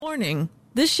Warning.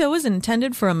 This show is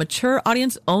intended for a mature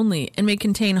audience only and may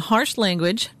contain harsh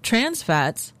language, trans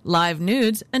fats, live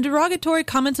nudes, and derogatory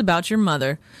comments about your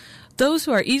mother. Those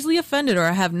who are easily offended or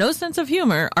have no sense of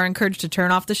humor are encouraged to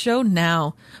turn off the show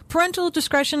now. Parental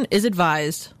discretion is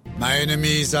advised. My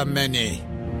enemies are many.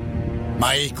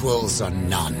 My equals are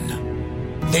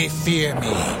none. They fear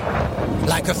me.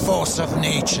 Like a force of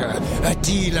nature, a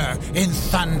dealer in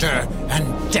thunder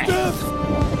and death.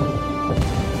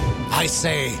 I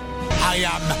say, I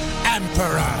am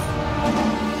Emperor.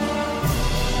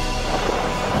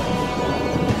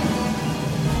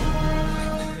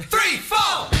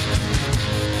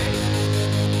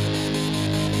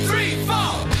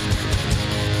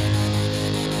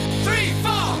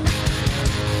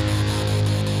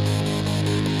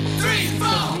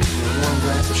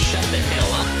 Shut the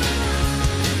hell up.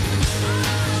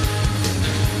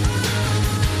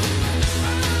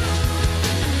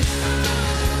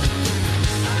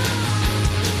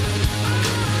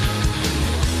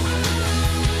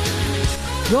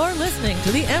 You're listening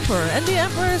to The Emperor and the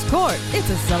Emperor's Court. It's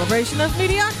a celebration of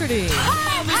mediocrity.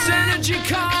 All this energy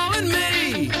calling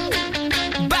me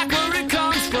back where it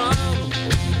comes from.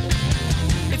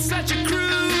 It's such a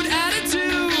crude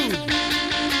attitude.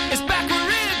 It's back where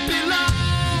it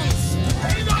belongs.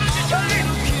 Are you going to entertain?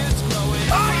 Kids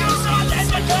growing. Are you not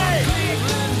entertained?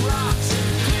 Cleveland rocks.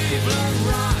 Cleveland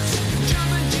rocks.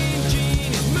 Jumping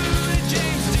Gene is moving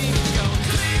James Dean. Going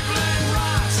Cleveland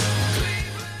rocks.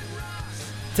 Cleveland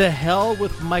rocks. To hell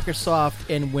with Microsoft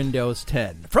and Windows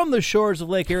 10. From the shores of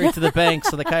Lake Erie to the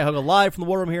banks of the Cuyahoga, live from the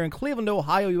War Room here in Cleveland,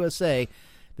 Ohio, USA.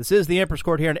 This is the Emperor's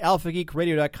Court here on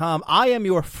AlphaGeekRadio.com. I am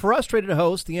your frustrated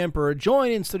host, the Emperor,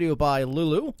 joined in studio by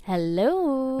Lulu.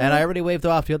 Hello. And I already waved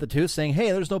off the other two, saying,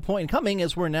 hey, there's no point in coming,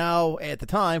 as we're now, at the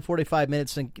time, 45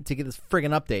 minutes to get this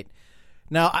friggin' update.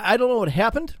 Now, I don't know what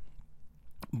happened,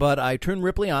 but I turned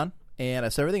Ripley on, and I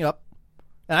set everything up.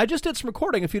 And I just did some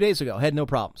recording a few days ago. Had no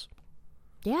problems.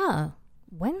 Yeah,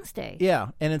 Wednesday. Yeah,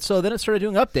 and so then it started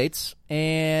doing updates,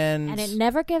 and it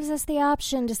never gives us the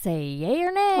option to say yay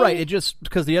or nay. Right, it just,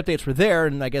 because the updates were there,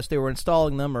 and I guess they were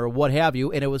installing them or what have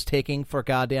you, and it was taking for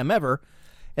goddamn ever.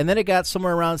 And then it got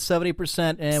somewhere around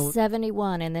 70%. And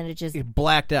 71, and then it just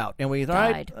blacked out. And we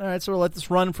thought, died. all right, so we'll let this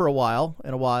run for a while,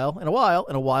 and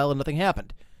nothing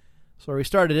happened. So we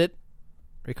restarted it,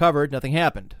 recovered, nothing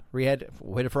happened.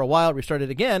 Waited for a while, restarted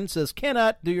again, says,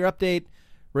 cannot do your update.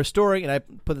 Restoring, and I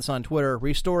put this on Twitter,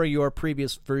 restore your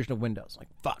previous version of Windows. Like,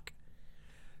 fuck.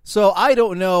 So I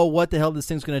don't know what the hell this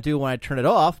thing's going to do when I turn it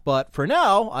off, but for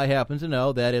now, I happen to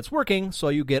know that it's working, so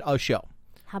you get a show.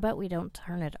 How about we don't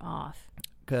turn it off?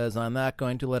 Because I'm not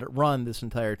going to let it run this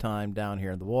entire time down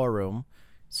here in the War Room,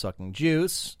 sucking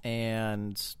juice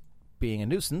and being a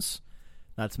nuisance.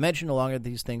 Not to mention, the longer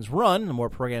these things run, the more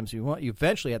programs you want, you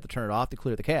eventually have to turn it off to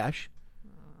clear the cache.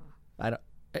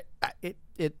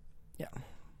 Yeah.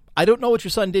 I don't know what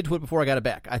your son did to it before I got it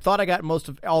back. I thought I got most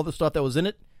of all the stuff that was in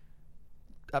it.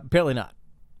 Apparently not.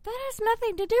 That has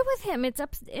nothing to do with him. It's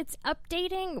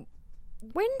updating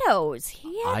Windows.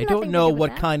 I don't know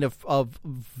what kind of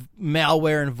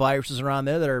malware and viruses are on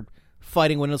there that are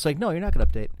fighting Windows. Like, no, you're not going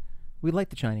to update. We like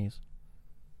the Chinese.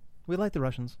 We like the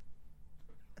Russians.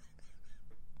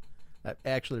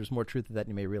 Actually, there's more truth to that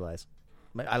than you may realize.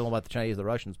 I don't know about the Chinese or the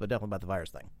Russians, but definitely about the virus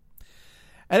thing.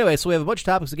 Anyway, so we have a bunch of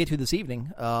topics to get to this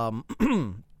evening. A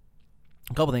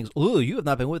couple things. Lulu, you have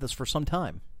not been with us for some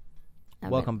time.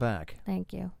 Welcome back.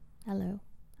 Thank you. Hello.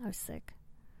 I was sick.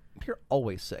 You're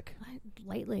always sick.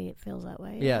 Lately, it feels that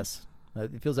way. Yes.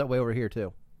 It feels that way over here,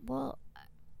 too. Well,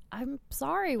 I'm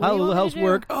sorry. What do you want how's me to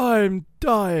do? work? I'm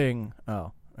dying. Oh,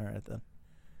 all right, then.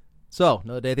 So,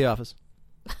 another day at the office.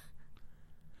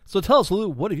 So tell us, Lulu,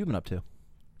 what have you been up to?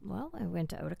 Well, I went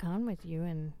to Otakon with you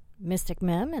and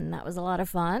MysticMimm, and that was a lot of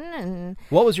fun. And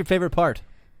what was your favorite part?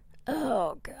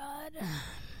 Oh, God.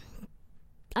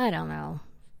 I don't know.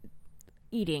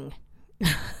 Eating.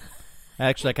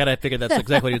 Actually, I kind of figured that's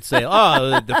exactly what you'd say.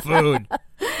 Oh, the food.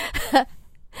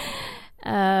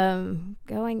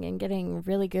 Going and getting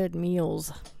really good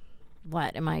meals.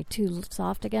 What, am I too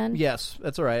soft again? Yes,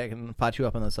 that's all right. I can pot you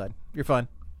up on the side. You're fine.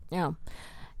 Yeah.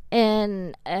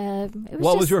 And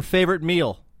what was your favorite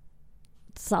meal?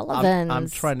 Sullivan's. I'm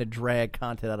trying to drag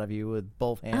content out of you with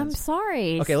both hands. I'm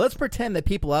sorry. Okay, let's pretend that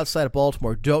people outside of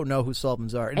Baltimore don't know who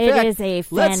Sullivan's are. In it fact, is a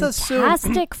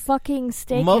fantastic fucking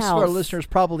steakhouse. Most of our listeners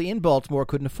probably in Baltimore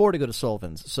couldn't afford to go to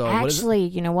Sullivan's. So actually,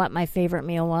 you know what my favorite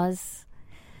meal was?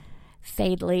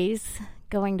 Faidley's.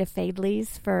 Going to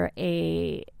Faidley's for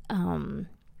a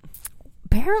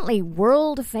apparently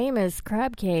world famous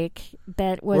crab cake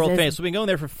that was world famous. So we've been going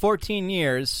there for 14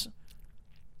 years.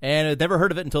 And I'd never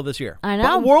heard of it until this year. I know.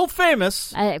 But world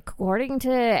famous. According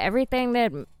to everything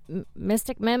that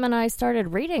MysticMimm and I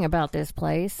started reading about this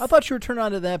place. I thought you were turned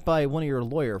on to that by one of your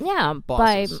lawyer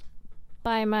bosses.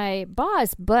 By my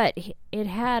boss, but it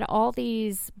had all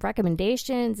these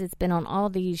recommendations. It's been on all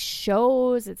these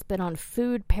shows. It's been on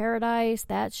Food Paradise,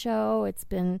 that show. It's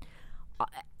been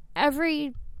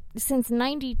since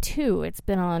 92. It's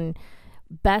been on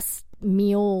Best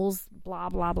Meals, blah,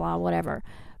 blah, blah, whatever.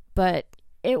 But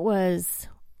it was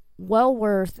well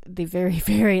worth the very,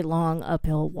 very long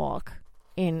uphill walk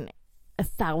in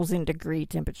 1,000-degree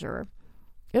temperature.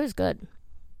 It was good.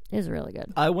 It was really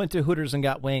good. I went to Hooters and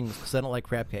got wings because I don't like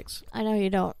crab cakes. I know you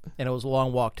don't. And it was a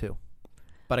long walk, too.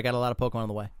 But I got a lot of Pokemon on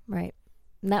the way. Right.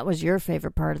 And that was your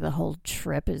favorite part of the whole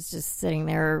trip, is just sitting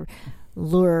there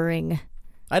luring.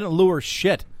 I didn't lure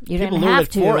shit. You People didn't lured have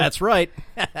it to. That's right.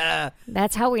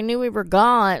 That's how we knew we were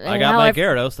gone. I got my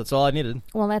Gyarados. That's all I needed.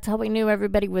 Well, that's how we knew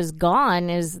everybody was gone,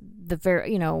 is the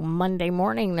very, Monday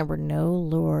morning there were no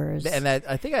lures. And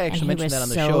I think I actually mentioned that on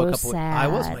the so show a couple sad. I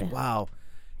was like, wow.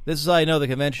 This is how I know the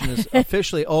convention is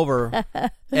officially over.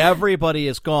 Everybody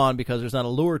is gone because there's not a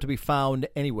lure to be found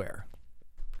anywhere.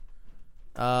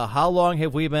 How long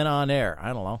have we been on air?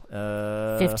 I don't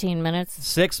know. 15 minutes.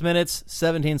 6 minutes,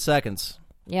 17 seconds.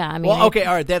 Yeah, I mean. Well, okay,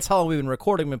 all right. That's how long we've been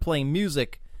recording. We've been playing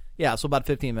music. Yeah, so about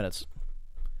 15 minutes.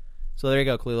 So there you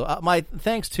go, Clelo. My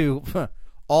thanks to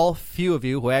all few of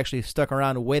you who actually stuck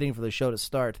around waiting for the show to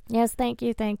start. Yes, thank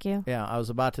you. Yeah, I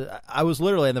was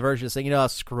literally on the verge of saying,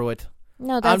 screw it.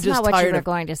 No, that's not what you were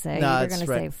going to say. No, you were going to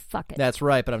say, fuck it. That's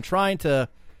right, but I'm trying to...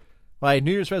 My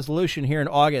New Year's resolution here in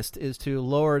August is to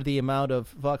lower the amount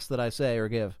of fucks that I say or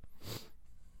give.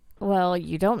 Well,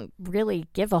 you don't really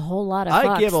give a whole lot of fucks.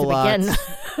 I give a lot. Begin.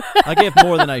 I give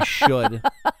more than I should.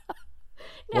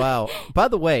 Wow. By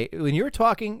the way, when you're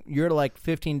talking, you're like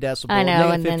 15 decibels. I know.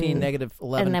 Negative 15, negative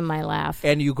 11. And then my laugh.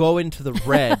 And you go into the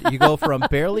red. You go from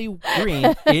barely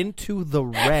green into the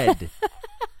red.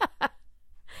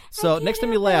 So next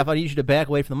time you laugh, I need you to back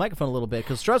away from the microphone a little bit,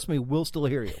 because trust me, we'll still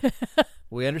hear you.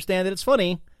 We understand that it's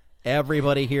funny.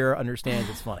 Everybody here understands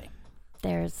it's funny.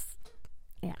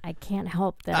 I can't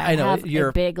help that I know, have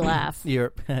a big laugh.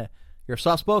 You're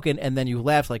soft-spoken, and then you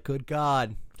laugh like, good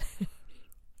God.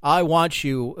 I want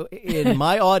you in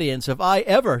my audience if I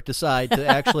ever decide to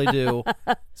actually do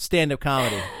stand-up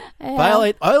comedy.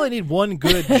 Yeah. I only need one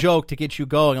good joke to get you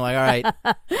going. Like, all right,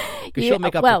 because she'll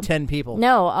make up for 10 people.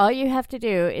 No, all you have to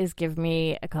do is give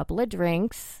me a couple of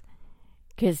drinks,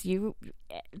 because you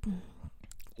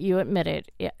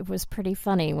admitted it was pretty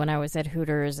funny when I was at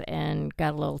Hooters and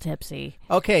got a little tipsy.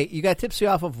 Okay, you got tipsy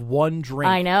off of one drink.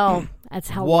 I know. That's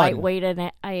how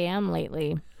lightweighted I am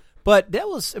lately. But that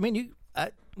was,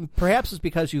 perhaps it's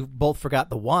because you both forgot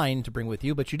the wine to bring with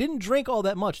you, but you didn't drink all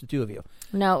that much, the two of you.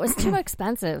 No, it was too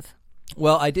expensive.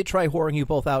 Well, I did try whoring you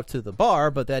both out to the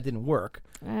bar, but that didn't work.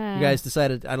 You guys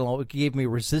decided, I don't know, it gave me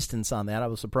resistance on that. I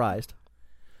was surprised.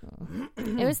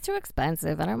 It was too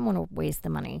expensive. I don't want to waste the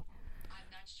money. I'm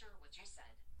not sure what you said.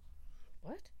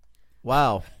 What?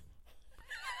 Wow.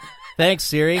 Thanks,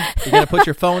 Siri. You're going to put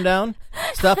your phone down?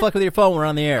 Stop fucking with your phone. We're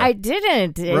on the air. I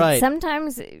didn't. Right.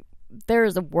 Sometimes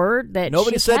there's a word that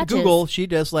nobody said catches. Google. She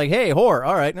just like, hey, whore.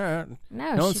 All right. No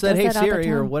one said, hey, Siri,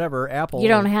 or whatever, Apple. You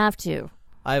don't have to.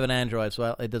 I have an Android,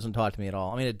 so it doesn't talk to me at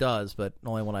all. I mean, it does, but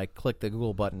only when I click the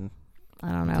Google button.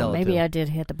 I don't know. Maybe I did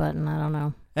hit the button. I don't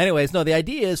know. Anyways, no, the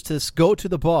idea is to go to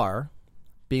the bar,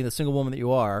 being the single woman that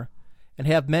you are, and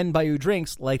have men buy you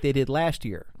drinks like they did last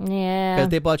year. Yeah. Because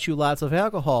they bought you lots of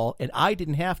alcohol, and I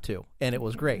didn't have to, and it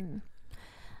was great.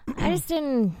 I just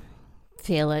didn't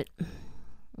feel it.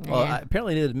 Well,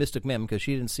 apparently neither did MysticMimm, because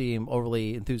she didn't seem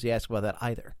overly enthusiastic about that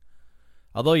either.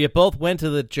 Although you both went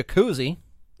to the jacuzzi.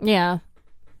 Yeah.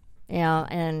 Yeah,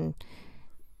 and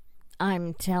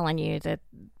I'm telling you that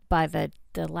by the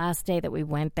last day that we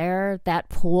went there, that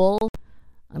pool,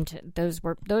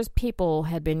 those people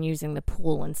had been using the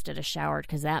pool instead of showered,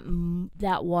 because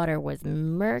that water was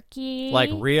murky. Like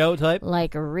Rio type?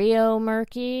 Like Rio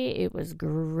murky. It was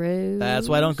gross. That's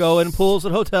why I don't go in pools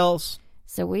at hotels.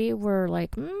 So we were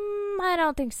like, I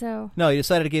don't think so. No, you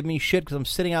decided to give me shit because I'm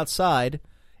sitting outside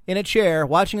in a chair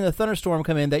watching the thunderstorm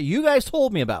come in that you guys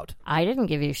told me about. I didn't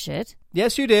give you shit.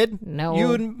 Yes, you did. No.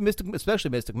 You and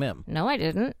especially MysticMimm. No, I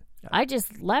didn't. I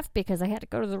just left because I had to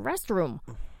go to the restroom.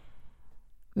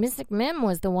 MysticMimm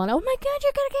was the one, oh my God,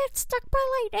 you're going to get stuck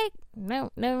by lightning.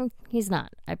 No, he's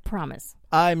not. I promise.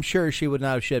 I'm sure she would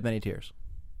not have shed many tears.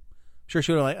 Sure,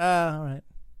 she would have been like, all right.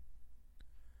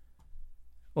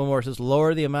 One more says,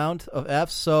 lower the amount of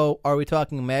Fs. So are we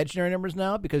talking imaginary numbers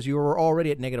now? Because you were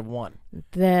already at -1.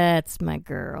 That's my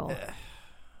girl.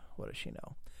 What does she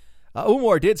know?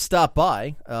 Umar did stop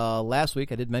by last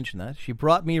week. I did mention that. She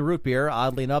brought me root beer.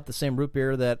 Oddly enough, the same root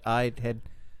beer that I had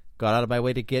got out of my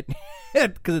way to get,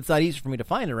 because it's not easy for me to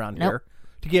find around here,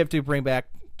 to give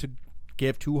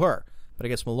to her. But I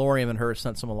guess Malorium and her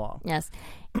sent some along. Yes.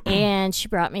 And she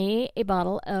brought me a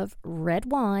bottle of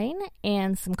red wine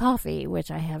and some coffee,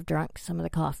 which I have drunk some of the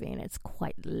coffee, and it's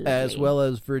quite lovely. As well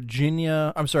as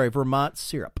Vermont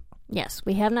syrup. Yes,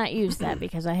 we have not used that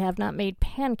because I have not made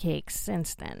pancakes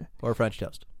since then. Or French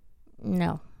toast.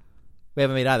 No. We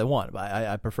haven't made either one, but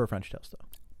I prefer French toast, though.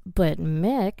 But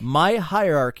Mick My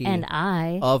hierarchy and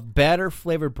I of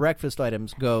batter-flavored breakfast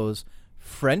items goes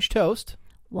French toast,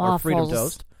 or Freedom waffles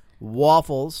toast,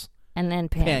 waffles, and then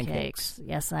pancakes.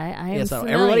 Yes, I am yes,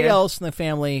 familiar. everybody else in the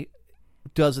family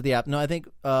does the opposite. No, I think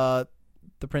the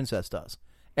princess does.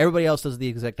 Everybody else does the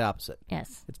exact opposite.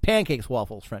 Yes. It's pancakes,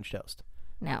 waffles, French toast.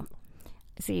 No.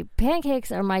 See,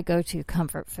 pancakes are my go-to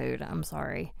comfort food. I'm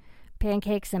sorry.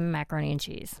 Pancakes and macaroni and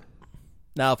cheese.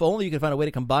 Now, if only you could find a way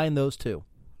to combine those two.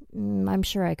 I'm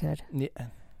sure I could. Yeah.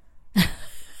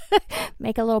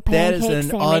 Make a little That pancake is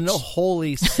an sandwich.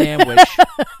 unholy sandwich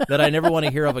that I never want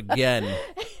to hear of again.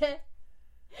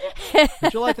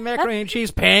 Would you like the macaroni and cheese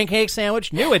pancake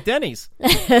sandwich? New at Denny's.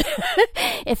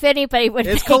 If anybody would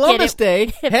It's make Columbus it,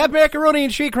 Day. Have macaroni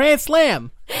and cheese grand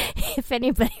slam. if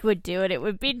anybody would do it, it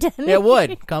would be Denny. It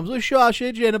would. Comes with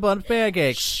sausage and a bunch of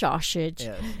pancakes. Sausage.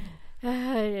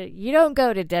 Yes. You don't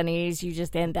go to Denny's, you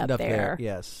just end up there.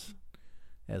 Yes.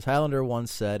 As Highlander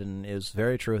once said, and it was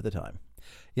very true at the time.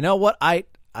 You know what? I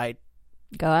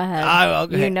Go ahead.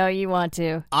 okay. You know you want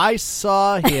to. I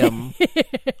saw him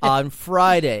on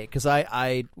Friday because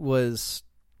I was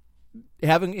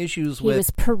having issues He with.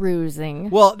 was perusing.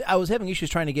 Well, I was having issues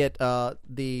trying to get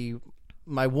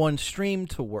my one stream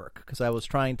to work because I was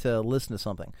trying to listen to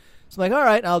something. So I'm like, all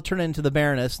right, I'll turn into the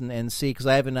Baroness and see, because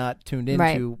I have not tuned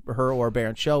into her or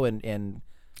Baron's show in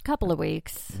Couple of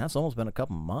weeks. that's almost been a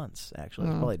couple months, actually.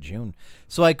 It's probably June.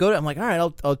 So I I'm like, all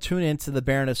right, I'll tune into the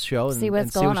Baroness show and See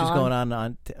what's see what she's going on.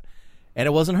 And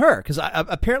it wasn't her, because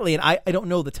apparently, and I don't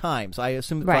know the times. I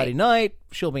assumed Friday night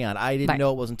she'll be on. I didn't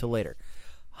know it wasn't until later.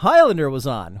 Highlander was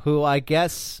on, who I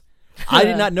guess, I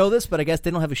did not know this, but I guess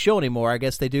they don't have a show anymore. I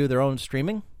guess they do their own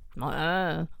streaming.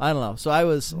 I don't know. So I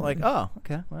was like, oh,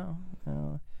 okay, well.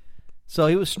 So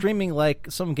he was streaming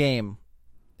like some game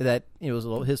that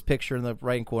was his picture in the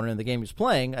right corner in the game he was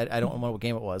playing. I don't know what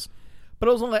game it was. But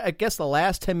it was only, I guess, the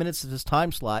last 10 minutes of his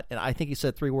time slot, and I think he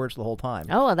said 3 words the whole time.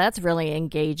 Oh, well, that's really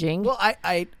engaging. Well,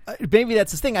 I maybe that's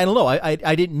his thing. I don't know. I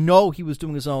didn't know he was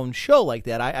doing his own show like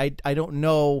that. I don't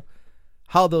know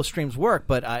how those streams work,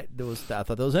 but I thought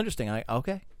that was interesting.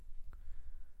 Okay.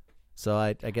 So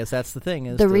I guess that's the thing.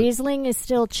 Is the Riesling is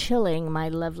still chilling, my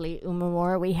lovely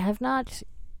Umamor. We have not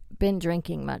been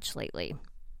drinking much lately.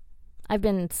 I've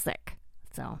been sick,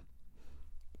 so.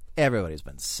 Everybody's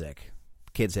been sick.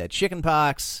 Kids had chicken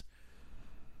pox.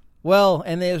 Well,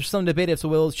 and there's some debate as to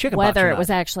whether it was chicken pox whether or it not. was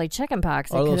actually chicken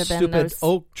pox. It or could those have been stupid those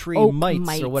oak tree oak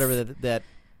mites or whatever that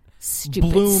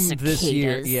stupid bloomed cicadas. this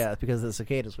year. Yeah, because of the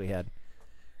cicadas we had.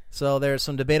 So there's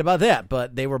some debate about that,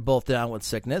 but they were both down with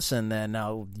sickness, and then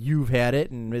now you've had it,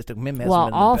 and MysticMimm hasn't Well,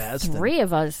 been all the best. three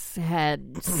of us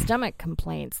had stomach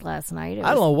complaints last night. It I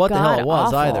don't know what the hell it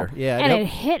was god-awful. either. Yeah, and it it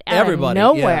hit out everybody.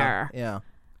 of nowhere. Yeah.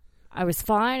 I was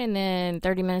fine, and then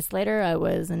 30 minutes later, I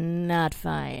was not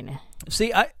fine.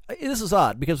 See, this is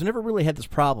odd because we never really had this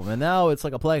problem, and now it's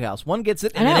like a plague house. One gets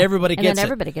it, and I then know. everybody And gets then it.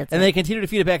 everybody gets and it. they continue to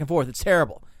feed it back and forth. It's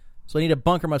terrible. So I need to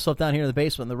bunker myself down here in the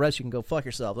basement, and the rest you can go fuck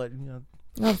yourself.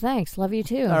 Oh, thanks. Love you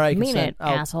too. All right, Mean it,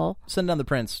 asshole. Send down the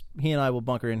prince. He and I will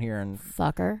bunker in here, and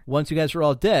Fucker. once you guys are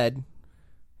all dead,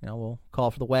 we'll call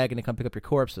for the wagon to come pick up your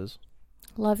corpses.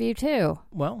 Love you too.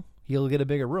 Well, he'll get a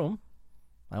bigger room.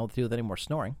 I won't deal with any more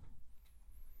snoring.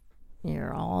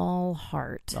 You're all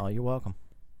heart. Oh, you're welcome.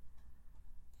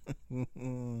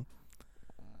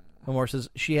 Omar says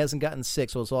she hasn't gotten sick,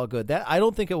 so it's all good. That I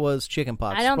don't think it was chicken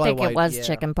pox. I don't Probably think it why- was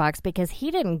chicken pox because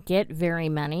he didn't get very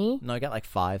many. No, he got like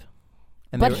 5.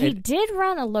 And But he did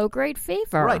run a low-grade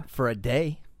fever. Right, for a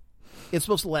day. It's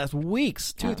supposed to last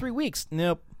weeks, 2 or 3 weeks.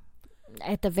 Nope.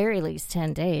 At the very least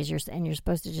 10 days, you're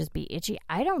supposed to just be itchy.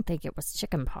 I don't think it was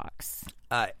chicken pox.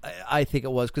 I think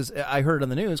it was because I heard it on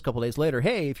the news a couple days later.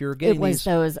 Hey, if you're getting It was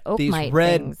those oak these mite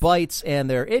red things. bites and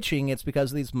they're itching, it's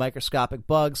because of these microscopic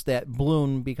bugs that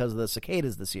bloom because of the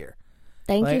cicadas this year.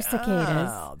 Thank you, Like,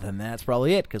 cicadas. Oh, then that's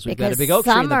probably it because we've got a Because big oak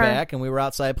tree in the summer- back and we were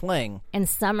outside playing. And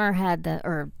Summer had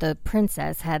the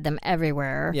princess had them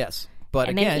everywhere. Yes. But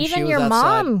And again, then she even was your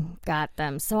outside. mom got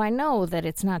them, so I know that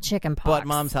it's not chicken pox. But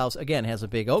Mom's house, again, has a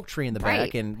big oak tree in the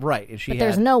back. And she But had...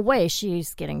 there's no way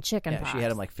she's getting chicken pox. she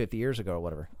had them like 50 years ago or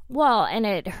whatever. Well, and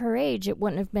at her age, it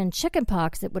wouldn't have been chicken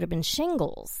pox. It would have been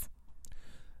shingles.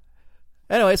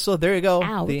 Anyway, so there you go.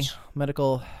 Ouch. The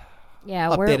medical Yeah,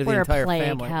 update of the we're a entire plague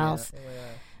family. house. Yeah.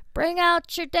 Bring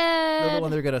out your They're the dead.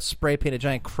 one they're going to spray paint a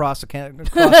giant cross across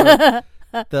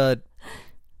the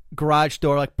garage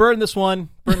door. Like, burn this one.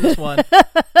 Burn this one.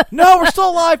 No, we're still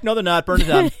alive. No, they're not. Burn it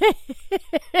down.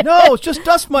 No, it's just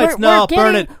dust mites. No,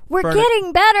 burn it. We're Burn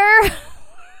getting better.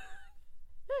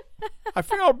 I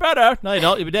feel better. No, you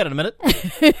don't. You'll be dead in a minute.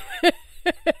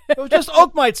 It was just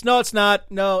oak mites. No, it's not.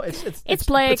 No, it's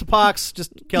plague. It's a pox.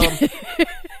 Just kill them.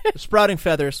 Sprouting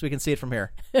feathers. We can see it from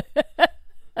here.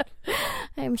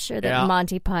 I'm sure that Yeah.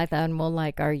 Monty Python will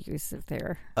like our use of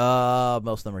their...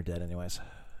 Most of them are dead anyways.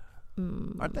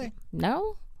 Aren't they?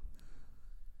 No?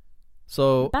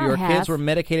 So About your half. kids were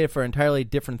medicated for an entirely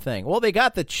different thing. Well, they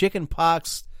got the chicken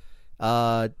pox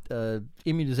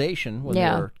immunization when they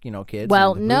were, kids.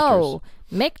 Well, and the no.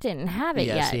 Mick didn't have it boosters.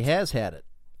 yet. Yes, he has had it.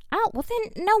 Oh, well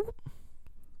then, no.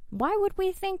 Why would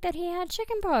we think that he had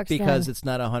chicken pox Because then? it's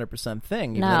not a 100%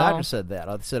 thing. Even No. the doctor said that.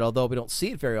 I said, although we don't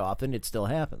see it very often, it still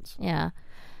happens. Yeah.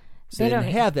 So they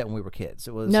didn't have that when we were kids.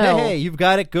 It was, No. hey, you've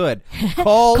got it good.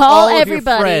 Call Call all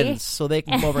everybody. of your friends so they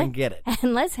can come over and get it.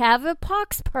 And let's have a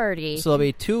pox party. So there'll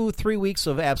be 2-3 weeks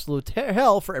of absolute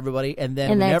hell for everybody, and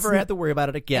then we that's never have to worry about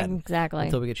it again. Exactly.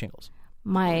 Until we get shingles.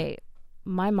 My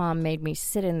mom made me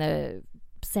sit in the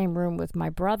same room with my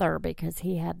brother because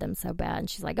he had them so bad. And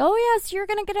she's like, oh, yes, you're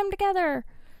going to get them together.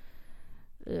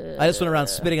 I just went around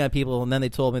spitting on people, and then they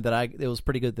told me that it was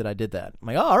pretty good that I did that. I'm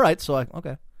like, oh, all right. So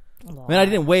okay. I mean, I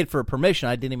didn't wait for permission.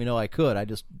 I didn't even know I could. I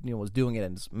just was doing it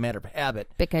as a matter of habit.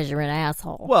 Because you're an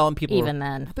asshole. Well, and people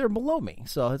then. they're below me,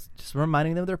 so it's just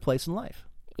reminding them of their place in life.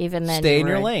 Even then, Stay you in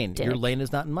were your a lane. dick. Your lane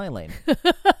is not in my lane.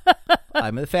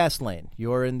 I'm in the fast lane.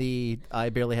 You're in the I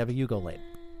barely have a Yugo lane.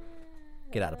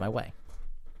 Get out of my way.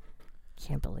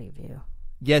 Can't believe you.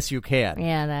 Yes, you can.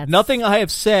 Yeah, that's... Nothing I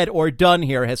have said or done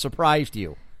here has surprised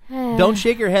you. Don't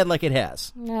shake your head like it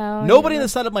has. No. Nobody in the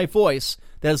sound of my voice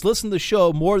that has listened to the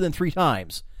show more than 3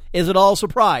 times is at all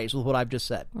surprised with what I've just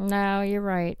said. No, you're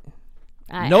right.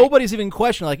 Nobody's even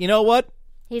questioning, like, you know what?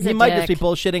 He's he a might dick. just be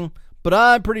bullshitting, but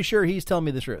I'm pretty sure he's telling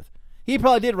me the truth. He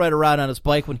probably did ride around on his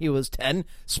bike when he was 10,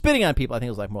 spitting on people. I think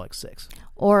it was more like 6.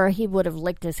 Or he would have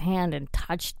licked his hand and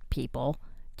touched people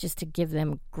just to give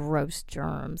them gross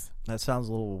germs. That sounds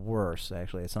a little worse,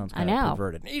 actually. It sounds kind I of know.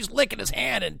 perverted. He's licking his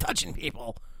hand and touching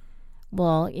people.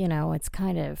 Well, it's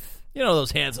kind of You know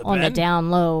those hands have on been. the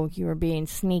down low. You were being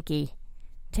sneaky,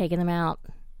 taking them out.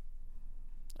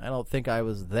 I don't think I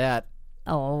was that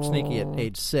sneaky at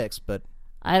age 6, but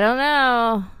I don't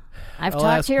know. I've I'll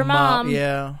talked ask to your mom.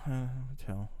 Yeah.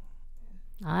 Tell.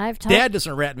 I've talked. Dad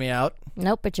doesn't rat me out.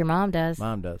 Nope, but your mom does.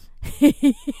 Mom does.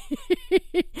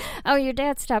 Oh, your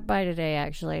dad stopped by today,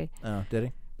 actually. Oh, did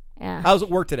he? Yeah. I was at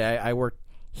work today. I worked.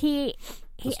 He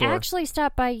store. actually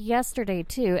stopped by yesterday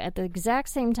too at the exact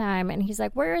same time, and he's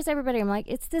like, "Where is everybody?" I'm like,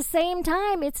 "It's the same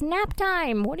time. It's nap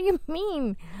time. What do you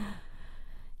mean?"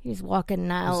 He's walking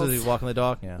Niles. So he's walking the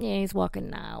dog. Yeah. Yeah, he's walking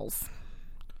Niles,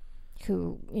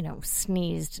 who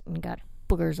sneezed and got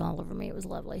boogers all over me. It was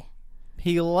lovely.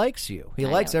 He likes you. He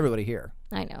likes know. everybody here.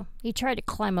 I know. He tried to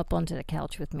climb up onto the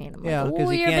couch with me, and I'm Yeah, like, because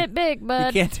 "Oh, you you're a can't- bit big, bud."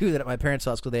 You can't do that at my parents'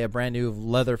 house because they have brand new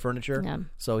leather furniture. Yeah.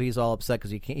 So he's all upset because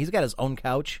he can't. He's got his own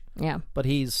couch, Yeah. but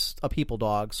he's a people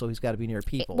dog, so he's got to be near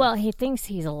people. Well, he thinks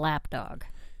he's a lap dog.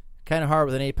 Kind of hard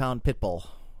with an 8-pound pit bull.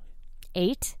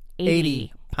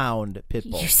 80-pound pit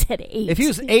bull. You said 8. If he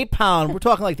was 8-pound, we're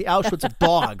talking like the Auschwitz of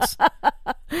dogs.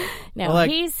 No, like-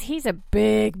 he's a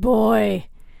big boy,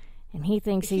 and he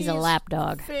thinks he's a lap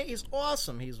dog. He's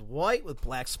awesome. He's white with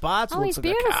black spots. Oh, looks he's like a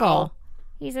beautiful. cow.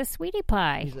 He's a sweetie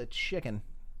pie. He's a chicken.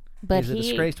 But He's a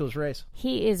disgrace to his race.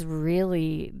 he is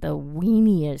really the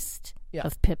weeniest Yeah.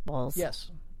 of pit bulls.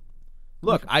 Yes.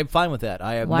 Look, I'm fine with that.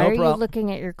 I have Why no are problem. you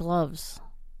looking at your gloves?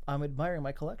 I'm admiring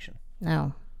my collection.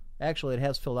 No. Actually, it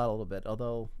has filled out a little bit,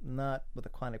 although not with the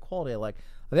kind of quality I like.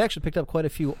 I've actually picked up quite a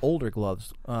few older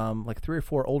gloves, like 3 or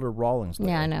 4 older Rawlings.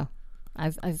 Lately. Yeah, I know.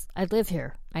 I live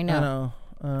here. I know.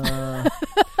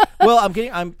 Well,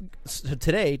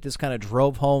 today just kind of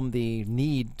drove home the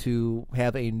need to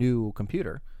have a new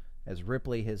computer, as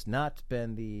Ripley has not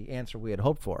been the answer we had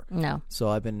hoped for. No. So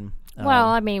I've been. Well,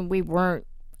 I mean, we weren't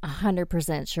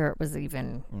 100% sure it was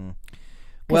even.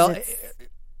 Well,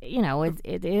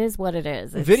 it is what it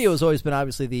is. It's, video has always been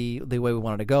obviously the way we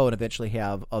wanted to go, and eventually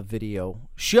have a video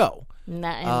show.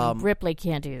 And Ripley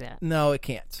can't do that. No, it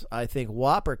can't. I think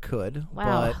Whopper could.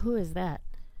 Wow, but who is that?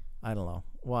 I don't know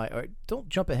why. All right, don't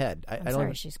jump ahead. I I'm don't.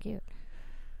 sorry, she's cute.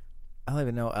 I don't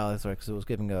even know. Oh, that's right, because it was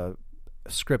giving a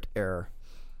script error.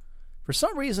 For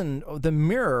some reason, the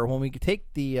mirror, when we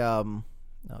take the... I'll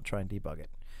try and debug it.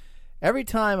 Every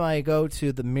time I go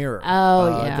to the mirror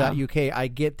 .uk, I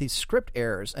get these script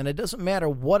errors, and it doesn't matter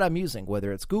what I'm using,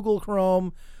 whether it's Google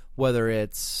Chrome, whether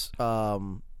it's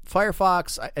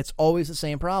Firefox, it's always the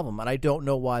same problem, and I don't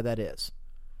know why that is.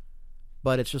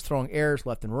 But it's just throwing errors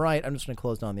left and right. I'm just going to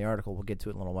close down the article. We'll get to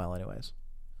it in a little while anyways.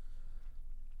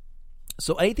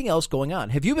 So anything else going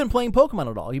on? Have you been playing Pokemon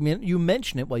at all? You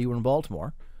mentioned it while you were in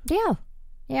Baltimore. Yeah.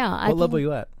 What level are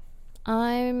you at?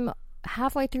 I'm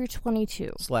halfway through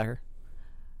 22. Slacker.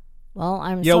 Well,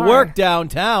 I'm You sorry. work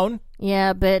downtown.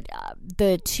 Yeah, but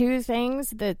the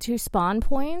two spawn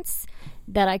points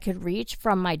that I could reach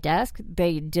from my desk,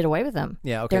 they did away with them.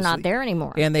 Yeah, okay. They're not there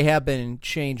anymore. And they have been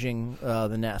changing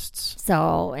the nests.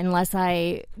 So unless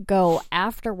I go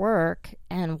after work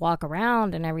and walk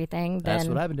around and everything, then... That's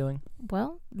what I've been doing.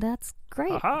 Well, that's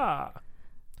great. Aha!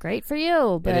 Great for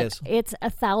you, but It is. it's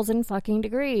 1,000 fucking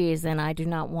degrees, and I do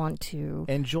not want to...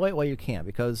 Enjoy it while you can,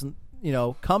 because,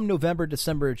 come November,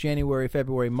 December, January,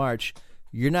 February, March,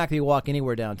 you're not going to walk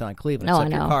anywhere downtown Cleveland No,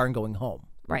 except I your know. car and going home.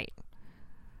 Right.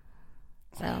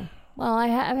 So, well,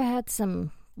 I've had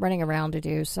some running around to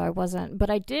do, so I wasn't...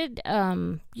 But I did,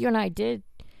 you and I did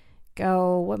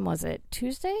go, when was it,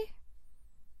 Tuesday?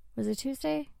 Was it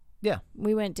Tuesday? Yeah.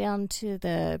 We went down to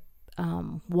the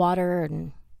water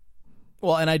and...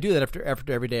 Well, and I do that after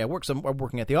every day I work. So I'm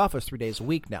working at the office 3 days a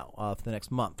week now for the next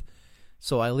month.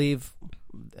 So I leave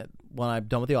when I'm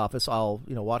done with the office. I'll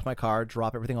watch my car,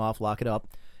 drop everything off, lock it up,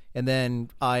 and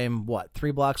then I'm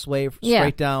 3 blocks away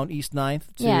straight down East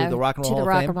 9th to the Rock and Roll Hall of Fame. To the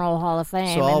Rock and Roll Hall of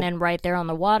Fame, So and then right there on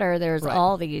the water, there's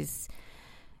all these,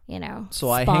 So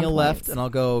I hang a left, and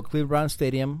I'll go Cleveland Browns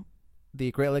Stadium, the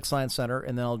Great Lakes Science Center,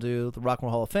 and then I'll do the Rock and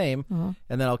Roll Hall of Fame,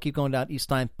 and then I'll keep going down East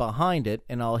 9th behind it,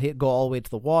 and I'll go all the way to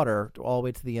the water, all the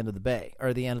way to the end of the bay,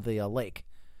 or the end of the lake.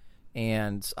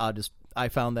 And I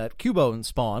found that Cubone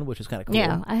spawn, which is kind of cool.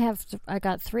 Yeah, I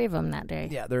got 3 of them that day.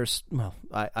 Yeah,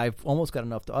 I've almost got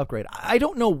enough to upgrade. I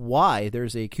don't know why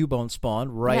there's a Cubone spawn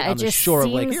right on the shore of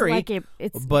Lake Erie. Like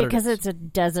it's but because it's a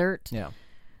desert. Yeah.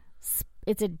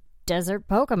 It's a desert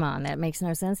Pokemon. That makes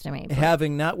no sense to me. But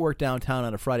Having not worked downtown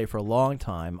on a Friday for a long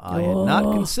time, I had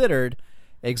not considered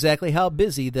exactly how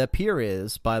busy the pier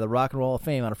is by the Rock and Roll of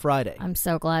Fame on a Friday. I'm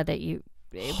so glad that it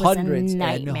was Hundreds a and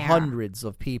nightmare. hundreds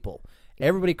of people.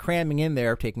 Everybody cramming in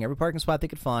there, taking every parking spot they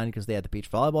could find because they had the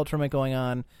beach volleyball tournament going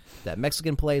on. That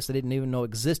Mexican place they didn't even know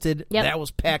existed. Yep. That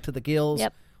was packed to the gills.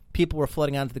 Yep. People were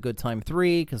flooding onto the Good Time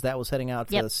 3 because that was heading out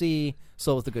to the sea.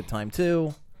 So was the Good Time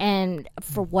 2. And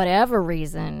for whatever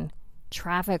reason,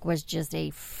 traffic was just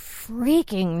a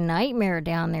freaking nightmare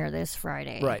down there this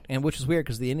Friday. Right, and which is weird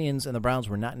because the Indians and the Browns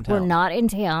were not in town. We're not in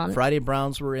town. Friday,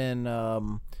 Browns were in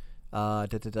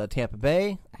Tampa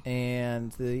Bay,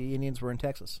 and the Indians were in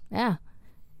Texas. Yeah.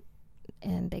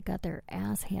 And they got their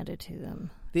ass handed to them.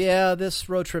 Yeah, this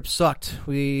road trip sucked.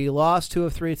 We lost 2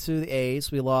 of 3 to the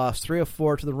A's. We lost 3 of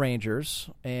 4 to the Rangers,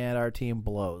 and our team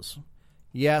blows.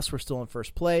 Yes, we're still in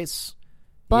first place.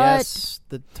 But yes,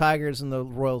 the Tigers and the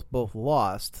Royals both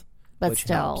lost. But which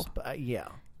still. helps. But, yeah.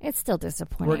 it's still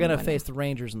disappointing. We're going to when- face the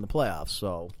Rangers in the playoffs,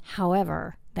 so.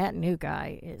 However, that new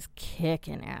guy is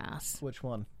kicking ass. Which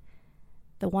one?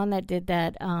 The one that did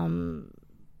that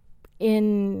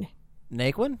in...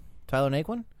 Naquin? Tyler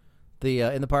Naquin? The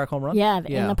in the park home run? Yeah,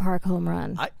 in the park home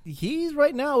run. He's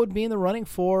right now would be in the running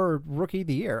for Rookie of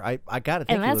the Year. I got to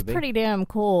think And he that's would be. pretty damn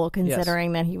cool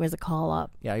considering that he was a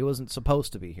call-up. Yeah, he wasn't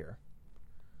supposed to be here.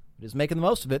 But he's making the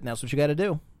most of it, and that's what you got to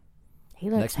do. He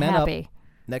looks Next man happy. up.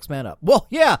 Next man up. Well,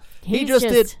 yeah, he He's just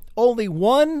did. just- Only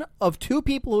one of 2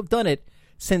 people who've done it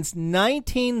since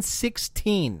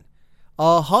 1916.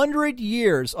 100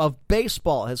 years of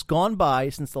baseball has gone by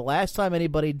since the last time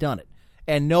anybody done it.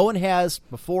 And no one has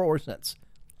before or since.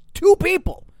 2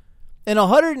 people in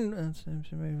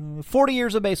 140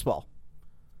 years of baseball.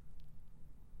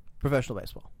 Professional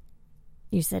baseball.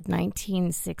 You said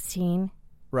 1916?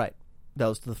 Right. That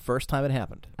was the first time it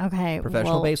happened. Okay.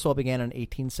 Professional baseball began in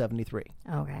 1873.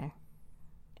 Okay.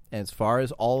 And as far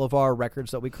as all of our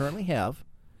records that we currently have,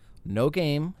 no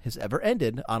game has ever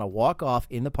ended on a walk-off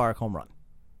in the park home run.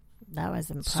 That was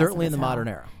impressive. Certainly in as the hell. modern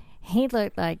era. He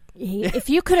looked like if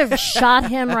you could have shot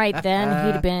him right then,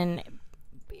 he'd have been.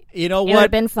 You know It would what?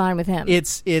 have been fine with him.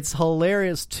 It's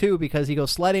hilarious too because he goes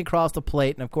sliding across the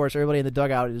plate, and of course everybody in the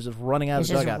dugout is just running out of He's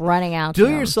the just dugout. running out. Do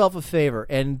to him. yourself a favor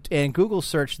and Google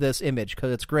search this image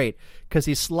because it's great. Because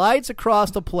he slides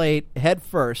across the plate head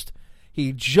first.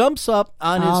 He jumps up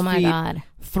on his Oh my feet, God.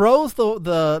 throws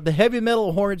the heavy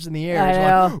metal horns in the air. I He's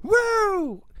know. like,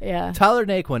 woo! Yeah. Tyler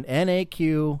Naquin,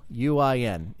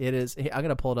 Naquin. It is. I'm going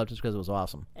to pull it up just because it was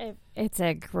awesome. It's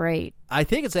a great. I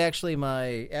think it's actually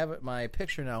my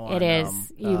picture now. It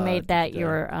is. You made that uh,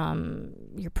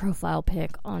 your profile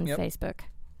pic on Yep. Facebook.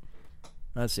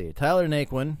 Let's see. Tyler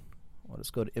Naquin.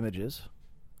 Let's go to images.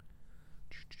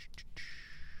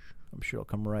 I'm sure it'll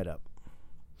come right up.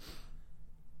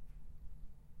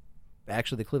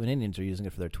 Actually, the Cleveland Indians are using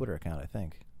it for their Twitter account, I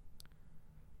think.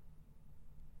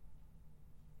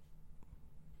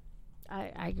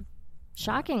 I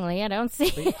shockingly, I don't see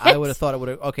it. I would have thought it would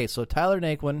have. Okay, so Tyler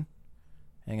Naquin.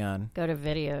 Hang on. Go to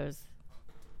videos.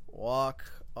 Walk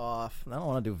off. I don't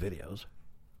want to do videos.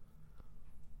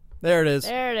 There it is.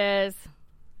 There it is.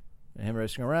 And him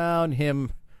racing around.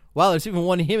 Him. Wow, there's even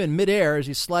one of him in midair as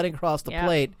he's sliding across the Yep.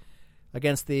 plate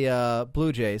against the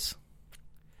Blue Jays.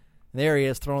 And there he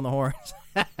is throwing the horns.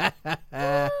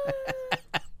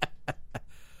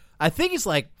 I think he's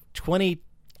like 20.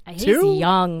 He's Two?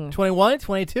 young. 21,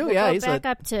 22? We'll Yeah, go he's back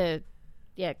up to,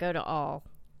 go to all,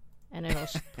 and it'll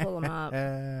pull him up.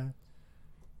 hang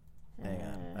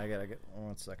on. I gotta get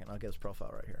 1 second. I'll get his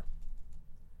profile right here.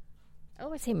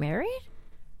 Oh, is he married?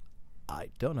 I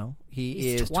don't know.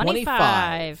 He's is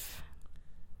 25.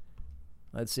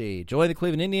 Let's see. Joined the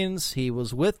Cleveland Indians. He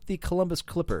was with the Columbus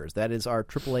Clippers. That is our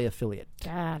AAA affiliate.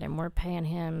 God, and we're paying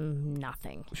him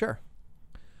nothing. Sure.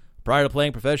 Prior to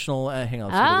playing professional, hang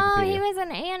on. Let's go to Oh, Wikipedia. he was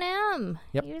an A&M.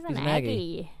 Yep, He was he's an an Aggie.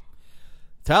 Aggie.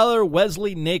 Tyler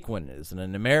Wesley Naquin is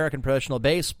an American professional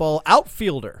baseball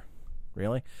outfielder.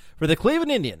 Really? For the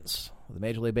Cleveland Indians, the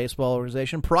Major League Baseball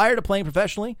organization. Prior to playing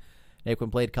professionally,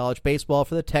 Naquin played college baseball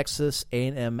for the Texas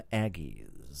A&M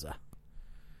Aggies.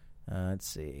 Let's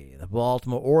see. The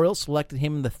Baltimore Orioles selected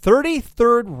him in the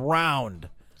 33rd round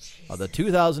of the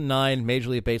 2009 Major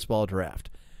League Baseball draft.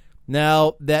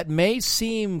 Now, that may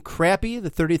seem crappy,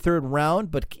 the 33rd round,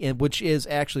 but which is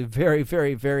actually very,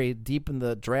 very, very deep in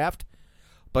the draft.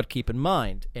 But keep in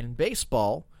mind, in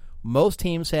baseball, most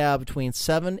teams have between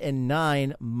 7 and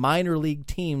 9 minor league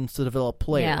teams to develop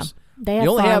players. Yeah, they have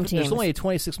farm teams. There's only a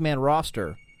 26-man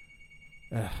roster.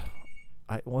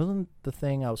 Wasn't the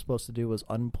thing I was supposed to do was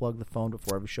unplug the phone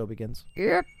before every show begins?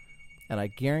 Yep. And I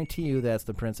guarantee you that's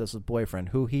the princess's boyfriend,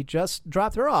 who he just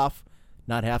dropped her off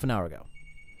not half an hour ago.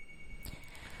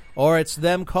 Or it's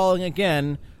them calling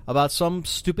again about some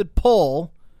stupid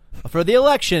poll for the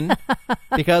election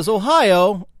because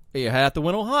Ohio, you have to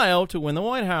win Ohio to win the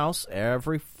White House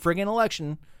every friggin'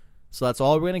 election. So that's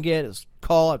all we're going to get is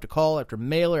call after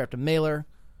mailer after mailer.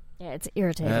 Yeah, it's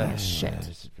irritating as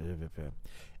shit.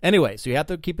 Anyway, so you have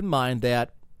to keep in mind that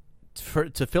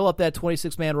to fill up that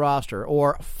 26-man roster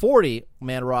or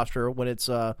 40-man roster when it's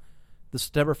the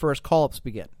September 1st call-ups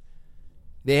begin,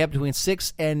 they have between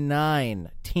 6 and 9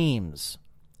 teams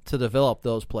to develop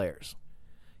those players.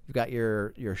 You've got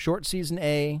your short season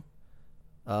A,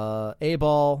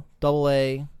 A-ball,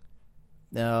 AA.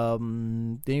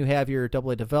 Then you have your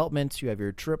AA development. You have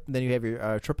your then you have your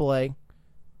AAA.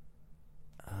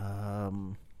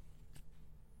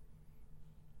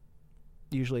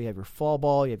 Usually you have your fall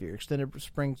ball. You have your extended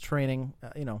spring training.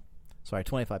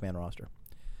 25-man roster.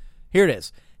 Here it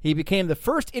is. He became the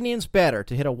first Indians batter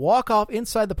to hit a walk-off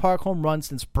inside the park home run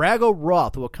since Brago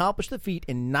Roth, who accomplished the feat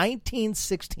in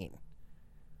 1916.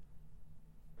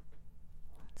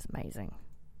 It's amazing.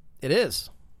 It is.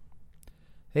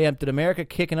 Hey, did America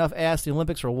kick enough ass in the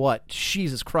Olympics or what?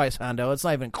 Jesus Christ, Hondo. It's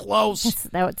not even close.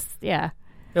 Yeah.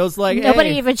 It was like... Nobody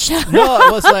hey. even showed up. No,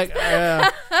 it was like...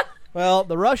 well,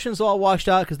 the Russians all washed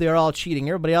out because they were all cheating.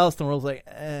 Everybody else in the world was like...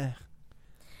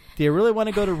 Do you really want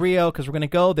to go to Rio? Because we're going to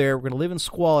go there. We're going to live in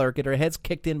squalor, get our heads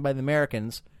kicked in by the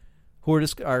Americans, who are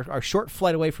just our short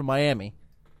flight away from Miami.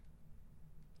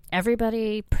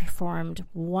 Everybody performed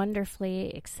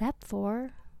wonderfully except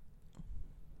for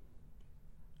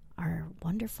our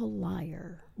wonderful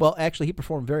liar. Well, actually, he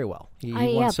performed very well. He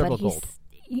won several gold.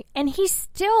 And he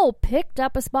still picked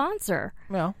up a sponsor.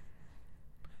 Well,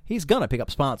 he's going to pick up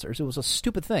sponsors. It was a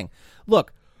stupid thing.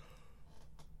 Look.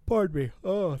 Pardon me.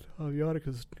 Oh, I'm yawning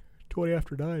because 20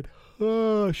 after 9.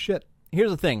 Oh, shit.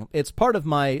 Here's the thing. It's part of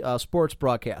my sports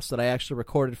broadcast that I actually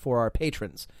recorded for our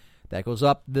patrons. That goes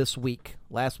up this week.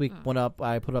 Last week went up.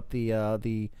 I put up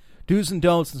the do's and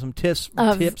don'ts and some tips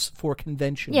for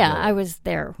convention. Yeah, going. I was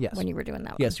there Yes. when you were doing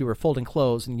that. Yes, you were folding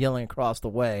clothes and yelling across the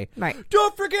way. Right.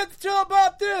 Don't forget to tell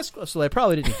about this. So they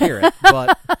probably didn't hear it,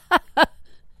 but...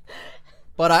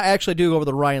 But I actually do go over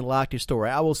the Ryan Lochte story.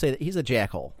 I will say that he's a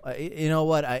jackhole. You know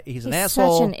what? He's an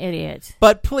asshole. Such an idiot.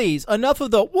 But please, enough of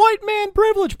the white man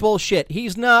privilege bullshit.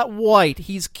 He's not white.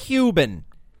 He's Cuban.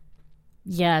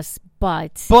 Yes,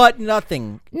 but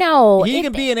nothing. no, He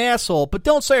can be an asshole, but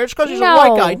don't say it's because he's No. a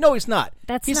white guy. No, he's not.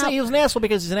 That's He's not- saying he was an asshole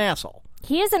because he's an asshole.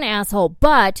 he is an asshole.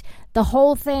 But the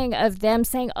whole thing of them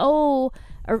saying, "Oh,"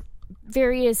 or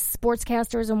various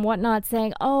sportscasters and whatnot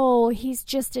saying, "Oh, he's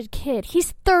just a kid.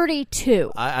 He's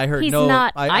 32." I heard he's no.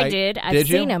 not. I did. I've did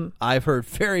seen you? him. I've heard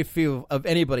very few of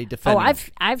anybody Oh, defending him.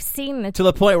 I've seen the To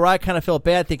the point where I kind of felt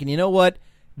bad thinking, you know what?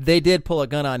 They did pull a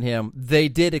gun on him. They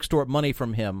did extort money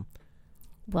from him.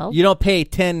 well. You don't pay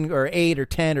 $10 or $8 or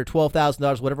 $10 or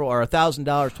 $12,000, whatever, or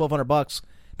 $1,000, $1,200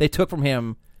 they took from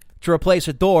him to replace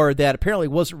a door that apparently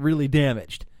wasn't really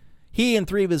damaged. He and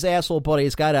 3 of his asshole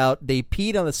buddies got out. They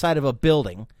peed on the side of a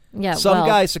building. Yeah, Some well,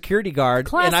 guy, security guard, and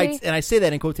classy. I say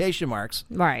that in quotation marks,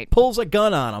 Right. pulls a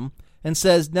gun on him and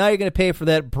says, "Now you're going to pay for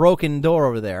that broken door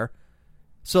over there."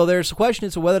 So there's a question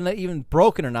as to whether or not even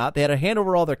broken or not. They had to hand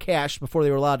over all their cash before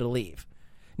they were allowed to leave.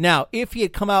 Now, if he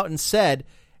had come out and said,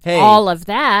 "Hey, all of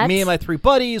that. me and my 3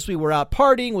 buddies, we were out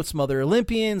partying with some other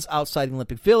Olympians outside the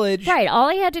Olympic Village," Right. All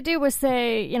he had to do was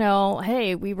say,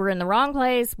 "Hey, we were in the wrong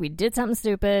place. We did something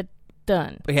stupid.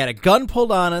 Done." we had a gun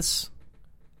pulled on us.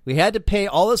 We had to pay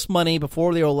all this money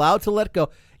before they were allowed to let go.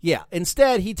 Yeah.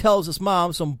 Instead, he tells his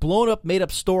mom some blown-up,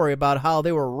 made-up story about how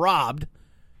they were robbed.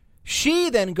 She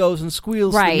then goes and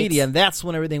squeals to Right. the media, and that's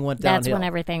when everything went downhill. That's when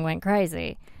everything went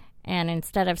crazy. And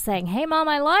instead of saying, "Hey, Mom,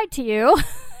 I lied to you,"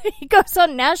 he goes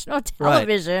on national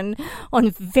television on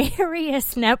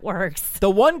various networks. The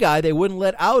one guy they wouldn't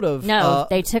let out of. No,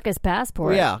 they took his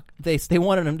passport. Yeah, they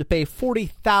wanted him to pay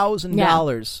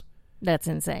 $40,000, That's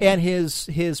insane. and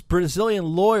his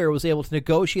Brazilian lawyer was able to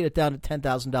negotiate it down to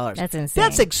 $10,000. That's insane.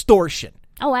 That's extortion.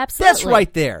 oh, absolutely. That's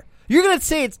right there. You're going to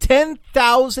say it's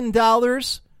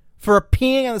 $10,000 for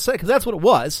peeing on the side, because that's what it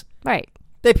was. Right.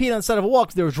 They peed on the side of a wall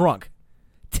because they were drunk.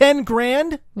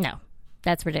 $10,000? No,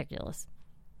 that's ridiculous.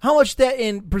 How much is that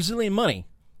in Brazilian money?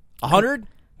 100?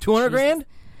 200 grand?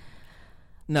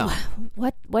 No.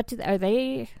 What are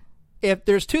they? If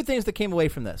there's 2 things that came away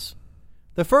from this.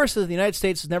 The first is the United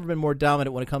States has never been more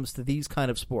dominant when it comes to these kind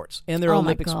of sports and their Oh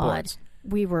Olympic my God. sports.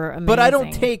 We were amazing. But I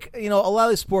don't take, a lot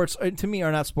of these sports, to me,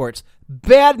 are not sports.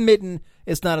 Badminton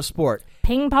is not a sport.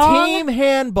 Ping pong? Team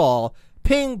handball,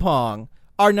 ping pong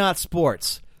are not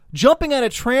sports. Jumping on a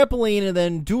trampoline and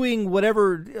then doing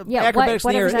whatever acrobatics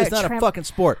in the air whatever's is not a a fucking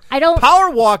sport. I don't- Power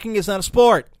walking is not a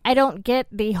sport. I don't get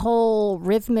the whole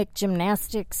rhythmic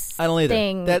gymnastics I don't either.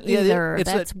 thing That- yeah, either.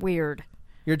 it's That's weird.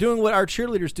 You're doing what our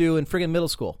cheerleaders do in friggin' middle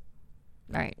school.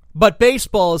 Right. But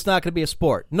baseball is not going to be a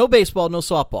sport. No baseball, no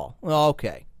softball. Oh,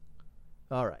 okay.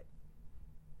 All right.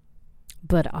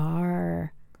 But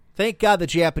our Thank God the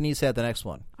Japanese had the next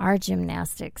one.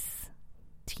 gymnastics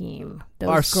team, those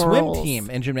Our girls, swim team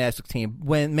and gymnastics team,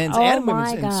 when men's oh and my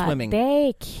women's in God, swimming.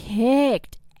 they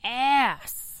kicked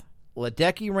ass.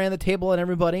 Ledecky ran the table on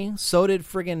everybody. So did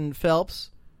friggin'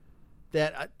 Phelps.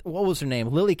 What was her name?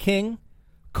 Lily King,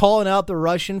 calling out the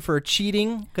Russian for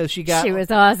cheating because she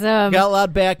was awesome. got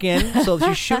allowed back in. So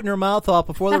she's shooting her mouth off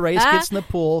before the race, gets in the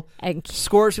pool, And-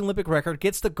 scores the Olympic record,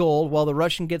 gets the gold while the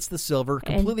Russian gets the silver,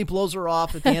 completely blows her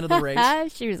off at the end of the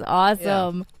race. She was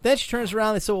awesome. Yeah. Then she turns around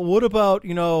and they say, "Well, what about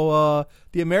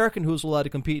the American who was allowed to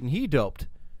compete and he doped?"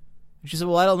 And she said,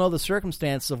 "Well, I don't know the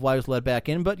circumstances of why he was let back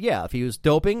in, but yeah, if he was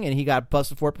doping and he got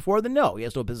busted for it before, then no, he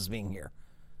has no business being here."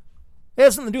 It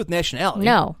has nothing to do with nationality.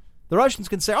 No. The Russians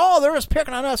can say, "Oh, they're just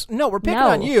picking on us." No, we're picking No.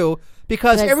 on you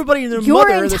because Because everybody and their your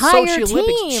mother, the entire Sochi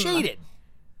Olympics, team. cheated.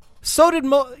 So did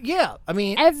I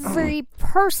mean, Every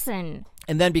person.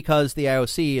 and then because the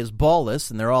IOC is ballless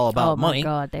and they're all about Oh my money,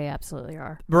 God, they absolutely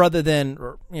are. rather than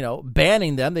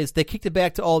banning them, they kicked it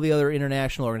back to all the other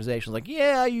international organizations. Like,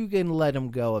 yeah, you can let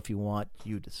them go if you want.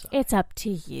 You decide. It's up to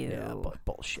you. Yeah, but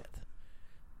bullshit.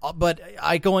 But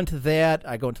I go into that.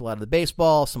 I go into a lot of the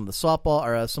baseball, some of the softball,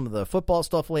 or some of the football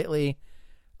stuff lately.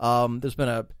 There's been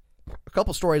a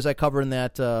couple stories I cover in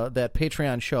that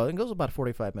Patreon show. It goes about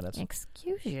 45 minutes.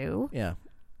 Excuse you. Yeah,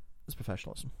 it's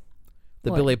professionalism.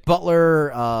 The What? Billy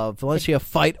Butler Valencia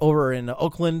fight over in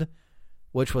Oakland,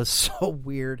 which was so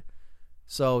weird.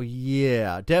 So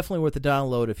yeah, definitely worth the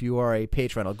download if you are a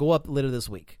patron. I'll go up later this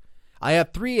week. I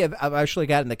have 3 I've actually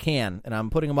got in the can, and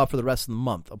I'm putting them up for the rest of the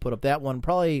month. I'll put up that one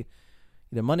probably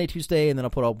either Monday, Tuesday, and then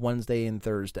I'll put up Wednesday and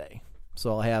Thursday.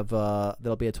 So I'll have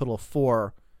there'll be a total of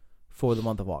 4 for the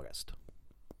month of August.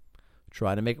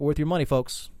 Trying to make it worth your money,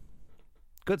 folks.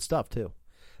 Good stuff too.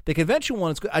 The convention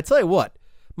one is good. I tell you what,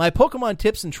 my Pokemon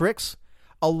tips and tricks,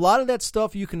 a lot of that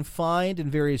stuff you can find in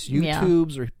various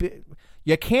YouTubes or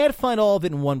you can't find all of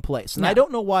it in one place, and I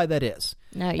don't know why that is.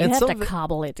 No, you And have some to of it-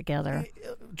 cobble it together.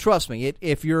 Trust me,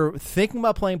 if you're thinking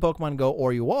about playing Pokemon Go,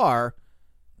 or you are,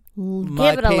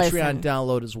 my Give it a Patreon listen.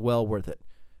 download is well worth it.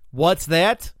 What's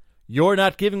that? You're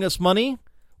not giving us money?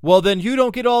 Well, then you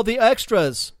don't get all the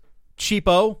extras,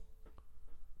 cheapo.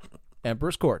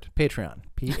 Emperor's Court, Patreon,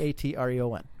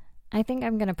 Patreon. I think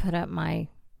I'm going to put up my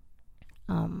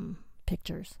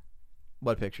pictures.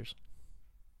 What pictures?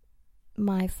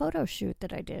 My photo shoot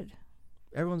that I did.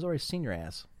 Everyone's already seen your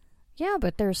ass. Yeah,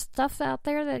 but there's stuff out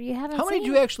there that you haven't How many seen.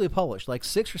 did you actually publish? Like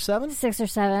 6 or 7? 6 or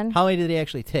 7. How many did he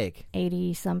actually take?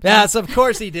 80-something. Yes, of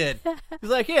course he did. He's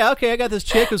like, yeah, okay, I got this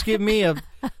chick who's giving me a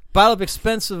bottle of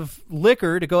expensive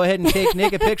liquor to go ahead and take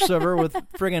naked pictures of her with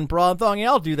friggin' bra and thong.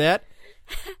 Yeah, I'll do that.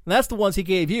 And that's the ones he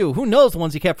gave you. Who knows the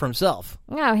ones he kept for himself?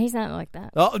 No, he's not like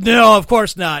that. Oh, no, of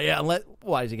course not. Yeah,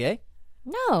 why, is he gay?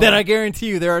 No. Then I guarantee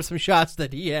you there are some shots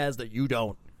that he has that you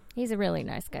don't. He's a really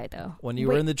nice guy, though. When you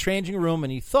were in the changing room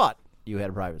and you thought you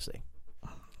had privacy.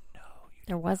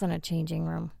 There wasn't a changing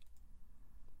room.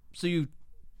 So you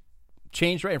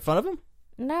changed right in front of him?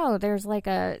 No, there was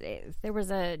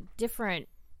a different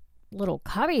little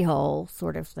cubby hole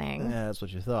sort of thing. Yeah, that's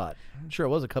what you thought. Sure, it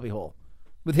was a cubby hole.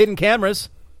 With hidden cameras.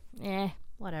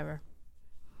 Whatever.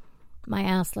 My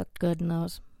ass looked good in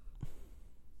those.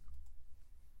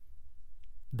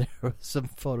 There was some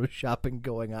photoshopping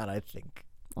going on, I think.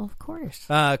 Well, of course.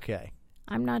 Okay.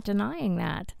 I'm not denying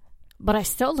that. But I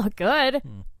still look good.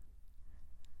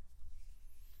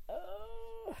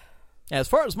 As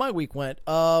far as my week went,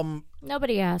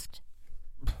 Nobody asked.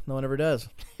 no one ever does.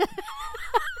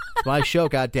 It's my show,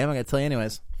 goddammit, I gotta tell you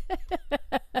anyways.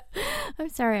 I'm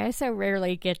sorry, I so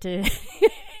rarely get to...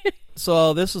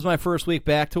 So this is my first week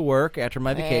back to work after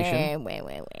my vacation, Wait.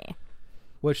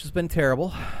 which has been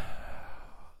terrible.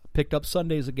 Picked up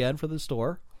Sundays again for the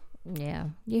store. Yeah,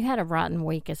 you had a rotten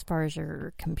week as far as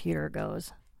your computer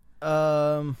goes.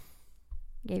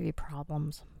 Gave you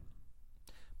problems.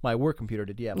 My work computer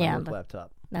did, my work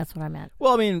laptop. That's what I meant.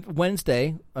 Well,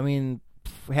 Wednesday,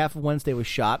 half of Wednesday was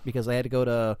shot because I had to go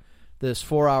to this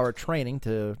 4-hour training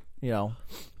to,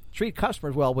 treat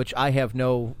customers well, which I have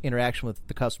no interaction with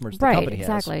the customers the company has.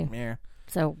 Right, exactly. Yeah.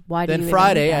 So why do you Then even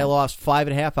Friday, need that? I lost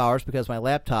 5.5 hours because my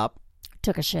laptop,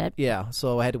 Took a shit. yeah,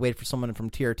 so I had to wait for someone from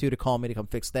Tier 2 to call me to come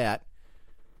fix that.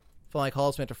 Finally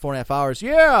calls me after 4.5 hours.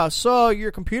 Yeah, so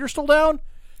your computer's still down?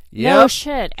 No Yep.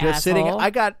 shit, Just asshole.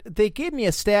 sitting. They gave me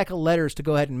a stack of letters to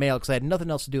go ahead and mail because I had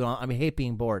nothing else to do. I hate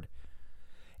being bored.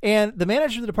 And the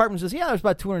manager of the department says, yeah, there's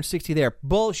about 260 there.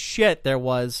 Bullshit, there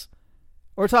was.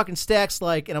 We're talking stacks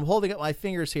and I'm holding up my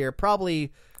fingers here,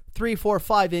 probably 3, 4,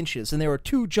 5 inches. And there were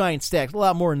 2 giant stacks, a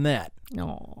lot more than that.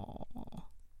 No.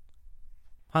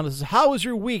 Hondo says, how was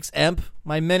your weeks, Emp?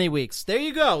 My many weeks. There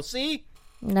you go, see?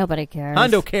 Nobody cares.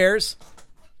 Hondo cares.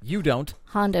 You don't.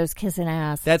 Hondo's kissing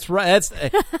ass. That's right. That's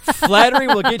flattery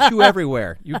will get you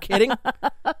everywhere. You kidding?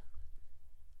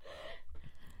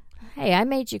 Hey, I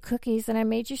made you cookies and I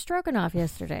made you stroganoff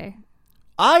yesterday.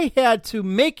 I had to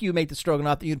make you make the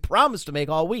stroganoff that you'd promised to make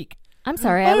all week. I'm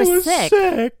sorry, I was sick.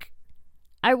 sick.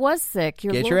 I was sick.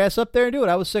 Get your ass up there and do it.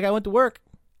 I was sick. I went to work.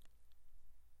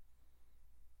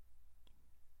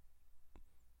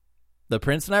 The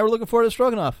prince and I were looking forward to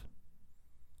stroganoff.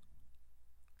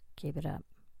 Keep it up.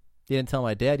 You didn't tell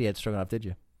my dad you had stroganoff, did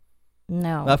you?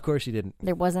 No. Of course you didn't.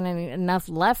 There wasn't enough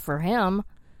left for him.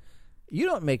 You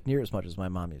don't make near as much as my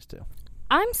mom used to.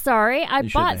 I'm sorry. I You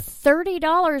bought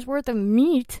 $30 worth of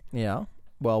meat. Yeah.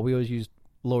 Well, we always used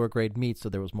lower grade meat, so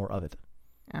there was more of it.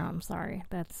 Oh, I'm sorry.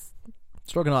 That's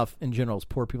Stroganoff in general is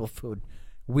poor people food.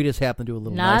 We just happen to do a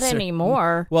little not nicer.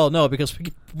 anymore. Well, no, because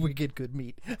we get good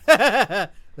meat. A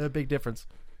big difference.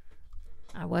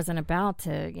 I wasn't about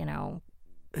to,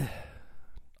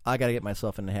 I got to get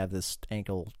myself in to have this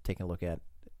ankle taken a look at.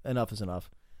 Enough is enough.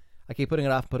 I keep putting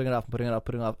it off, putting it off, putting it off,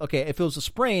 putting it off. Okay, if it was a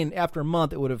sprain, after a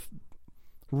month, it would have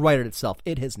righted itself.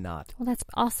 It has not. Well, that's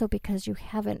also because you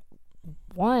haven't,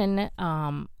 bound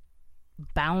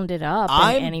it up in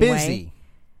I'm any busy. way.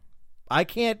 I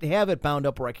can't have it bound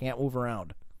up where I can't move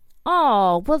around.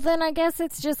 Oh, well then I guess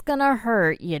it's just gonna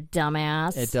hurt, you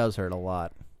dumbass. It does hurt a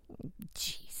lot.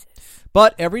 Jesus.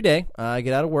 But every day, I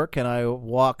get out of work and I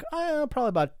walk probably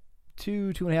about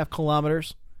 2.5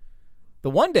 kilometers. The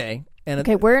one day...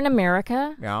 Okay, we're in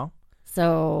America. Yeah.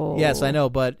 So... Yes, I know,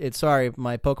 but sorry,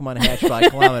 my Pokemon hatched by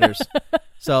kilometers.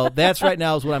 So that's right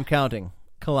now is what I'm counting.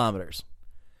 Kilometers.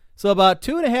 So about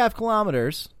 2.5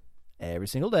 kilometers every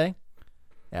single day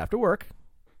after work.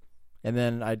 And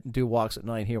then I do walks at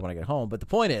night here when I get home. But the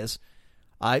point is,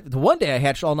 the one day I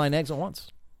hatched all 9 eggs at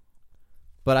once.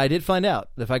 But I did find out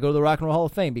that if I go to the Rock and Roll Hall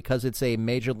of Fame, because it's a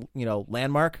major,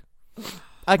 landmark,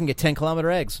 I can get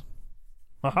 10-kilometer eggs.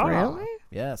 Really?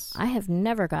 Yes. I have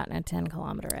never gotten a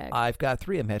 10-kilometer egg. I've got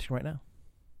 3 I'm hatching right now.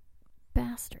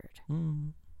 Bastard.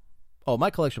 Oh, my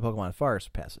collection of Pokemon far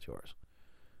surpasses yours.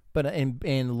 But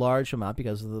in large amount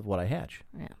because of what I hatch.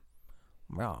 Yeah.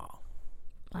 Oh.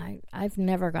 I've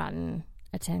never gotten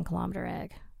a 10-kilometer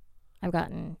egg. I've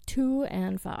gotten 2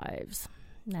 and 5s.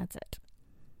 That's it.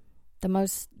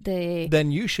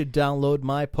 Then you should download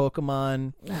my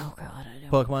Pokemon. Oh God, I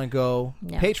don't. Pokemon Go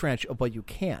No. Patreon, but you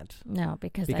can't No,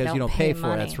 because I you don't pay for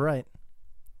money. it. That's right.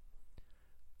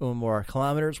 More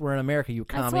kilometers. We're in America. You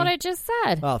commie. That's what I just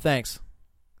said. Oh, thanks.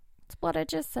 That's what I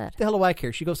just said. The hell do I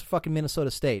care? She goes to fucking Minnesota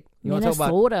State. You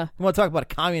Minnesota. want to talk about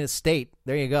a communist state?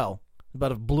 There you go.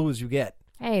 About as blue as you get.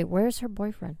 Hey, where's her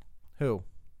boyfriend? Who?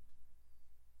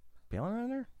 Bailing around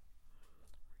there?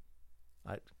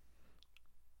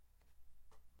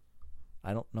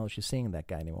 I don't know if she's seeing that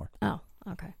guy anymore. Oh,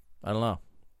 okay. I don't know.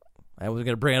 I wasn't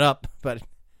going to bring it up, but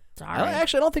Sorry. I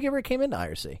don't think it ever came into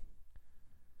IRC.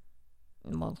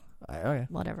 Well, Okay.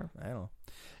 whatever. I don't know.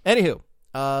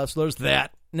 Anywho, so there's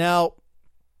that. Now,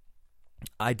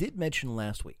 I did mention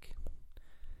last week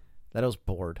that I was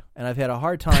bored, and I've had a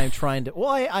hard time trying to. Well,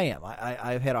 I am.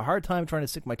 I've had a hard time trying to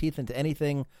stick my teeth into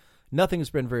anything. Nothing's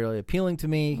been very appealing to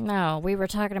me. No, we were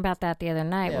talking about that the other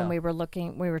night when we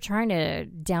were trying to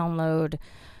download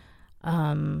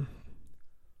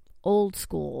old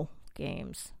school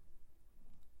games.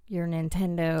 Your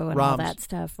Nintendo and all ROMs. that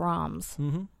stuff, ROMs.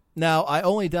 Mm-hmm. Now, I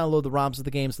only download the ROMs of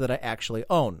the games that I actually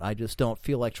own. I just don't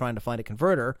feel like trying to find a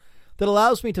converter that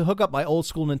allows me to hook up my old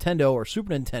school Nintendo or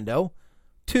Super Nintendo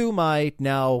to my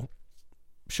now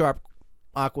Sharp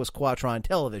Aquos Quatron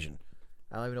television.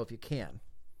 I don't even know if you can.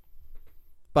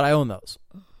 But I own those.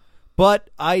 But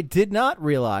I did not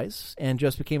realize and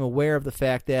just became aware of the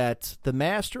fact that the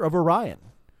Master of Orion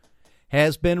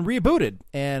has been rebooted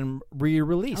and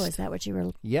re-released. Oh, is that what you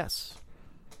were... Yes.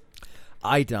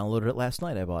 I downloaded it last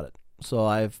night. I bought it. So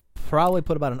I've probably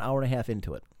put about an hour and a half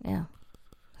into it. Yeah.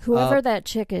 Whoever that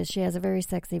chick is, she has a very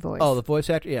sexy voice. Oh, the voice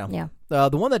actor? Yeah. Yeah.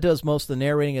 The one that does most of the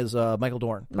narrating is Michael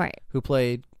Dorn. Right. Who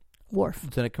played Worf.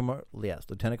 Lieutenant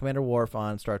Commander Worf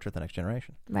on Star Trek The Next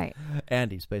Generation. Right. And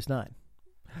Deep Space Nine.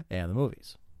 And the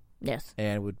movies. Yes.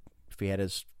 And if he had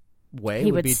his way,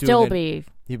 He would still be...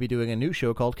 He'd be doing a new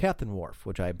show called Captain Worf,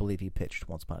 which I believe he pitched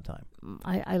once upon a time.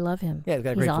 I love him. Yeah, he's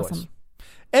got a He's great awesome. voice.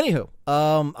 Anywho,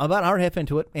 I'm about an hour and a half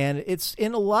into it, and it's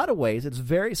in a lot of ways, it's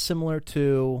very similar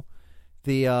to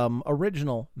the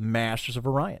original Masters of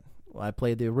Orion. I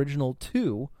played the original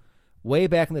 2 way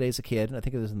back in the days as a kid, and I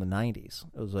think it was in the 90s.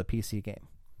 It was a PC game.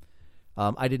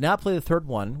 I did not play the third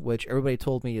one, which everybody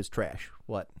told me is trash.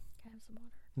 What? Can I have some water?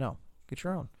 No, get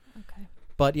your own. Okay.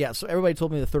 But yeah, so everybody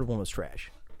told me the third one was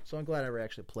trash. So I'm glad I never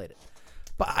actually played it.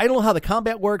 But I don't know how the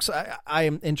combat works. I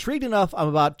am intrigued enough. I'm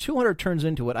about 200 turns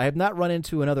into it. I have not run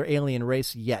into another alien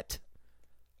race yet.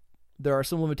 There are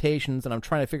some limitations, and I'm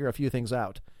trying to figure a few things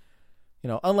out. You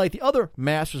know, unlike the other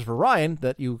Masters of Orion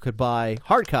that you could buy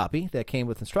hard copy that came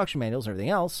with instruction manuals and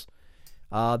everything else,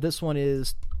 this one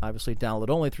is obviously download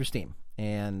only through Steam.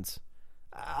 And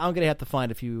I'm going to have to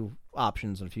find a few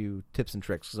options and a few tips and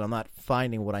tricks because I'm not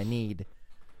finding what I need.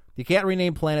 You can't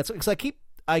rename planets. Because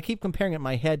I keep comparing it in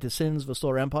my head to Sins of the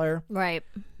Solar Empire. Right.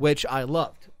 Which I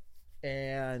loved.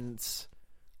 And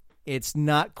it's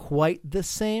not quite the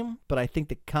same, but I think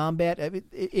the combat,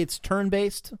 it's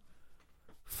turn-based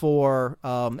for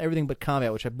everything but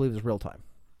combat, which I believe is real-time.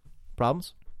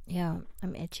 Problems? Yeah,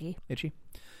 I'm itchy. Itchy?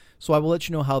 So I will let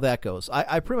you know how that goes.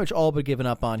 I pretty much all but given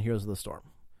up on Heroes of the Storm.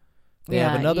 They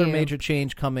have another major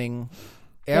change coming.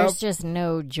 There's just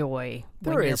no joy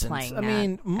when you're playing that. I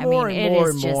mean, more and more.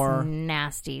 It is just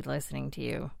nasty listening to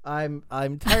you. I'm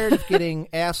tired of getting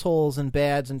assholes and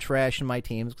bads and trash in my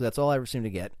teams because that's all I ever seem to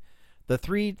get. The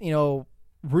 3,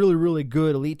 really, really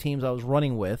good elite teams I was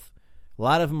running with, a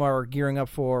lot of them are gearing up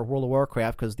for World of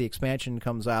Warcraft because the expansion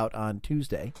comes out on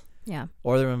Tuesday. Yeah.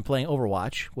 Or they've been playing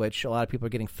Overwatch, which a lot of people are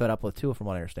getting fed up with too, from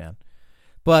what I understand.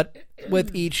 But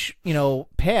with each,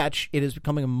 patch, it is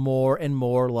becoming more and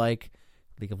more like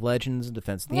League of Legends and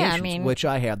Defense of the Ancients, which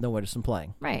I have no interest in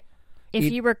playing. Right.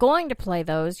 If you were going to play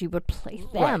those, you would play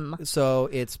them. Right. So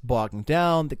it's bogging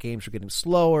down. The games are getting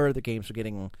slower. The games are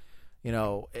getting,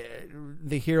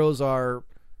 the heroes are...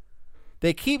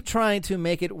 They keep trying to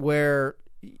make it where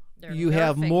you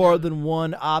have more than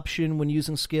one option when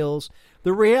using skills.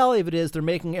 The reality of it is they're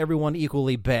making everyone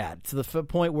equally bad to the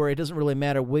point where it doesn't really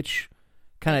matter which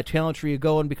kind of talent tree you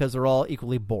go in because they're all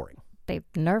equally boring. They've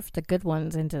nerfed the good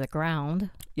ones into the ground.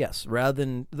 Yes, rather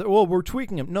than, we're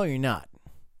tweaking them. No, you're not.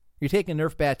 You're taking a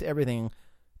nerf back to everything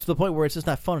to the point where it's just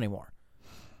not fun anymore.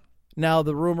 Now,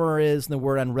 the rumor is, and the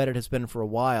word on Reddit has been for a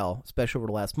while, especially over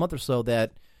the last month or so,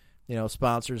 that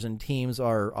sponsors and teams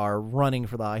are running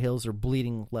for the high hills. They're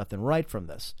bleeding left and right from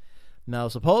this. Now,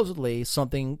 supposedly,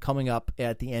 something coming up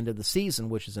at the end of the season,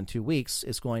 which is in 2 weeks,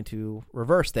 is going to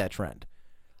reverse that trend.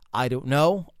 I don't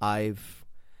know.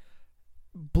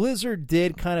 Blizzard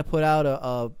did kind of put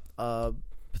out a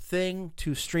thing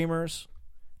to streamers,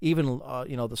 even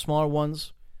the smaller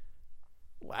ones.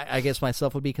 I guess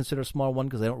myself would be considered a small one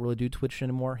because I don't really do Twitch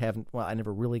anymore. I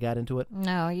never really got into it.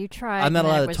 No, you tried. I'm not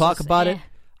allowed to talk about it.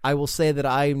 I will say that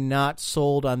I'm not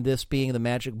sold on this being the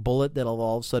magic bullet that'll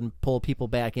all of a sudden pull people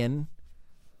back in.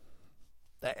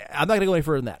 I'm not going to go any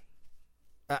further than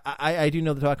that. I do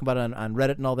know they're talking about it on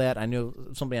Reddit and all that. I know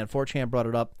somebody on 4chan brought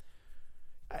it up.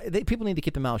 People need to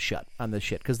keep their mouth shut on this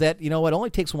shit because that, you know what,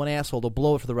 only takes one asshole to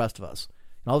blow it for the rest of us.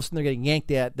 And all of a sudden they're getting yanked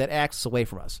that access away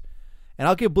from us. And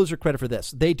I'll give Blizzard credit for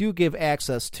this. They do give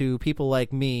access to people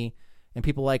like me and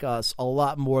people like us a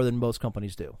lot more than most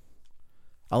companies do.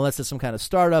 Unless it's some kind of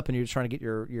startup and you're just trying to get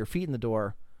your feet in the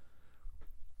door.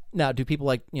 Now, do people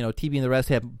like, TB and the rest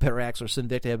have better access or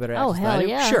Sinvicta have better access? Oh, hell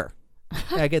yeah. Sure.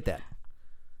 I get that.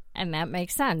 And that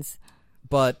makes sense.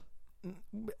 But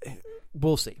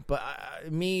we'll see. But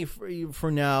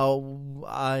for now,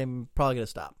 I'm probably going to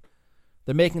stop.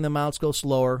 They're making the mounts go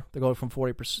slower. They're going from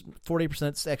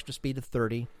 40% extra speed to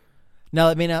 30%. Now,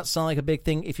 it may not sound like a big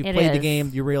thing. If you played the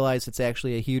game, you realize it's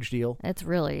actually a huge deal.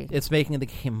 It's making the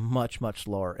game much, much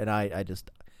slower. And I just...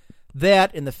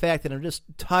 That and the fact that I'm just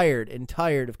tired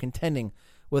of contending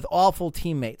with awful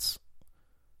teammates.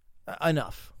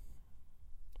 Enough.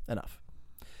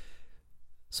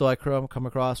 So I come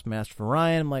across Master of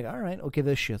Orion. I'm like, all right, I'll give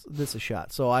this a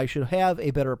shot. So I should have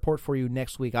a better report for you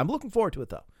next week. I'm looking forward to it,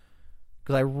 though.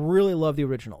 Because I really love the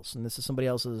originals. And this is somebody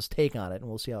else's take on it, and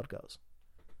we'll see how it goes.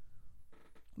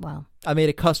 Wow. I made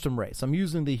a custom race. I'm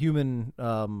using the human,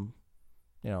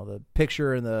 the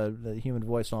picture and the human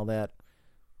voice and all that.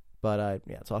 But,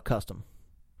 it's all custom.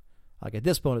 I get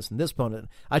this bonus and this bonus.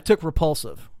 I took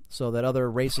repulsive so that other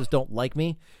races don't like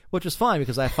me, which is fine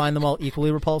because I find them all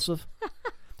equally repulsive.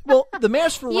 Well, the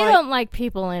Master of Orion... You don't like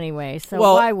people anyway, so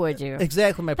why would you?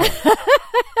 Exactly my point.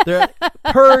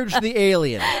 Purge the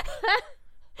alien.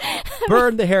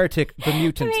 Burn the heretic, the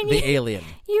mutant, the alien.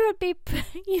 You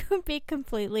would be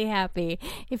completely happy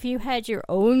if you had your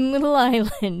own little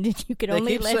island and you could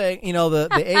only keep saying,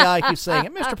 the AI keeps saying,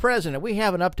 Mr. President, we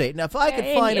have an update. Now, if I could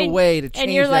find a way to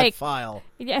change that file.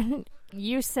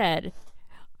 You said,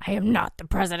 I am not the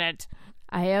president.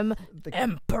 I am the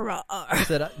emperor. I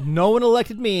said, no one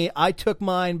elected me. I took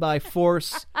mine by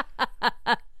force.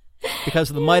 Because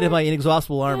of the might of my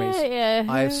inexhaustible armies. Yeah.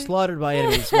 I have slaughtered my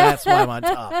enemies. That's why I'm on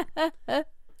top.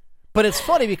 But it's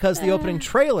funny because the opening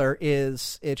trailer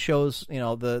shows,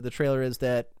 the trailer is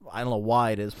that, I don't know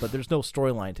why it is, but there's no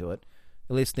storyline to it.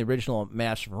 At least in the original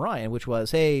Master of Orion, which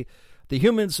was, hey, the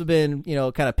humans have been,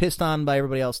 kind of pissed on by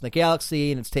everybody else in the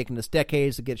galaxy, and it's taken us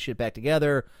decades to get shit back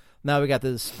together. Now we got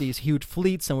these huge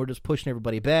fleets, and we're just pushing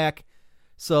everybody back.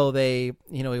 So he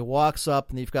walks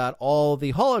up, and you've got all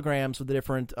the holograms of the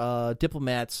different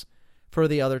diplomats for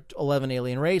the other 11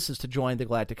 alien races to join the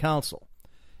Galactic Council.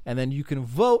 And then you can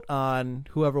vote on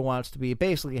whoever wants to be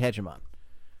basically a hegemon.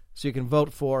 So you can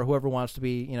vote for whoever wants to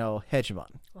be,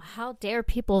 hegemon. Well, how dare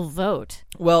people vote?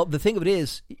 Well, the thing of it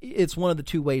is, it's one of the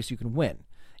two ways you can win.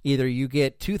 Either you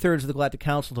get 2/3 of the Galactic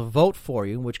Council to vote for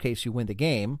you, in which case you win the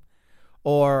game.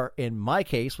 Or, in my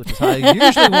case, which is how I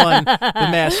usually won the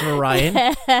Master of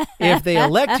Orion, if they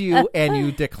elect you and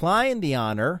you decline the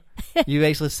honor, you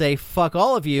basically say, fuck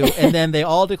all of you, and then they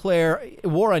all declare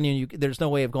war on you. There's no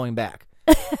way of going back.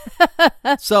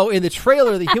 So, in the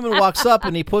trailer, the human walks up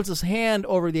and he puts his hand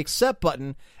over the accept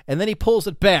button, and then he pulls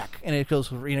it back, and it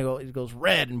goes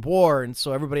red and war, and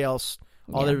so everybody else,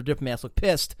 all the diplomats look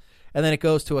pissed. And then it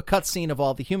goes to a cutscene of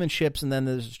all the human ships, and then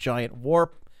there's this giant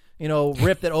warp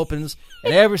rip that opens,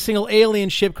 and every single alien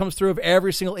ship comes through of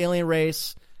every single alien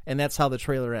race, and that's how the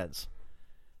trailer ends.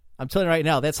 I'm telling you right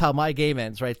now, that's how my game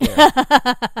ends right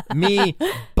there. Me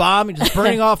bombing, just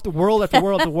burning off the world after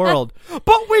world after world.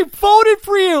 But we voted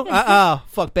for you!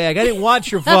 Fuck bag. I didn't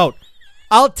want your vote.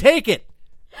 I'll take it.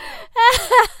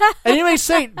 And you may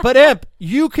say, but Emp,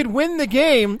 you could win the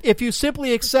game if you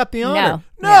simply accept the honor.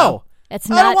 No. I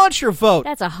don't want your vote.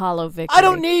 That's a hollow victory. I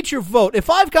don't need your vote. If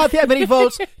I've got that many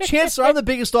votes, chances are I'm the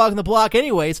biggest dog in the block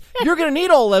anyways. You're going to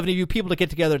need all 11 of you people to get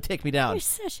together to take me down. You're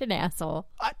such an asshole.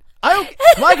 I don't...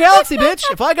 My galaxy, bitch.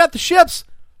 If I got the ships,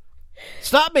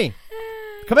 stop me.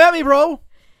 Come at me, bro.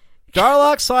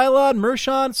 Darlock, Cylon,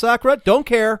 Mershon, Sakura, don't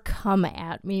care. Come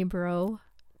at me, bro.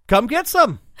 Come get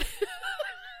some.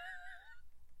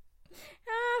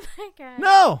 Oh, my God.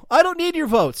 No, I don't need your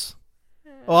votes.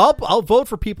 Well, I'll vote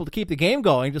for people to keep the game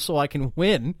going just so I can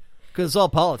win, because it's all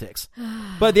politics.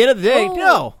 But at the end of the day,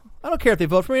 no. I don't care if they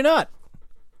vote for me or not.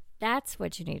 That's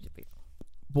what you need to be.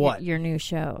 What? Your new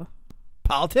show.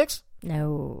 Politics?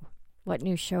 No. What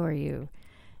new show are you?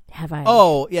 Have I?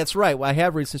 Oh, yeah, that's right. Well, I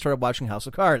have recently started watching House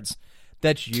of Cards.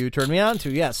 That you turned me on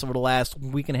to, yes. Over the last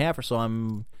week and a half or so,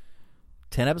 I'm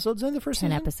 10 episodes in the first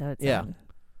 10 season? episodes Yeah. in.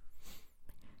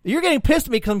 You're getting pissed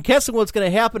at me because I'm guessing what's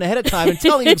going to happen ahead of time and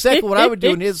telling you exactly what I would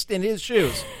do in his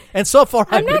shoes. And so far,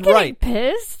 I'm I've not been getting right.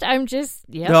 pissed. I'm just,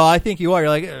 No, I think you are. You're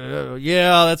like,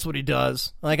 yeah, that's what he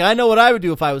does. Like, I know what I would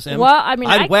do if I was him. Well, I mean,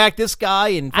 I'd whack this guy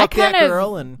and fuck that kind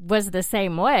girl. of And was the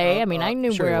same way. I mean, I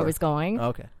knew sure where you I were. was going.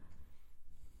 Okay.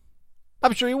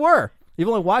 I'm sure you were. You've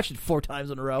only watched it 4 times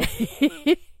in a row.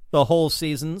 The whole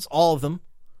seasons, all of them.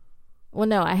 Well,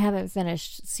 no, I haven't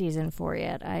finished season 4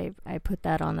 yet. I put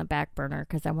that on the back burner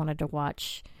because I wanted to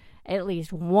watch at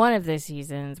least one of the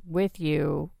seasons with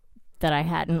you that I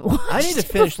hadn't watched. I need to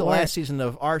finish the before. last season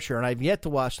of Archer, and I've yet to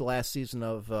watch the last season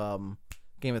of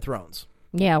Game of Thrones.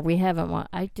 Yeah, we haven't watched.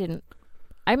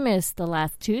 I missed the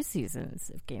last 2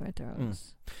 seasons of Game of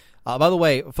Thrones. By the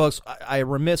way, folks, I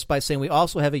remiss by saying we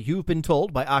also have a You've Been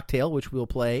Told by Octale, which we'll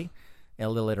play a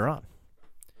little later on.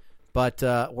 But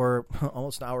we're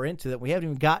almost an hour into that. We haven't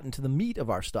even gotten to the meat of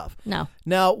our stuff. No.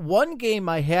 Now, one game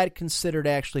I had considered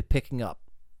actually picking up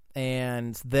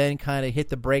and then kind of hit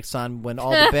the brakes on when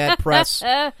all the bad press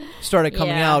started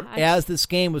coming Yeah, out as this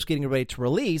game was getting ready to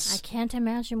release. I can't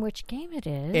imagine which game it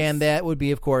is. And that would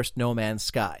be, of course, No Man's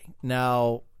Sky.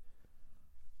 Now,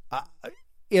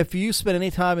 if you spend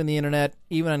any time in the internet,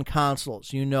 even on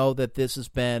consoles, you know that this has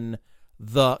been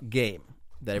the game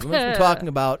that everyone's been talking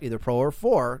about, either pro or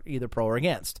for, either pro or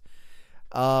against.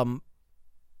 Okay,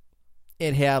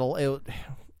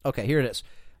 here it is.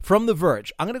 From The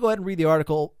Verge. I'm going to go ahead and read the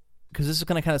article because this is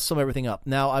going to kind of sum everything up.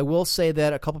 Now, I will say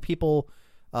that a couple people,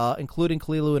 including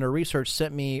Kalilu in her research,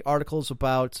 sent me articles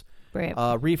about Right.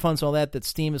 refunds and all that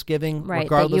Steam is giving, Right, that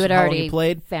regardless you had of how long already you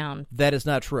played. found. That is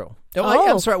not true. Oh.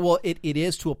 I'm sorry. Well, it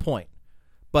is to a point,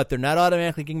 but they're not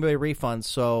automatically giving away refunds.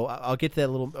 So I'll get to that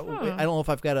a little. I don't know if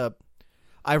I've got a.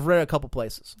 I've read it a couple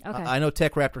places. Okay. I know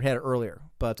Tech Raptor had it earlier,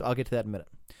 but I'll get to that in a minute.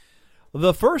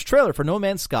 The first trailer for No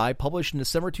Man's Sky, published in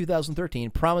December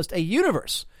 2013, promised a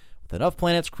universe with enough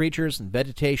planets, creatures, and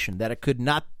vegetation that it could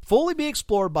not fully be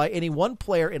explored by any one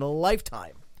player in a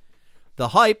lifetime. The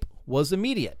hype was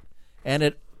immediate, and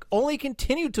it only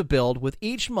continued to build with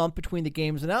each month between the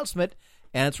game's announcement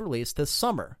and its release this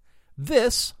summer.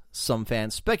 This, some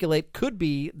fans speculate, could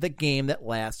be the game that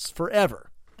lasts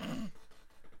forever.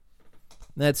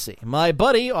 Let's see. My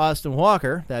buddy, Austin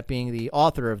Walker, that being the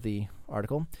author of the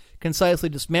article, concisely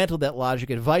dismantled that logic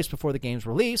advice before the game's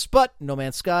release, but No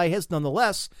Man's Sky has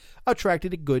nonetheless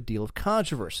attracted a good deal of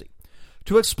controversy.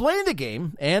 To explain the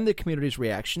game and the community's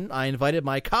reaction, I invited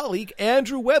my colleague,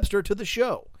 Andrew Webster, to the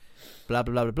show. Blah,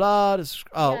 blah, blah, blah, blah.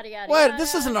 Yada, yada, Wait, yada.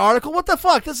 this is an article? What the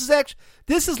fuck?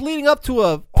 This is leading up to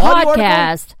a audio article?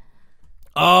 Podcast.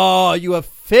 Oh, you have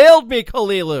failed me,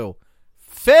 Kalilu.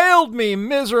 Failed me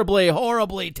miserably,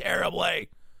 horribly, terribly.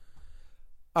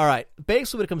 All right.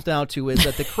 Basically, what it comes down to is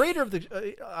that the creator of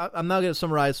the... I'm now going to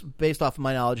summarize based off of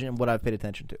my knowledge and what I've paid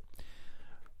attention to.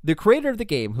 The creator of the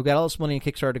game, who got all this money in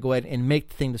Kickstarter to go ahead and make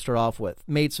the thing to start off with,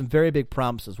 made some very big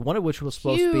promises, one of which was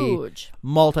supposed to Huge. be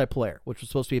multiplayer, which was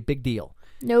supposed to be a big deal.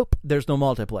 Nope. There's no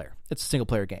multiplayer. It's a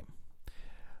single-player game.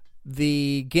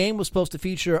 The game was supposed to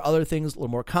feature other things, a little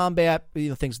more combat,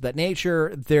 things of that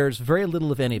nature. There's very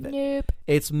little of any of it. Nope.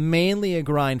 It's mainly a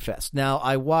grind fest. Now,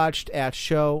 I watched at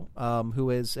Show, who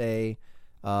is a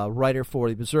writer for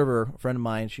The Observer, a friend of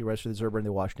mine. She writes for The Observer and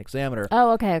The Washington Examiner.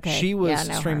 Oh, okay. She was Yeah, I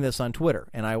know streaming her. this on Twitter,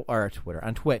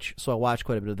 on Twitch, so I watched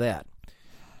quite a bit of that.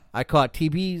 I caught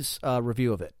TB's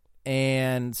review of it,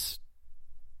 and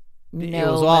it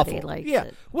was awful. Likes Yeah,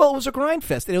 it. well, it was a grind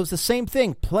fest, and it was the same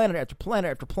thing, planet after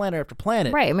planet after planet after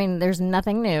planet. Right. I mean, there's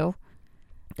nothing new.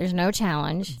 There's no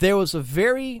challenge. There was a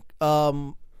very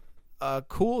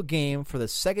cool game for the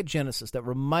Sega Genesis that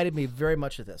reminded me very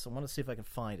much of this. I want to see if I can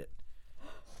find it.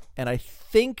 And I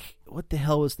think, what the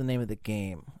hell was the name of the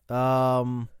game?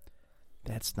 That's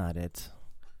not it.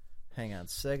 Hang on.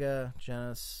 Sega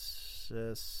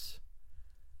Genesis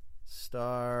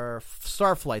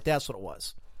Starflight. That's what it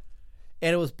was.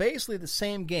 And it was basically the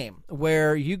same game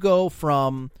where you go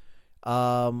from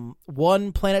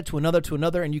one planet to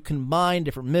another, and you can mine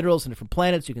different minerals and different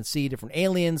planets. You can see different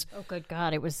aliens. Oh, good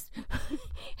God. It was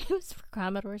it was for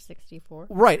Commodore 64.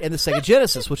 Right, and the Sega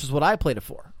Genesis, which is what I played it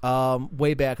for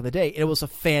way back in the day. It was a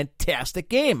fantastic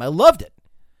game. I loved it.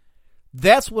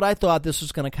 That's what I thought this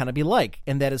was going to kind of be like,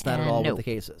 and that is not at all what the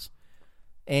case is.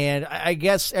 And I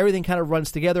guess everything kind of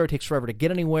runs together. It takes forever to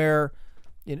get anywhere.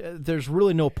 There's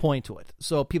really no point to it.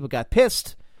 So people got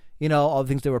pissed. all the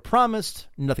things they were promised,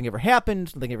 nothing ever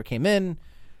happened, nothing ever came in.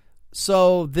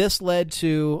 So this led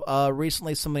to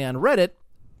recently somebody on Reddit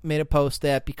made a post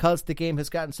that because the game has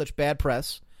gotten such bad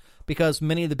press, because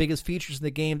many of the biggest features in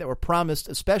the game that were promised,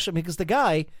 especially because the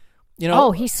guy,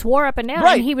 he swore up and down.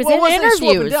 right? And he was well, in interviews. He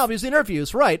swore up and down, he was in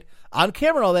interviews, right? On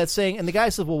camera and all that saying, and the guy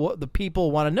says, well, what the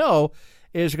people want to know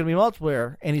is there going to be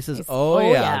multiplayer? And he says, oh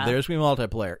yeah, there's going to be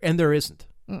multiplayer. And there isn't.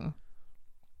 Here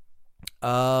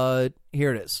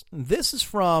it is. This is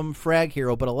from Frag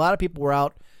Hero, but a lot of people were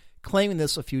out claiming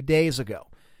this a few days ago.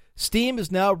 Steam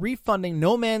is now refunding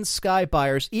No Man's Sky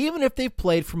buyers even if they've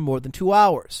played for more than 2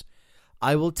 hours.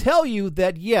 I will tell you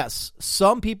that, yes,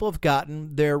 some people have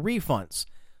gotten their refunds.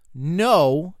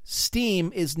 No,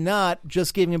 Steam is not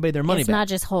just giving everybody their money back. It's not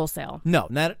just wholesale. No.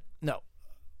 The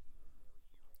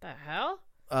hell?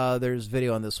 There's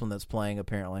video on this one that's playing,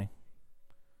 apparently.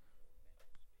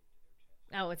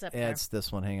 Oh, it's up Yeah, there. it's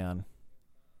this one. Hang on.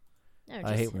 No,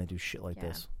 I hate when they do shit like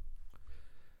this.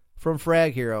 From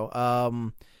Frag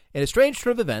Hero. In a strange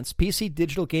turn of events, PC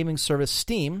digital gaming service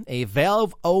Steam, a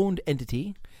Valve-owned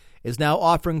entity, is now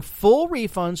offering full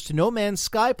refunds to No Man's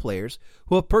Sky players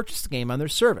who have purchased the game on their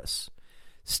service.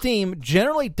 Steam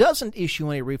generally doesn't issue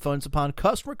any refunds upon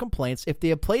customer complaints if they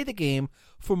have played the game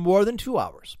for more than 2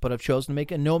 hours, but have chosen to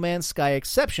make a No Man's Sky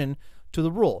exception to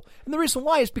the rule. And the reason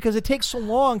why is because it takes so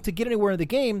long to get anywhere in the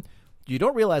game, you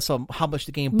don't realize how much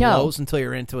the game blows until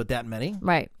you're into it that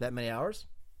many hours.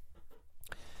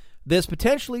 This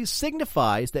potentially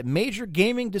signifies that major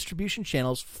gaming distribution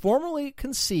channels formally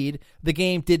concede the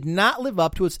game did not live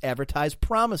up to its advertised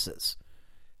promises.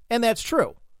 And that's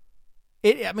true.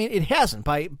 It hasn't,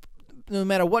 by no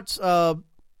matter what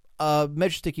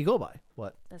measure stick you go by.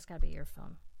 What? That's got to be your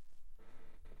phone.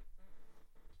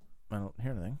 I don't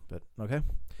hear anything, but okay.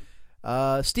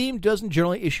 Steam doesn't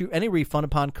generally issue any refund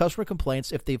upon customer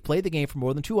complaints if they've played the game for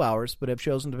more than 2 hours, but have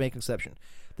chosen to make an exception.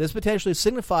 This potentially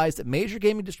signifies that major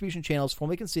gaming distribution channels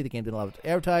formally concede the game didn't allow it to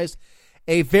advertise.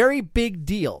 A very big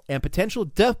deal and potential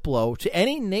death blow to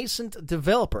any nascent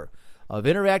developer of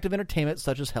interactive entertainment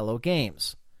such as Hello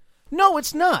Games. No,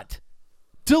 it's not.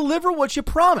 Deliver what you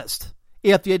promised.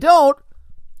 If you don't,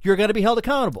 you're going to be held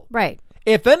accountable. Right.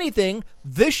 If anything,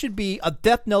 this should be a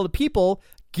death knell to people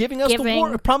giving us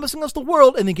promising us the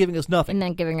world and then giving us nothing. And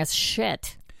then giving us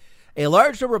shit. A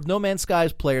large number of No Man's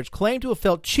Sky's players claim to have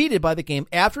felt cheated by the game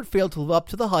after it failed to live up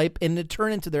to the hype and to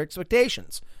turn into their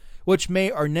expectations, which may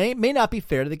or may not be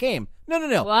fair to the game.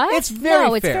 No. What? It's very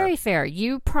fair. It's very fair.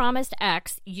 You promised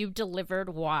X, you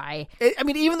delivered Y.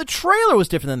 Even the trailer was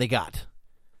different than they got.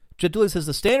 Jaduli says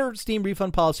the standard Steam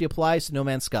refund policy applies to No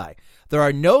Man's Sky. There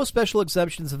are no special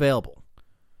exemptions available.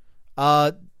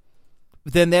 Then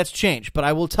that's changed. But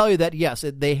I will tell you that, yes,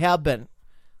 they have been.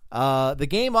 The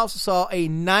game also saw a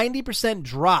 90%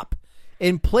 drop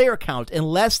in player count in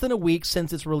less than a week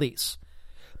since its release.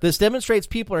 This demonstrates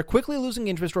people are quickly losing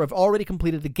interest or have already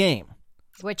completed the game.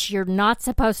 Which you're not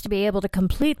supposed to be able to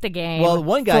complete the game. Well,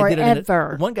 one guy did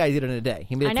it in a day.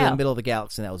 He made it to the middle of the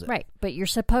galaxy, and that was it. Right, but you're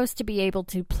supposed to be able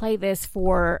to play this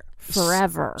for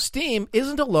forever. Steam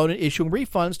isn't alone in issuing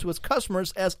refunds to its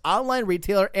customers, as online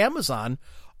retailer Amazon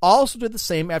also did the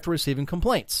same after receiving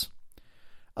complaints.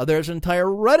 There's an entire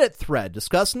Reddit thread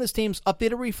discussing the Steam's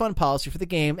updated refund policy for the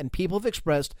game, and people have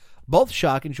expressed both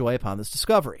shock and joy upon this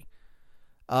discovery.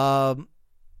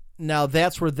 Now,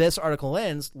 that's where this article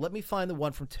ends. Let me find the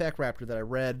one from Tech Raptor that I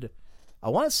read. I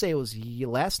want to say it was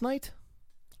last night.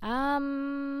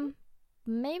 Maybe.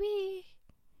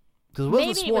 Because it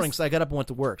wasn't this morning, because I got up and went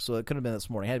to work, so it couldn't have been this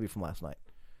morning. It had to be from last night.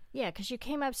 Yeah, because you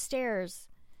came upstairs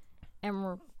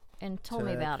and told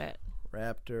me about it.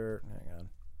 Raptor. Hang on.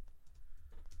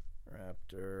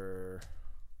 Raptor.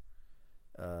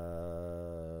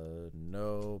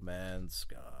 No Man's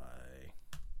Sky.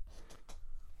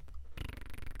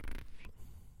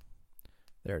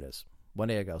 There it is. 1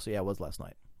 day ago. So, yeah, it was last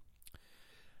night.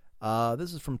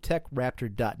 This is from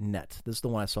techraptor.net. This is the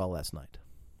one I saw last night.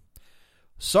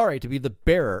 Sorry to be the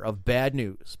bearer of bad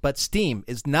news, but Steam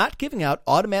is not giving out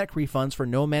automatic refunds for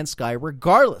No Man's Sky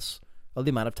regardless of the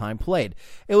amount of time played.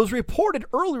 It was reported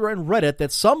earlier on Reddit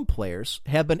that some players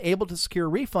have been able to secure a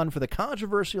refund for the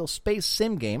controversial space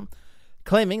sim game,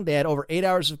 claiming they had over 8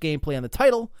 hours of gameplay on the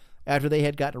title after they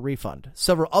had gotten a refund.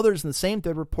 Several others in the same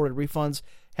thread reported refunds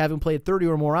having played 30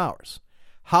 or more hours.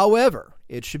 However,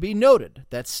 it should be noted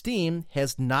that Steam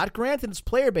has not granted its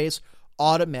player base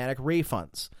automatic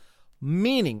refunds,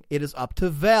 meaning it is up to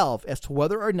Valve as to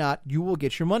whether or not you will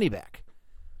get your money back.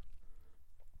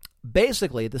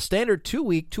 Basically, the standard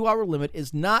 2-week, 2-hour limit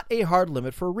is not a hard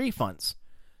limit for refunds.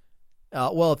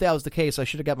 Well, if that was the case, I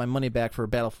should have got my money back for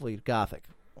Battlefleet Gothic.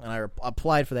 and I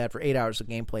applied for that for 8 hours of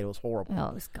gameplay. It was horrible.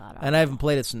 Oh, it's god awful. And I haven't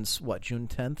played it since, June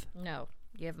 10th? No,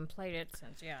 you haven't played it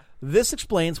since, yeah. This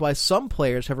explains why some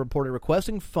players have reported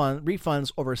requesting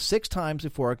refunds over 6 times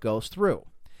before it goes through.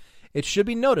 It should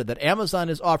be noted that Amazon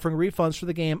is offering refunds for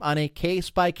the game on a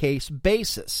case-by-case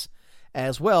basis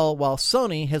as well, while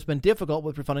Sony has been difficult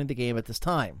with refunding the game at this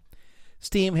time.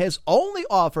 Steam has only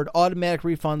offered automatic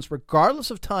refunds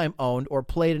regardless of time owned or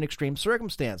played in extreme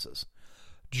circumstances.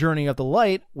 Journey of the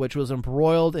Light, which was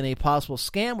embroiled in a possible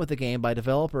scam with the game by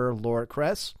developer Laura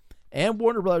Kress, and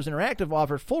Warner Bros. Interactive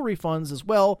offered full refunds as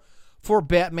well for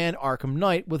Batman Arkham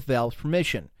Knight with Valve's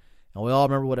permission. And we all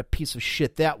remember what a piece of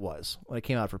shit that was when it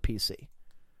came out for PC.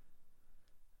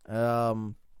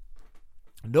 No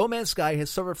Man's Sky has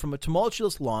suffered from a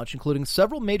tumultuous launch, including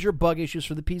several major bug issues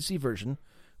for the PC version,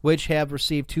 which have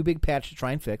received 2 big patches to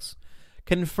try and fix,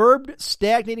 confirmed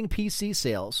stagnating PC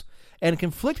sales, and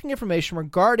conflicting information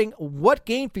regarding what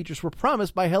game features were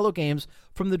promised by Hello Games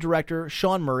from the director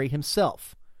Sean Murray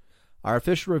himself. Our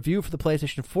official review for the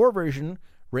PlayStation 4 version,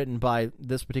 written by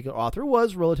this particular author,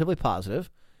 was relatively positive,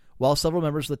 while several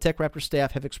members of the TechRaptor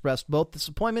staff have expressed both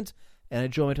disappointment and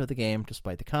enjoyment of the game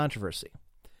despite the controversy.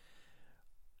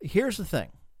 Here's the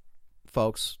thing,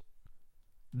 folks.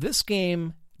 This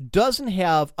game doesn't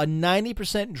have a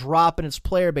 90% drop in its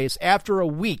player base after a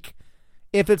week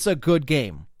if it's a good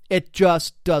game. It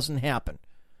just doesn't happen.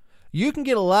 You can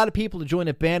get a lot of people to join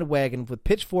a bandwagon with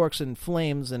pitchforks and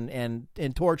flames and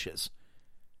torches.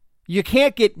 You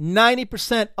can't get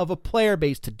 90% of a player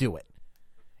base to do it.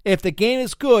 If the game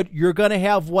is good, you're going to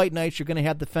have White Knights, you're going to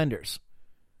have Defenders.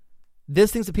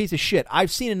 This thing's a piece of shit.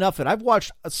 I've seen enough of it. I've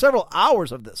watched several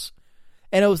hours of this.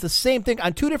 And it was the same thing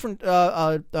on 2 different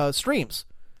streams.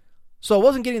 So I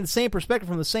wasn't getting the same perspective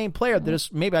from the same player.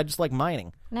 Maybe I just like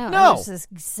mining. No. It's the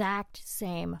exact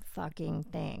same fucking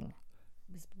thing.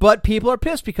 But people are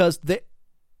pissed because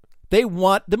they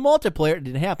want the multiplayer. It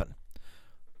didn't happen.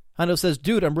 Hondo says,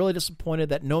 dude, I'm really disappointed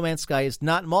that No Man's Sky is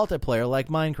not multiplayer like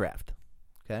Minecraft.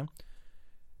 Okay?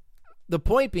 The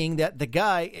point being that the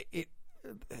guy...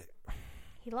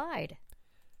 he lied.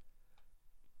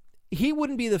 He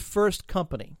wouldn't be the first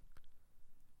company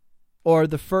or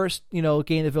the first,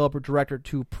 game developer director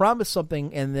to promise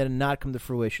something and then not come to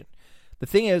fruition. The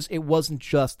thing is, it wasn't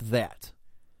just that.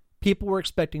 People were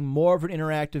expecting more of an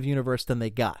interactive universe than they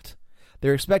got.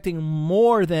 They're expecting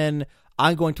more than,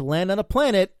 I'm going to land on a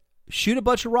planet, shoot a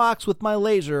bunch of rocks with my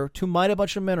laser to mine a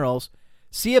bunch of minerals,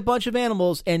 see a bunch of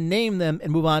animals, and name them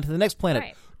and move on to the next planet.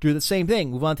 Right. Do the same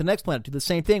thing, move on to the next planet, do the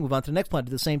same thing, move on to the next planet,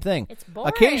 do the same thing. It's boring.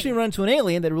 Occasionally run into an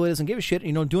alien that really doesn't give a shit and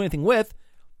you don't do anything with.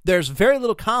 There's very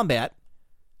little combat.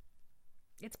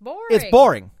 It's boring. It's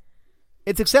boring.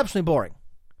 It's exceptionally boring.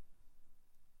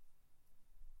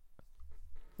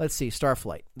 Let's see,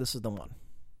 Starflight. This is the one.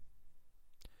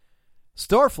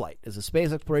 Starflight is a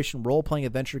space exploration role-playing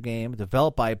adventure game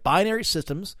developed by Binary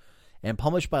Systems and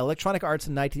published by Electronic Arts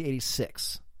in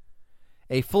 1986.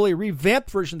 A fully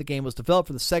revamped version of the game was developed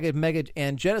for the Sega Mega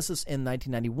and Genesis in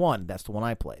 1991. That's the one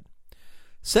I played.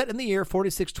 Set in the year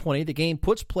 4620, the game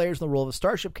puts players in the role of a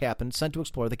starship captain sent to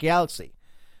explore the galaxy.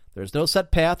 There is no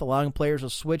set path, allowing players to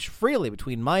switch freely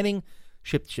between mining,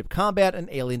 ship-to-ship combat, and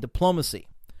alien diplomacy.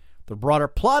 The broader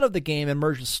plot of the game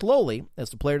emerges slowly as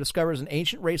the player discovers an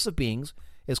ancient race of beings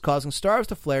is causing stars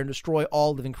to flare and destroy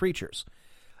all living creatures.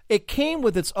 It came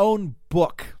with its own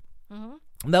book. Mm-hmm.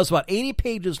 And that was about 80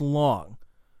 pages long.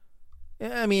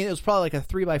 I mean, it was probably like a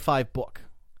 3x5 book.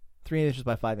 3 inches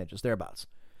by 5 inches, thereabouts.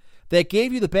 That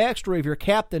gave you the backstory of your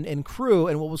captain and crew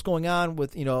and what was going on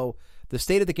with, the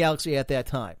state of the galaxy at that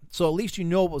time. So at least you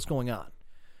know what was going on.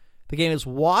 The game has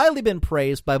widely been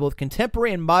praised by both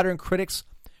contemporary and modern critics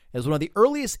as one of the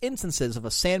earliest instances of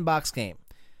a sandbox game.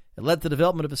 It led to the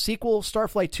development of a sequel,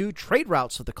 Starflight 2, Trade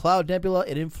Routes of the Cloud Nebula.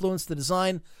 It influenced the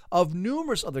design of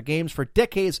numerous other games for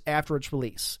decades after its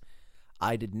release.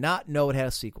 I did not know it had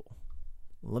a sequel.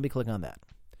 Let me click on that.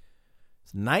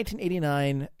 It's a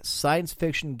 1989 science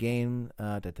fiction game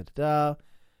as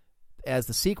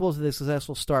the sequel to the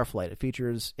successful Starflight. It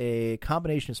features a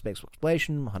combination of space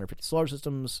exploration, 150 solar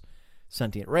systems,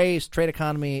 sentient race, trade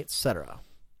economy, etc.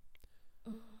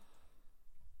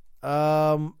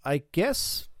 I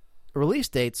guess release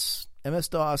dates,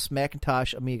 MS-DOS,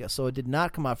 Macintosh, Amiga, so it did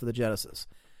not come out for the Genesis.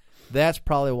 That's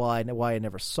probably why I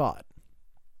never saw it.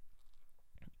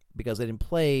 Because I didn't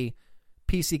play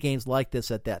PC games like this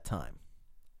at that time.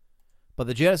 But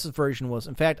the Genesis version was,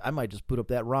 in fact, I might just boot up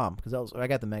that ROM, because I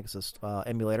got the Megasys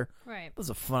emulator. Right. It was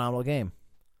a phenomenal game.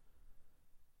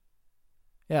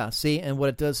 Yeah, see, and what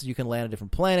it does is you can land on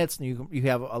different planets, and you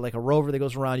have like a rover that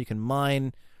goes around, you can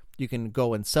mine, you can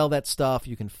go and sell that stuff,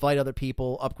 you can fight other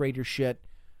people, upgrade your shit.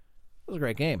 was a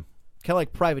great game. Kind of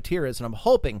like Privateer is, and I'm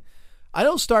hoping. I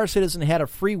know Star Citizen had a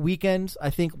free weekend,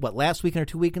 I think, last weekend or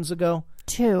 2 weekends ago?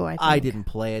 2, I think. I didn't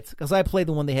play it, because I played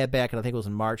the one they had back, and I think it was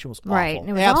in March. It was awful. Right,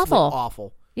 it was Absolutely awful.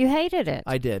 awful. You hated it.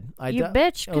 I did. You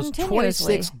bitch it was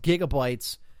continuously. 26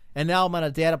 gigabytes, and now I'm on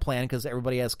a data plan, because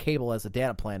everybody has cable as a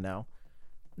data plan now.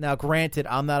 Now, granted,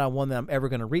 I'm not on one that I'm ever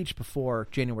going to reach before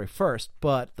January 1st,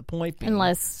 but the point being...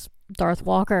 Unless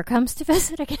Darthwalker comes to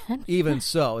visit again. Even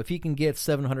so, if he can get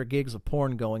 700 gigs of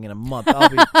porn going in a month,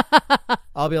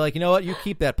 I'll be like, you know what? You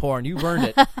keep that porn. You've earned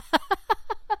it.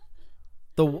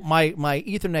 My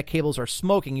Ethernet cables are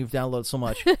smoking. You've downloaded so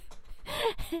much.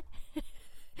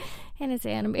 And it's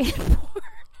animated porn.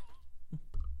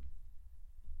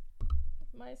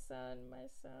 My son.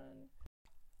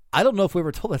 I don't know if we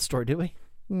ever told that story, did we?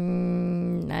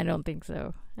 I don't think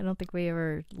so. I don't think we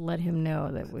ever let him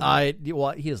know that we...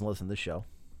 Well, he doesn't listen to this show.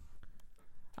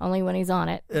 Only when he's on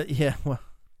it. The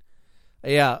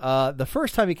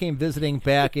first time he came visiting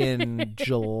back in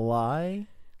July.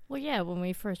 Well, yeah, when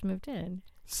we first moved in.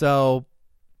 So,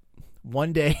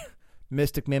 one day,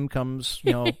 MysticMimm comes,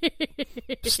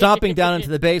 stomping down into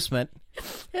the basement,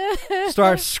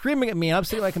 starts screaming at me, and I'm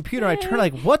sitting at my computer, and I turn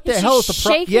like, what the hell is the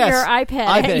problem? Shaking your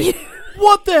iPad at you.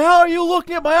 What the hell are you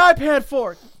looking at my iPad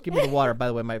for? Give me the water. By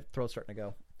the way, my throat's starting to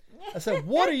go. I said,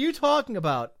 what are you talking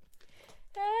about?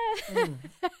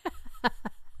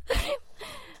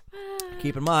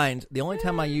 Keep in mind, the only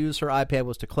time I used her iPad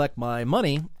was to collect my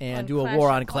money and do a war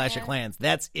on Clash of Clans.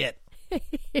 That's it.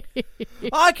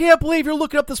 I can't believe you're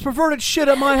looking up this perverted shit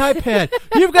on my iPad.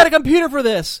 You've got a computer for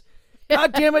this.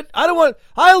 God damn it.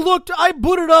 I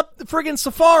booted up the friggin'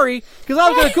 Safari because I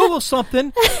was going to Google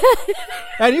something.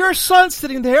 And your son's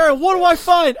sitting there, and what do I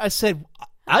find? I said,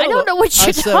 I don't know what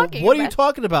you're talking about. What are you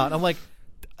talking about? I'm like,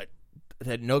 I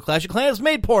had no Clash of Clans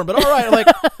made porn, but all right. I'm like,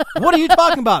 what are you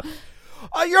talking about?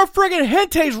 Your friggin'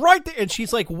 hentai's right there. And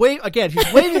she's like, she's waving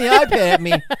the iPad at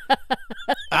me.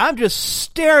 I'm just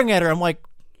staring at her. I'm like,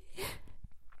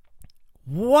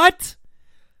 what?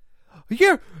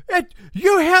 You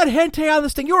had hentai on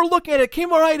this thing. You were looking at it. It came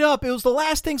right up. It was the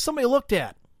last thing somebody looked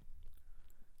at.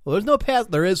 Well, there's no pass.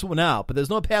 There is now, but there's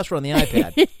no password on the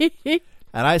iPad.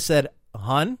 And I said,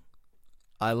 "Hun,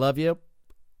 I love you.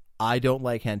 I don't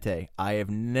like hentai. I have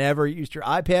never used your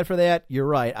iPad for that. You're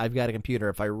right. I've got a computer.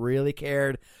 If I really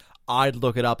cared, I'd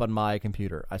look it up on my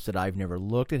computer." I said, "I've never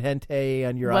looked at hentai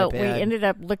on your iPad." We ended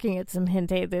up looking at some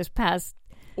hentai this past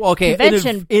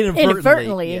convention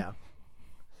inadvertently. Yeah.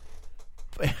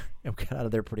 I got out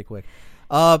of there pretty quick.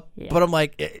 But I'm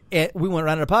like, we went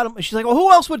around and about him. And she's like, well,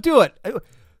 who else would do it?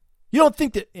 You don't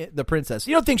think that the princess,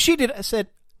 you don't think she did it? I said,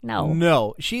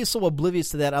 no. She's so oblivious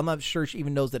to that. I'm not sure she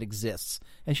even knows that exists.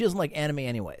 And she doesn't like anime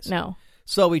anyways. No.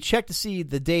 So we checked to see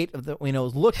the date of it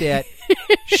was looked at.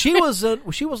 She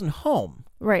wasn't home.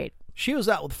 Right. She was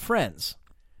out with friends.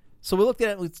 So we looked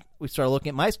at it. We started looking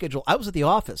at my schedule. I was at the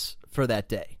office for that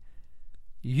day.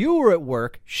 You were at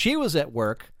work. She was at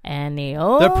work. And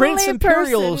the Prince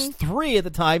Imperial was 3 at the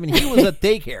time, and he was at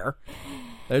daycare.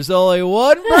 There's only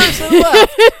one person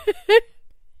left.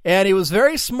 And he was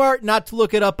very smart not to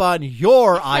look it up on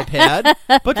your iPad,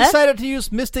 but decided to use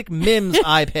MysticMimm's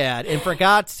iPad and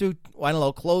forgot to,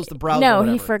 close the browser. No,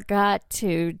 he forgot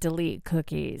to delete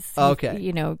cookies.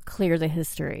 Okay. Clear the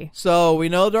history. So we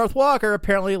know Darthwalker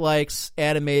apparently likes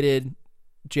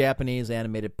Japanese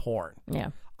animated porn. Yeah.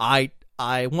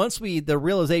 Once the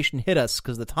realization hit us,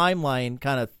 because the timeline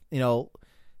kind of,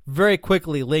 very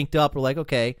quickly linked up. We're like,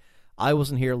 okay, I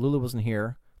wasn't here. Lulu wasn't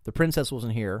here. The princess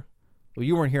wasn't here. Well,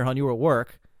 you weren't here, hon. You were at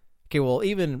work. Okay, well,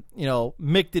 even,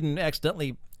 Mick didn't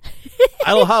accidentally,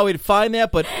 I don't know how he'd find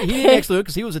that, but he didn't actually do it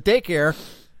because he was at daycare.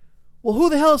 Well, who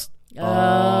the hell's...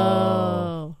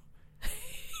 Oh.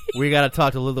 We got to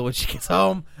talk to Lulu when she gets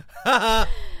home.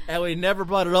 And we never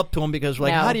brought it up to him because we're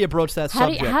like, how do you broach that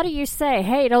subject? How do you say,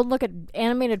 hey, don't look at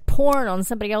animated porn on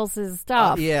somebody else's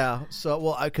stuff? Yeah.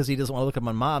 So, because he doesn't want to look at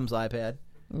my mom's iPad.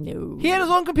 No. He had his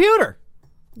own computer.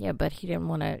 Yeah, but he didn't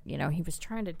want to, he was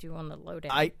trying to do on the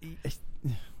lowdown. I guess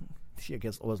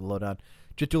it was a lowdown.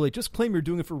 Just claim you're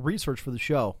doing it for research for the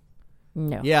show.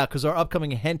 No. Yeah, because our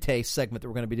upcoming hentai segment that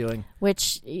we're going to be doing.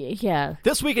 Which, yeah.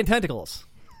 This Week in Tentacles.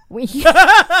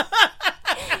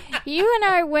 You and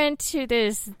I went to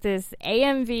this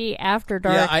AMV After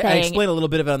Dark thing. I explained a little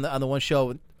bit of it on the one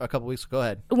show a couple weeks ago. Go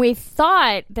ahead. We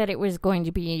thought that it was going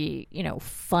to be,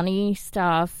 funny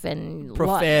stuff and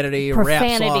profanity,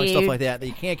 rap songs, stuff like that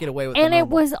you can't get away with. And it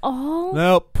was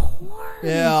all porn.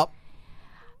 Yeah.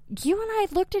 You and I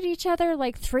looked at each other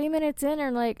like 3 minutes in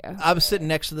and like... Okay. I was sitting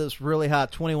next to this really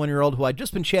hot 21-year-old who I'd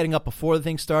just been chatting up before the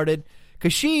thing started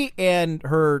because she and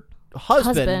her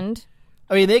husband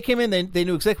I mean, they came in, they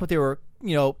knew exactly what they were,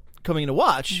 coming to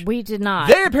watch. We did not.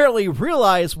 They apparently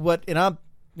realized what, and I'm,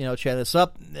 chatting this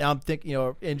up, and I'm thinking,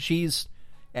 and she's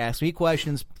asked me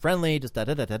questions, friendly, just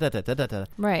da-da-da-da-da-da-da-da.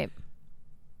 Right.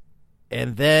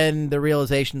 And then the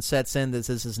realization sets in that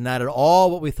this is not at all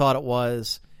what we thought it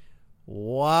was.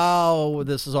 Wow,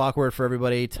 this is awkward for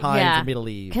everybody. Time for me to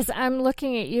leave. Because I'm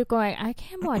looking at you going, I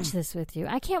can't watch this with you.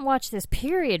 I can't watch this,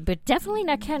 period, but definitely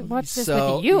I can't watch this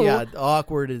with you. Yeah,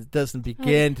 awkward doesn't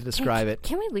begin to describe it.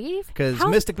 Can we leave? Because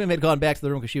MysticMimm had gone back to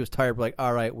the room because she was tired. We're like,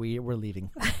 all right, we're leaving.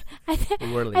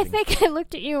 We're leaving. I think I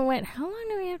looked at you and went, how long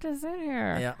do we have to sit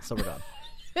here? Yeah, so we're done.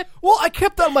 Well, I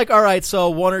kept on like, all right, so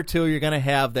 1 or 2, you're going to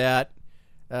have that.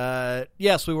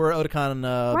 Yes, we were at Otakon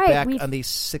back on the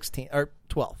 16th or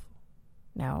 12th.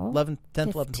 No. 10th,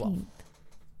 11th, 12th. 15th.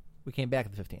 We came back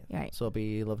at the 15th. Right. So it'll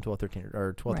be 11, 12, 13,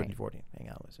 or 12, 13, Right. 14. Hang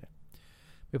on. Let's see.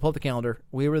 We pulled up the calendar.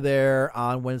 We were there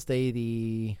on Wednesday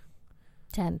the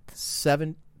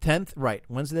 10th. Right.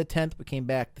 Wednesday the 10th. We came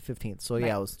back the 15th. So,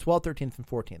 yeah, it was 12th, 13th, and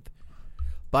 14th.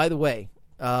 By the way,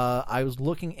 I was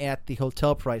looking at the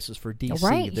hotel prices for D.C.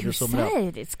 Right, that you are so many up.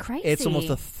 said. It's crazy. It's almost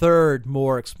a third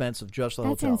more expensive just the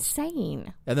That's hotels.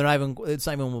 insane. And it's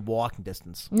not even walking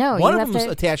distance. No, one you of have them is to-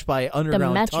 attached by underground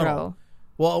the metro. tunnel.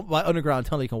 Well, by underground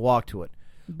tunnel, you can walk to it.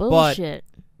 Bullshit.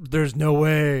 But there's no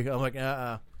way. I'm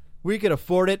like, we could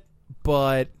afford it,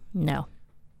 but No.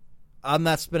 I'm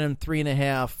not spending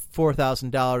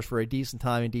 $3,500-$4,000 for a decent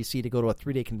time in D.C. to go to a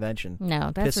 3-day convention.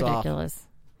 No, that's Piss off. ridiculous.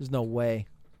 There's no way.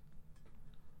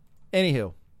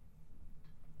 Anywho,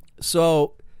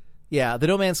 so yeah, the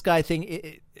No Man's Sky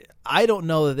thing. I don't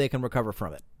know that they can recover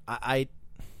from it.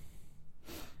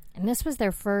 And this was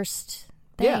their first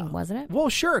thing, wasn't it? Well,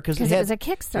 sure, because it was a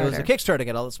Kickstarter. It was a Kickstarter,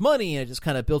 got all this money, and it just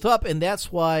kind of built up, and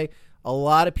that's why a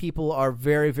lot of people are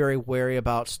very, very wary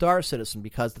about Star Citizen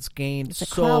because it's gained It's a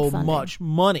so crowdfunding. much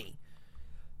money.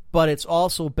 But it's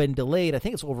also been delayed. I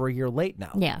think it's over a year late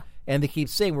now. Yeah. And they keep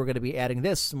saying we're going to be adding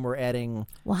this, and we're adding.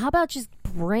 Well, how about just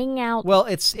bring out? Well,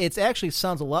 it's actually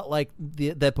sounds a lot like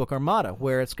that book Armada,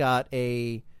 where it's got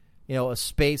a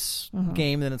space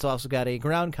game, and then it's also got a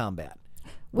ground combat.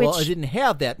 Well, it didn't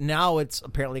have that. Now it's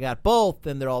apparently got both,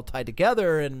 and they're all tied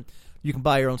together, and you can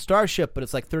buy your own starship, but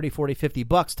it's like $30, $40,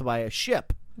 $50 to buy a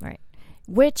ship. Right.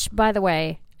 Which, by the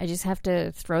way, I just have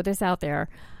to throw this out there.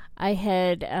 I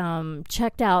had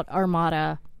checked out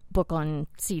Armada book on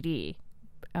CD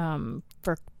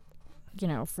for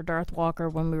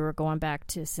Darthwalker when we were going back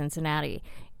to Cincinnati.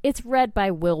 It's read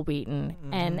by Will Wheaton,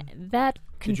 and that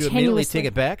Did you continuously... immediately take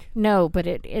it back? No, but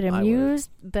it amused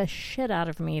the shit out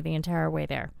of me the entire way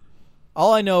there.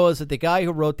 All I know is that the guy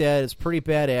who wrote that is pretty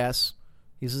badass.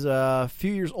 He's a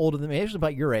few years older than me. He's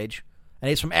about your age. And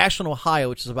he's from Ashland, Ohio,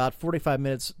 which is about 45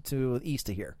 minutes to the east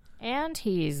of here. And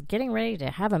he's getting ready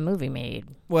to have a movie made.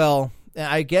 Well,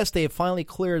 I guess they have finally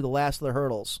cleared the last of the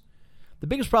hurdles. The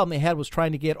biggest problem they had was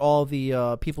trying to get all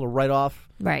the people to write off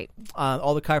Right.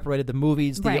 all the copyrighted, the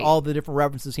movies, Right. all the different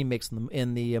references he makes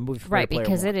in the movie. For Right, Player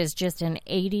because One. it is just an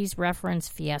 80s reference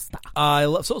fiesta.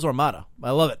 So is Armada. I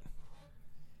love it.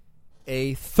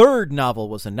 A third novel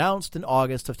was announced in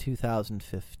August of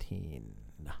 2015.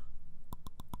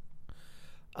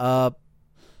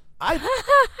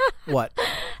 What?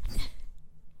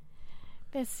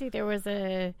 Let's see, there was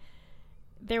a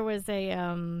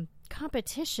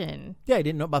competition. Yeah, I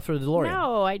didn't know about For the DeLorean.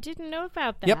 No, I didn't know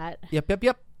about that.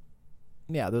 Yep.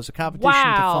 Yeah, there's a competition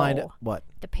Wow. to find it. What?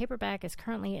 The paperback is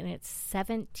currently in its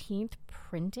 17th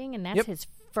printing, and that's Yep. his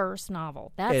first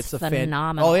novel. That's It's a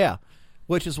phenomenal. Oh yeah,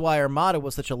 which is why Armada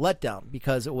was such a letdown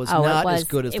because it was not as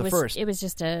good as the first. It was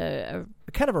just a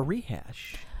Kind of a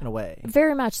rehash in a way.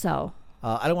 very much so.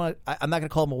 I don't want. I'm not going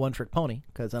to call him a one-trick pony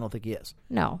because I don't think he is.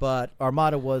 No. But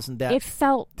Armada wasn't that It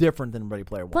felt different than Ready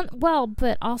Player One, well,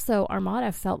 but also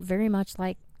Armada felt very much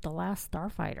like The Last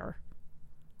Starfighter.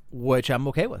 which I'm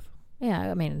okay with.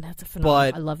 Yeah, I mean that's a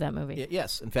phenomenal. But- I love that movie.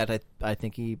 Yes, in fact, I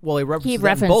think he references, He that in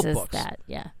references both books. that.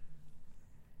 Yeah.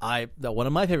 One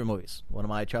of my favorite movies, one of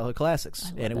my childhood classics,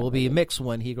 love and it that will be a movie. mix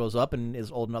when he grows up and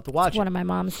is old enough to watch It's one it. of my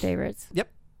mom's favorites. Yep.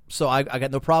 So I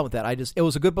got no problem with that. It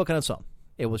was a good book on its own.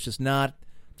 It was just not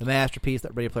the masterpiece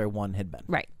that Ready Player One had been.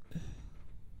 Right.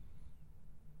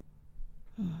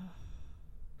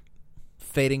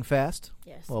 Fading fast.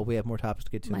 Yes. Well, we have more topics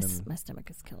to get to. My than- stomach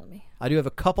is killing me. I do have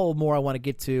a couple more I want to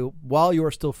get to while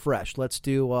you're still fresh. Let's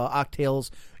do Octales,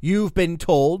 You've Been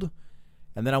Told,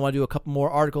 and then I want to do a couple more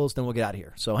articles, then we'll get out of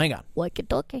here. So hang on. Like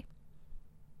it, okay.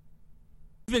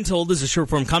 You've Been Told is a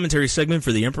short-form commentary segment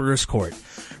for the Emperor's Court,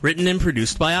 written and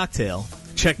produced by Octale.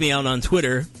 Check me out on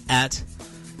Twitter at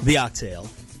The Octale.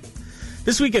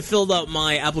 This week I filled out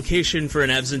my application for an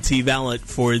absentee ballot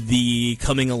for the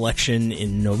coming election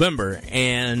in November,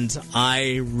 and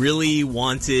I really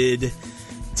wanted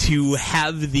to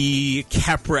have the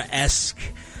Capra-esque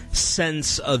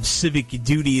sense of civic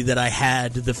duty that I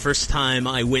had the first time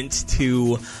I went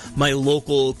to my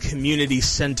local community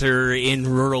center in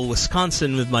rural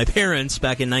Wisconsin with my parents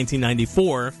back in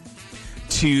 1994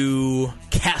 to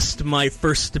cast my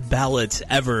first ballot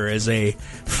ever as a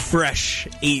fresh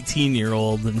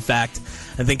 18-year-old. In fact,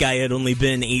 I think I had only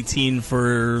been 18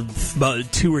 for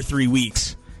about 2 or 3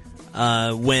 weeks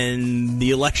when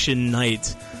the election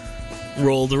night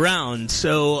rolled around.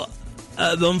 So,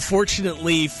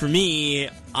 unfortunately for me,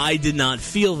 I did not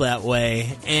feel that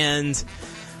way, and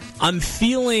I'm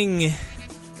feeling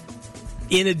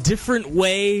in a different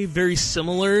way, very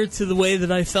similar to the way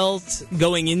that I felt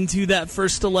going into that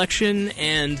first election.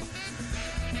 And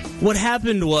what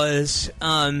happened was,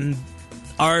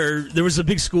 there was a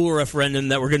big school referendum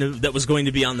that was going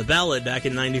to be on the ballot back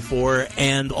in '94,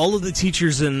 and all of the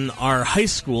teachers in our high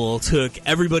school took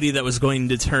everybody that was going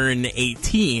to turn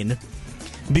 18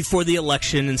 before the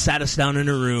election and sat us down in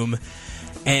a room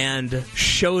and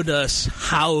showed us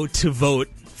how to vote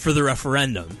for the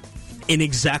referendum in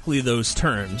exactly those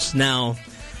terms. Now,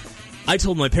 I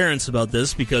told my parents about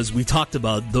this because we talked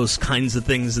about those kinds of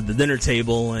things at the dinner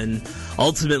table, and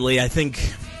ultimately, I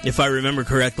think, if I remember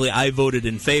correctly, I voted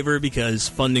in favor because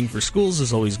funding for schools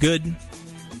is always good,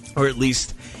 or at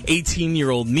least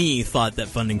 18-year-old me thought that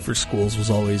funding for schools was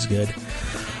always good.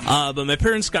 But my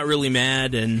parents got really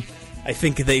mad, and I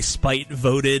think they spite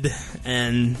voted,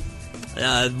 and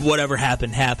whatever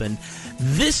happened, happened.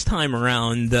 This time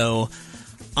around, though,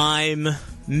 I'm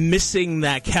missing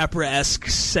that Capra-esque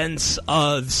sense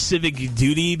of civic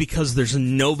duty because there's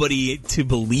nobody to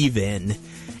believe in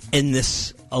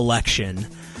this election.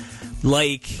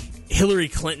 Like, Hillary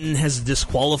Clinton has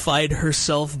disqualified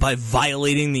herself by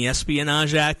violating the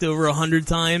Espionage Act over 100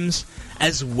 times,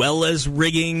 as well as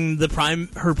rigging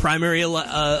her primary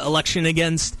election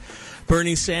against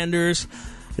Bernie Sanders.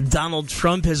 Donald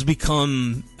Trump has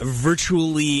become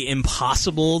virtually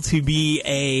impossible to be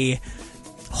a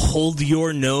hold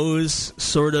your nose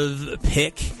sort of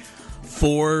pick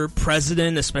for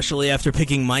president, especially after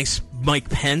picking Mike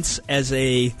Pence as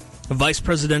a vice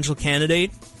presidential candidate.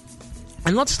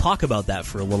 And let's talk about that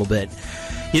for a little bit.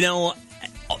 You know,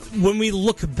 when we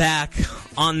look back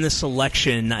on this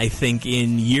election, I think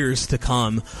in years to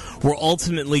come, we're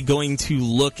ultimately going to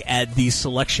look at the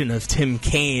selection of Tim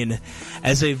Kaine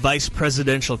as a vice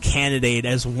presidential candidate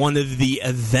as one of the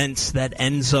events that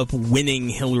ends up winning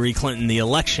Hillary Clinton the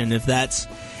election, if that's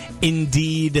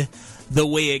indeed the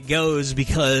way it goes,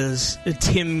 because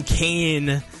Tim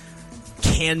Kaine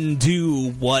can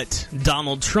do what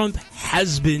Donald Trump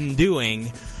has been doing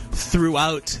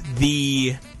throughout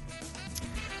the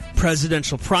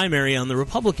presidential primary on the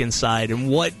Republican side. And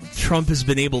what Trump has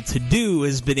been able to do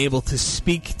is been able to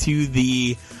speak to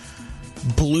the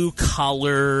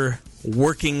blue-collar,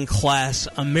 working-class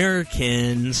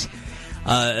Americans,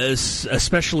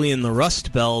 especially in the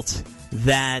Rust Belt,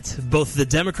 that both the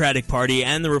Democratic Party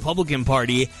and the Republican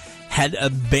Party had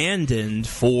abandoned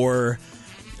for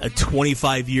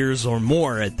 25 years or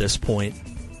more at this point.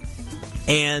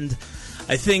 And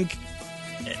I think,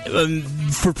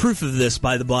 for proof of this,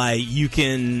 by the by, you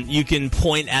can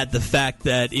point at the fact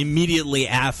that immediately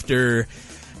after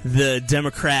the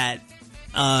Democrat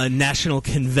National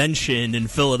Convention in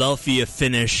Philadelphia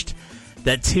finished,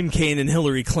 that Tim Kaine and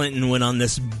Hillary Clinton went on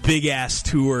this big-ass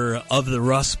tour of the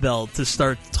Rust Belt to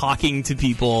start talking to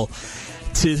people,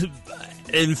 to,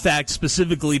 in fact,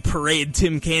 specifically parade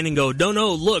Tim Kaine and go,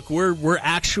 no, look, we're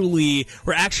actually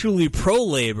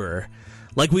pro-labor.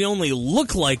 Like, we only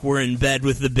look like we're in bed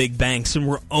with the big banks, and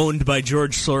we're owned by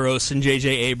George Soros and J.J.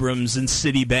 Abrams and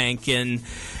Citibank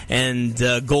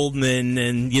and Goldman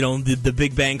and, you know, the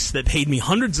big banks that paid me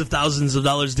hundreds of thousands of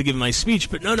dollars to give my speech.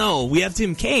 But no, we have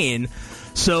Tim Kaine,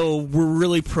 so we're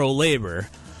really pro-labor.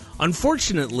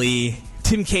 Unfortunately,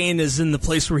 Tim Kaine is in the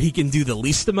place where he can do the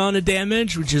least amount of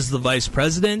damage, which is the vice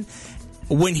president,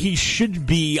 when he should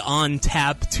be on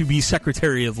tap to be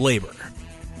Secretary of Labor.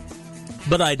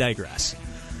 But I digress.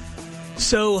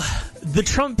 So, the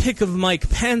Trump pick of Mike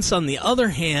Pence, on the other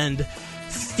hand,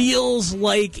 feels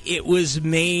like it was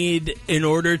made in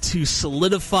order to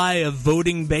solidify a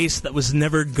voting base that was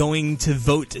never going to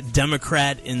vote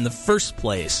Democrat in the first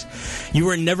place. You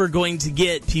were never going to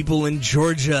get people in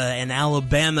Georgia and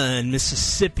Alabama and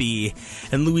Mississippi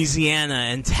and Louisiana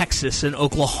and Texas and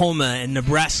Oklahoma and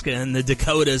Nebraska and the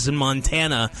Dakotas and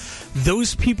Montana.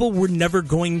 Those people were never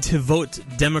going to vote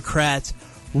Democrat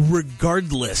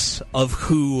regardless of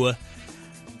who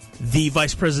the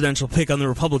vice presidential pick on the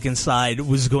Republican side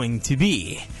was going to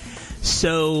be.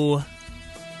 So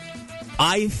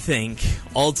I think,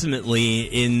 ultimately,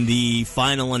 in the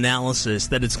final analysis,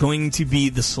 that it's going to be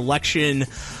the selection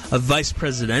of vice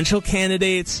presidential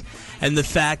candidates and the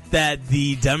fact that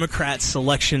the Democrat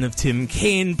selection of Tim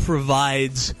Kaine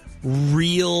provides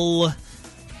real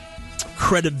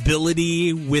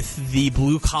credibility with the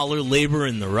blue-collar labor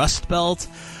in the Rust Belt,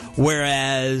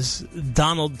 whereas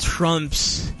Donald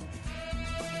Trump's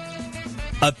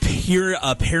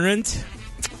appearance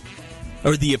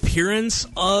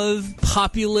of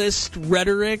populist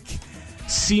rhetoric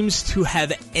seems to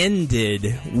have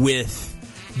ended with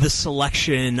the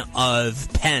selection of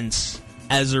Pence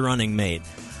as a running mate.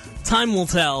 Time will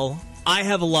tell. I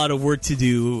have a lot of work to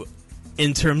do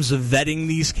in terms of vetting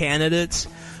these candidates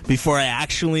before I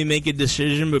actually make a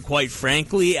decision, but quite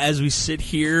frankly, as we sit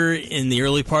here in the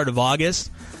early part of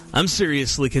August, I'm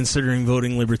seriously considering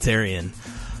voting Libertarian.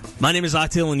 My name is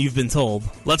Octil, and you've been told.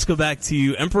 Let's go back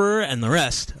to Emperor and the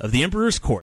rest of the Emperor's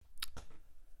Court.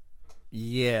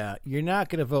 Yeah, you're not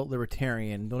going to vote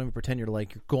Libertarian. Don't even pretend you're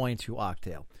going to,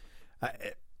 Octil.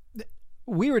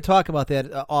 We were talking about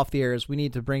that off the air. We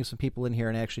need to bring some people in here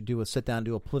and actually sit down,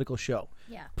 do a political show.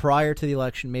 Yeah. Prior to the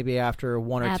election, maybe after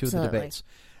one or two of the debates.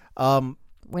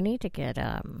 We need to get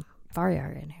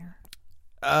Varyar in here.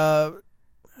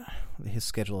 His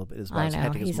schedule is I as know,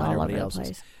 hectic as he's mine, all over everybody the else's.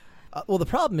 place. Well, the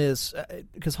problem is,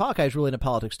 because Hawkeye's really into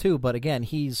politics too, but again,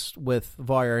 he's with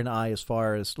Varyar and I as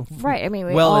far as Right, I mean,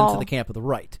 we well all- into the camp of the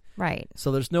right. Right.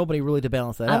 So there's nobody really to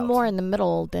balance that out. I'm more in the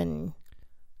middle than...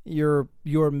 You're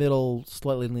middle,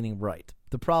 slightly leaning right.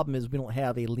 The problem is we don't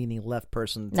have a leaning left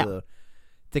person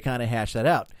to kind of hash that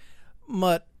out.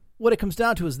 But what it comes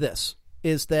down to is this,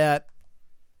 is that,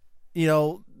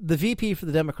 the VP for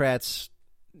the Democrats,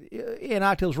 and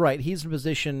Octil's right, he's in a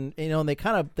position, and they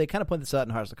kind of point this out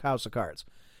in House of Cards.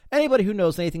 Anybody who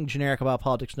knows anything generic about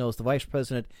politics knows the vice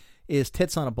president is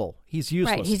tits on a bull. He's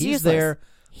useless. Right, he's useless. There.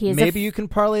 Maybe you can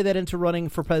parlay that into running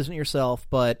for president yourself,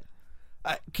 but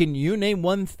can you name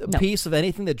one piece of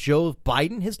anything that Joe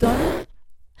Biden has done?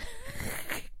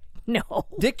 No.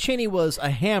 Dick Cheney was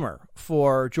a hammer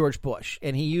for George Bush,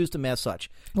 and he used him as such.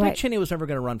 Right. Dick Cheney was never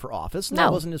going to run for office, and No,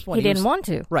 that wasn't his point. he didn't want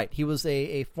to. Right. He was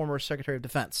a former Secretary of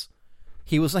Defense.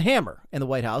 He was a hammer in the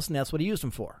White House, and that's what he used him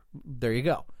for. There you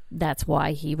go. That's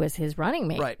why he was his running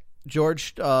mate. Right.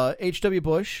 George H.W.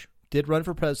 Bush did run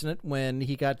for president when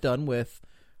he got done with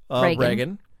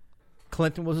Reagan.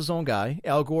 Clinton was his own guy.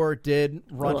 Al Gore did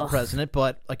run for president,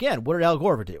 but again, what did Al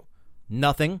Gore ever do?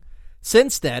 Nothing.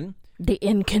 Since then... The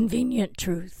inconvenient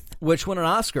truth. Which won an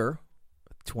Oscar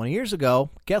 20 years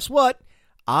ago. Guess what?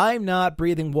 I'm not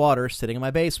breathing water sitting in my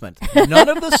basement. None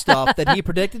of the stuff that he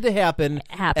predicted to happen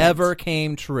ever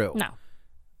came true. No.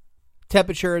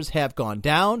 Temperatures have gone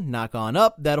down, not gone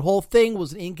up. That whole thing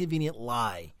was an inconvenient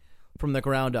lie from the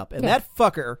ground up. And that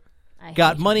fucker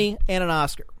got money and an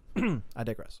Oscar. I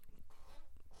digress.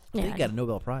 Yeah, He got a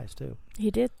Nobel Prize, too.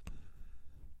 He did.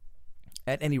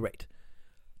 At any rate,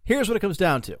 here's what it comes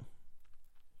down to.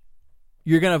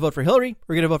 You're going to vote for Hillary,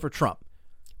 or you're going to vote for Trump.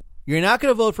 You're not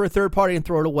going to vote for a third party and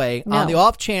throw it away on the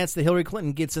off chance that Hillary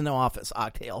Clinton gets into office,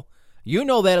 Octale. You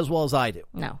know that as well as I do.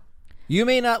 No. You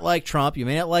may not like Trump. You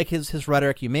may not like his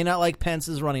rhetoric. You may not like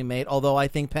Pence's running mate, although I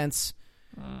think Pence...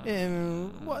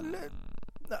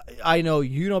 I know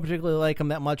you don't particularly like him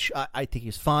that much. I think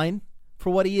he's fine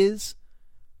for what he is.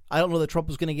 I don't know that Trump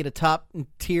was going to get a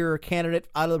top-tier candidate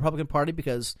out of the Republican Party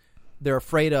because they're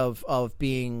afraid of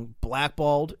being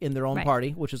blackballed in their own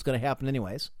party, which is going to happen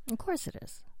anyways. Of course it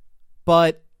is.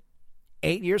 But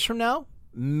 8 years from now,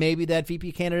 maybe that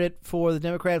VP candidate for the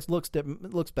Democrats looks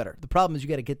better. The problem is you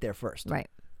got to get there first. Right.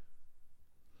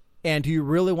 And do you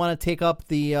really want to take up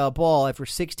the ball after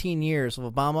 16 years of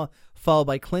Obama followed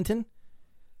by Clinton?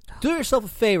 Do yourself a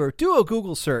favor. Do a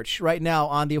Google search right now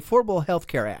on the Affordable Health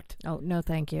Care Act. Oh, no,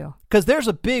 thank you. Because there's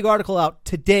a big article out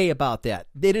today about that.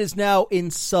 It is now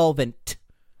insolvent.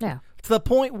 Yeah. To the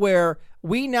point where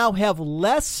we now have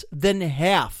less than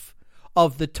half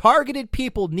of the targeted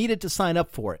people needed to sign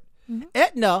up for it. Mm-hmm.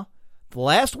 Aetna,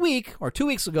 last week or 2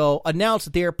 weeks ago, announced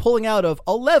that they are pulling out of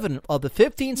 11 of the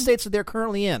 15 states that they're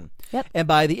currently in. Yep. And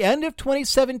by the end of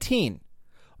 2017,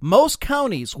 most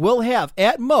counties will have,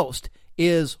 at most,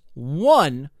 is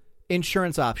one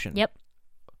insurance option. Yep.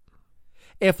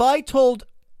 If I told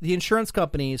the insurance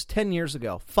companies 10 years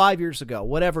ago, 5 years ago,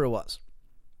 whatever it was,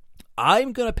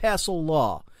 I'm going to pass a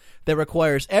law that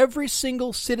requires every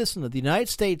single citizen of the United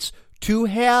States to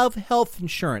have health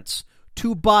insurance,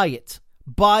 to buy it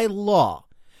by law.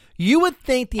 You would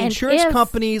think the And insurance if-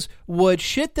 companies would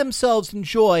shit themselves in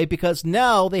joy because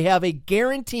now they have a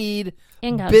guaranteed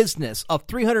Income. business of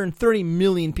 330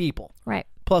 million people, Right.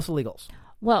 plus illegals.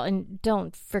 Well, and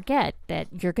don't forget that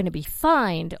you're going to be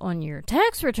fined on your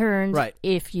tax returns Right.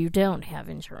 if you don't have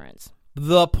insurance.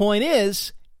 The point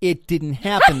is, it didn't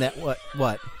happen that what?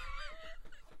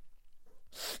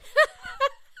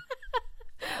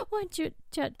 Why'd you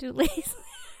chat too lazy?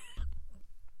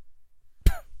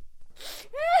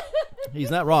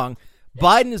 He's not wrong.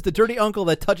 Biden is the dirty uncle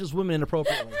that touches women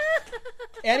inappropriately.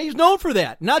 And he's known for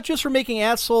that. Not just for making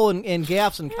asshole and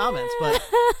gaffes and comments, but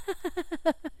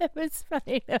It was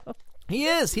funny, though. he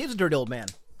is. He is a dirty old man.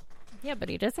 Yeah, but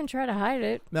he doesn't try to hide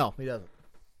it. No, he doesn't.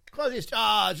 Because it's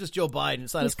just Joe Biden.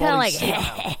 It's not his He's kind fault. of He's like,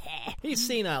 senile. He's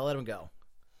senile. Let him go.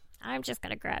 I'm just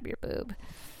going to grab your boob.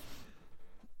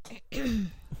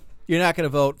 You're not going to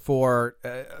vote for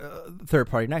third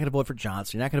party. You're not going to vote for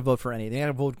Johnson. You're not going to vote for anything. You're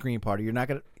not going to vote Green Party.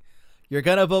 You're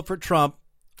going to vote for Trump,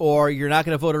 or you're not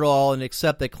going to vote at all and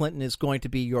accept that Clinton is going to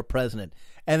be your president.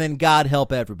 And then God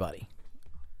help everybody.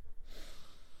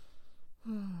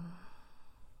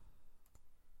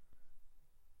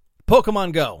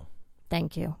 Pokemon Go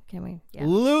Thank you. Can we? Yeah.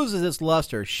 loses its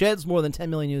luster, sheds more than 10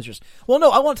 million users. Well, no,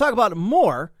 I want to talk about it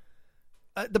more.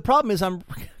 The problem is I'm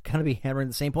going to be hammering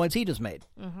the same points he just made.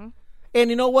 Mm-hmm. And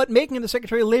you know what? Making him the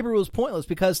Secretary of Labor was pointless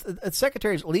because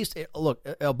secretaries, at least, look,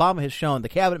 Obama has shown the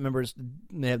cabinet members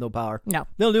they have no power. No.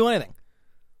 They don't do anything.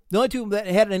 The only two that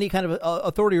had any kind of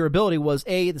authority or ability was,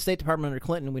 A, the State Department under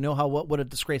Clinton. We know what a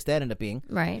disgrace that ended up being.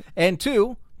 Right. And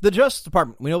two, the Justice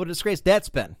Department. We know what a disgrace that's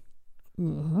been.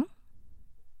 Mm-hmm.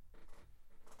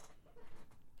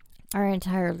 Our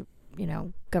entire,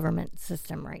 government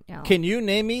system right now. Can you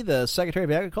name me the Secretary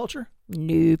of Agriculture?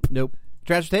 Nope. Nope.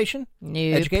 Transportation?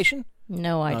 Nope. Education?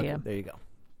 No idea. Okay, there you go.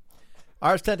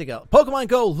 Ours 10 to go. Pokemon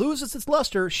Go loses its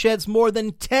luster, sheds more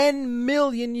than 10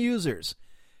 million users.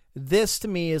 This, to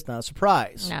me, is not a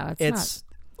surprise. No, it's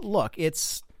not. Look,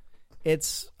 it's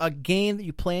a game that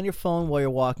you play on your phone while you're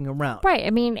walking around. Right. I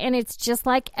mean, and it's just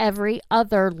like every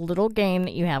other little game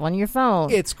that you have on your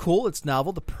phone. It's cool. It's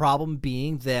novel. The problem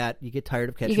being that you get tired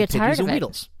of catching you get tired pidgeys of and it.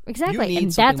 weedles. Exactly. You need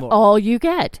And something that's more. all you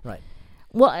get. Right.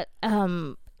 Well,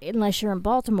 unless you're in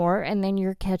Baltimore and then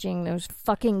you're catching those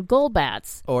fucking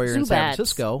Golbats. Or you're in San Zubats.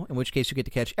 Francisco, in which case you get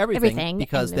to catch everything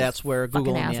because and that's those where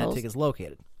Google fucking and Niantic assholes. is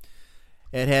located.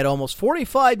 It had almost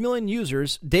 45 million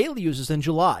daily users in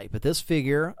July, but this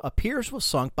figure appears to have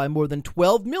sunk by more than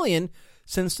 12 million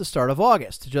since the start of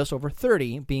August, to just over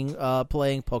 30 being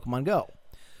playing Pokemon Go.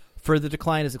 Further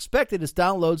decline is expected as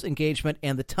downloads, engagement,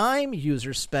 and the time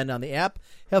users spend on the app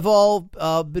have all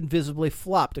been visibly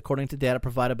flopped, according to data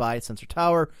provided by Sensor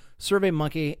Tower,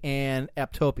 SurveyMonkey, and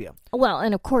Apptopia. Well,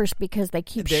 and of course, because they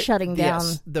keep shutting down.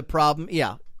 Yes, the problem,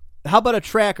 yeah. How about a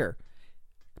tracker?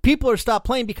 People are stopped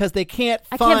playing because they can't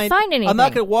I can't find anything. I'm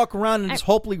not going to walk around and just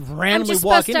hopefully I'm randomly just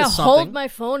walk supposed into to something. hold my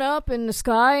phone up in the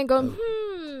sky and go,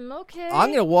 okay. I'm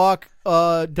going to walk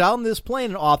down this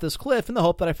plane and off this cliff in the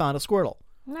hope that I found a Squirtle.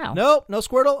 No. Nope, no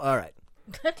Squirtle? All right.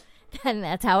 And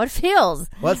that's how it feels.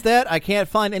 What's that? I can't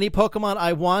find any Pokemon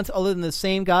I want other than the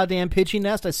same goddamn Pidgey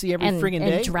nest I see every friggin'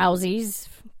 day. And Drowsies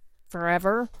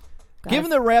forever.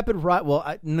 Given the rapid rise,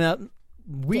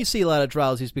 we see a lot of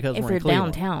Drowsies because If we're you're in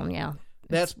Cleveland. downtown, yeah.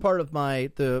 That's part of my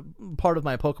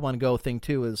Pokemon Go thing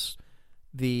too. Is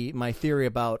my theory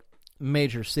about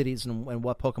major cities and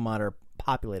what Pokemon are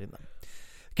populating them.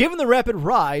 Given the rapid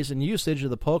rise in usage of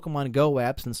the Pokemon Go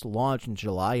app since the launch in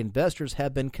July, investors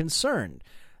have been concerned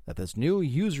that this new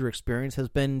user experience has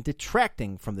been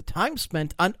detracting from the time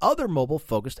spent on other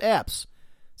mobile-focused apps,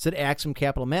 said Axiom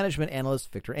Capital Management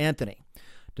analyst Victor Anthony.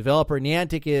 Developer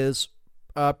Niantic is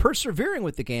persevering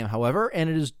with the game, however, and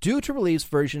it is due to release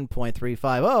version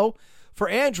 0.350 for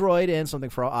Android and something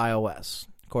for iOS.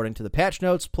 According to the patch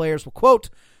notes, players will, quote,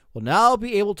 will now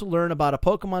be able to learn about a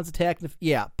Pokemon's attack.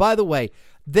 Yeah, by the way,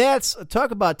 that's,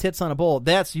 talk about tits on a bowl,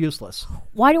 that's useless.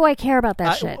 Why do I care about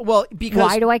that shit? Well, because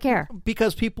why do I care?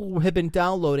 Because people have been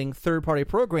downloading third-party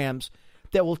programs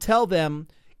that will tell them,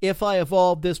 if I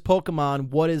evolve this Pokemon,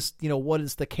 what is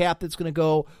the cap that's going to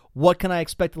go? What can I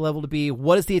expect the level to be?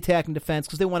 What is the attack and defense?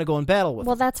 Because they want to go in battle with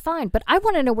Well, them. that's fine, but I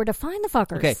want to know where to find the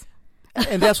fuckers. Okay.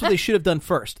 And that's what they should have done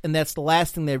first, and that's the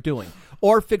last thing they're doing.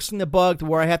 Or fixing the bug to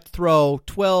where I have to throw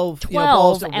 12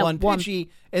 balls at one Pidgey,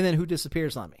 and then who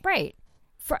disappears on me. Right.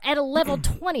 At a level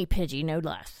 20 Pidgey, no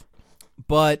less.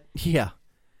 But, yeah.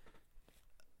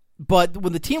 But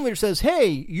when the team leader says, hey,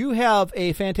 you have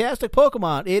a fantastic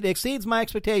Pokemon, it exceeds my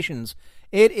expectations,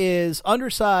 it is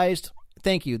undersized,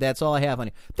 thank you, that's all I have on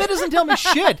you. That doesn't tell me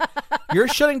shit. You're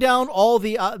shutting down all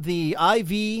the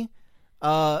IV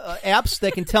apps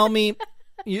that can tell me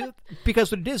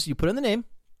because what it is, you put in the name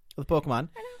of the Pokemon,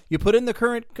 you put in the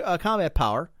current combat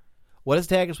power, what its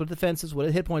attack is, what defenses, what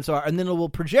its hit points are, and then it will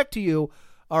project to you.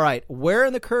 All right, where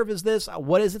in the curve is this?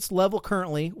 What is its level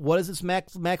currently? What is its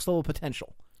max level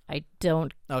potential? I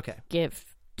don't give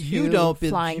you don't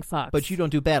flying fucks. But you don't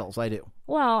do battles. I do.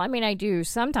 Well, I mean, I do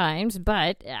sometimes,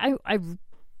 but I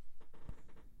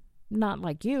not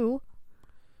like you.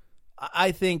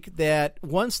 I think that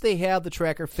once they have the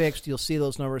tracker fixed, you'll see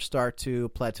those numbers start to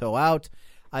plateau out.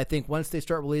 I think once they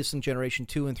start releasing Generation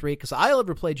 2 and 3, because I'll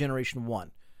ever play Generation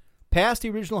 1. Past the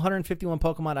original 151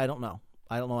 Pokemon, I don't know.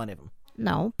 I don't know any of them.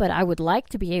 No, but I would like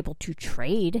to be able to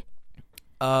trade.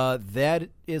 That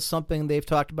is something they've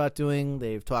talked about doing.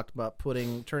 They've talked about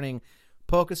turning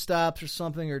Pokestops or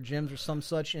something, or gyms or some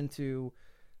such into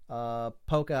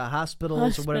Poke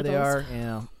hospitals or whatever they are.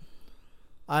 Yeah,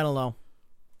 I don't know.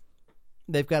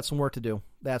 They've got some work to do.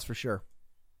 That's for sure.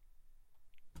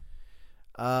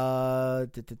 I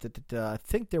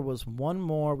think there was one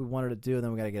more we wanted to do, and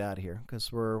then we got to get out of here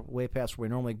because we're way past where we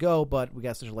normally go. But we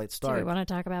got such a late start. Do we want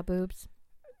to talk about boobs?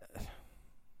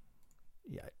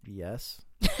 Yeah. Yes.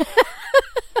 I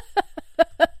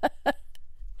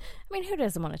mean, who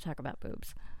doesn't want to talk about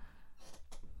boobs?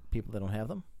 People that don't have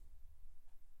them.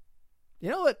 You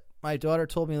know what my daughter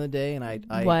told me the other day, and I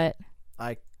what?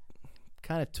 I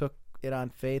kind of took it on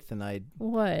faith, and I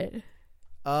what?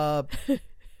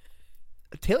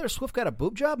 Taylor Swift got a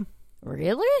boob job?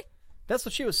 Really? That's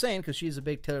what she was saying because she's a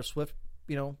big Taylor Swift,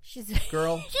 she's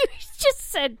girl. You just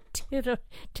said Taylor.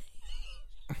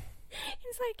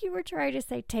 It's like you were trying to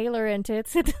say Taylor and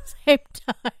tits at the same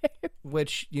time.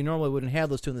 Which you normally wouldn't have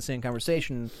those two in the same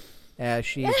conversation, as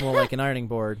she's more like an ironing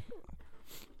board.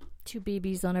 2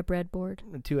 BBs on a breadboard.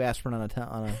 2 aspirin on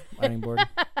a ironing board.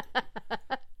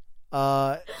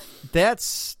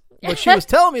 That's what she was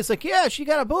telling me. It's like, yeah, she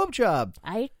got a boob job.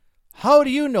 How do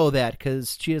you know that?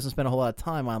 Because she doesn't spend a whole lot of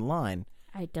time online.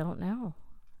 I don't know.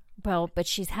 Well, but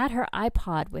she's had her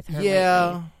iPod with her.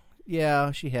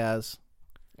 Yeah, she has.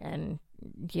 And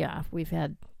yeah, we've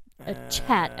had a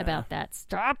chat about that.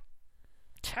 Stop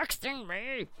texting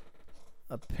me.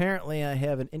 Apparently, I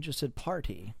have an interested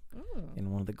party in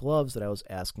one of the gloves that I was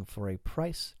asking for a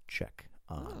price check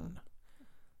on.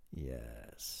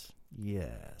 Yes.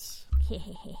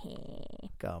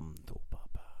 Come to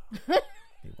Papa.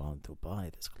 You want to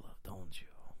buy this glove, don't you?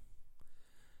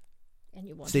 And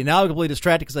you want See, now I'm completely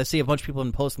distracted because I see a bunch of people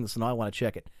have been posting this, and now I want to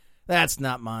check it. That's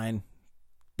not mine.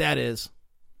 That is.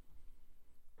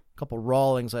 A couple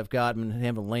Rawlings I've got and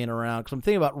have them laying around because I'm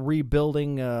thinking about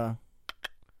rebuilding. Hang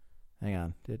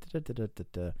on.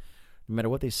 No matter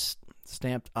what they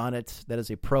stamped on it, that is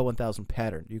a Pro 1000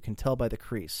 pattern. You can tell by the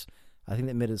crease. I think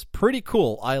that mid is pretty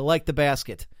cool. I like the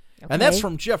basket. Okay. And that's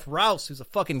from Jeff Rouse, who's a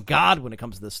fucking god when it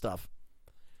comes to this stuff.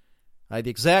 I had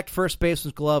the exact first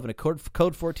baseman's glove and a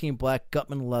Code 14 black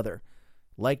Gutman leather.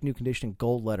 Like new condition and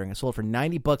gold lettering. I sold it for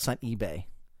 $90 on eBay.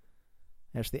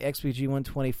 That's the XPG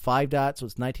 120 5 dots, so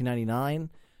it's $19.99.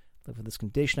 Look for this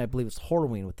condition. I believe it's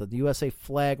Horween with the USA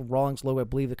flag, Rawlings logo. I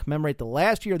believe to commemorate the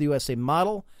last year of the USA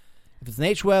model. If it's an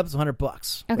H-Web, it's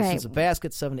 $100. Okay. If it's a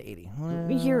basket, $7 to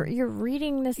 $80. You're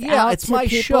reading this out Yeah, it's to my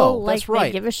people show. like That's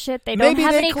right. They give a shit. They don't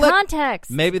have any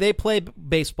context. Maybe they play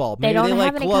baseball. Maybe don't they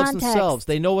have like any gloves context. themselves.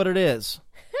 They know what it is.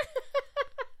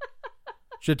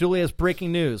 Jet Dooley has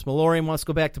breaking news. Malorian wants to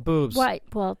go back to boobs. Right.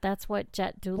 Well, that's what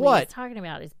Jet Dooley is talking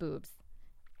about is boobs.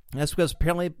 That's because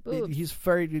apparently boobs. he's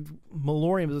very...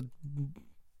 Malorian is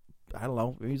I don't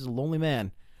know. He's a lonely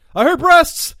man. I heard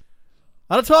breasts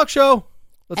on a talk show.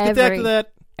 Let's get back to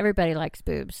that. Everybody likes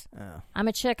boobs. Oh. I'm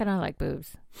a chick and I like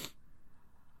boobs.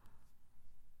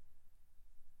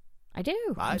 I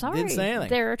do. I'm sorry. Didn't say anything.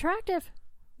 They're attractive.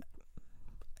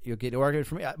 You'll get an argument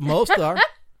from me. Most are.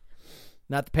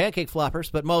 Not the pancake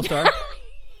floppers, but most are.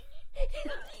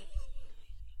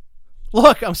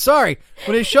 Look, I'm sorry.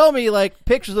 When they show me like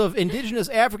pictures of indigenous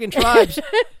African tribes,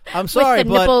 I'm sorry, with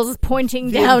the but nipples pointing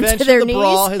the down to invention their of the knees.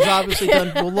 bra has obviously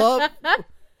done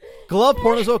glove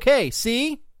porn is okay.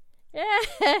 See?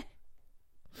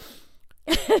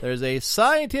 There's a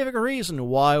scientific reason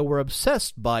why we're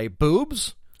obsessed by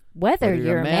boobs. Whether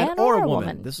you're a man or a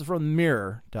woman. This is from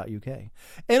mirror.uk.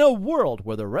 In a world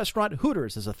where the restaurant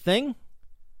Hooters is a thing.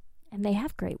 And they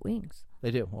have great wings.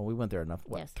 They do. Well, we went there enough.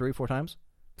 What, yes. 3 or 4 times?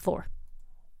 4.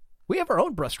 We have our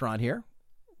own restaurant here.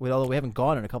 Although we haven't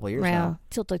gone in a couple of years now.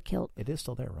 Tilted Kilt. It is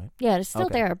still there, right? Yeah, it's still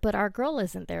there, but our girl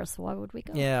isn't there, so why would we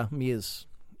go? Yeah, me is.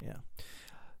 Yeah.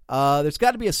 There's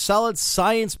got to be a solid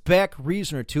science-backed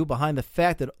reason or two behind the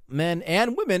fact that men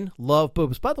and women love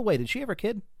boobs. By the way, did she have her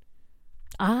kid?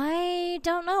 I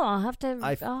don't know. I'll have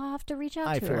to reach out to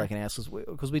her. I feel like an ass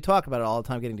because we talk about it all the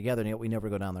time getting together, and yet we never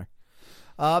go down there.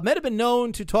 Men have been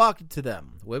known to talk to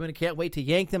them. Women can't wait to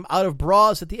yank them out of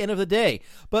bras at the end of the day,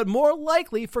 but more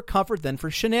likely for comfort than for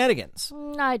shenanigans.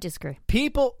 I disagree.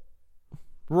 People,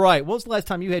 right? When was the last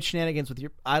time you had shenanigans with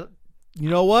your? You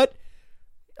know what?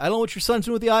 I don't know what your son's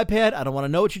doing with the iPad. I don't want to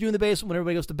know what you do in the basement when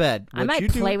everybody goes to bed. I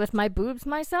might play with my boobs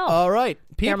myself. All right,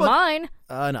 they're mine.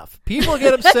 Enough. People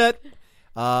get upset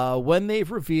when they're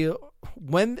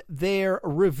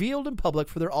revealed in public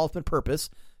for their ultimate purpose,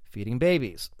 feeding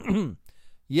babies.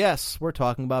 Yes, we're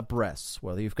talking about breasts.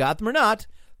 Whether you've got them or not,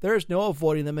 there's no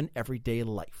avoiding them in everyday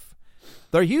life.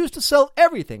 They're used to sell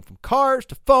everything from cars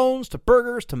to phones to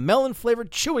burgers to melon-flavored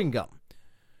chewing gum.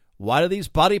 Why do these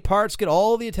body parts get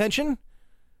all the attention?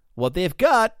 What have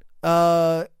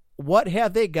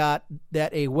they got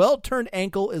that a well-turned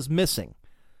ankle is missing?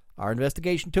 Our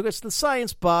investigation took us to the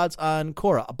science pods on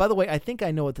Cora. By the way, I think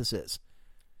I know what this is.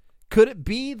 Could it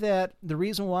be that the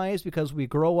reason why is because we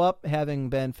grow up having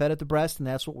been fed at the breast, and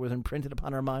that's what was imprinted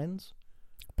upon our minds?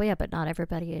 But not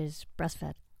everybody is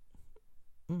breastfed.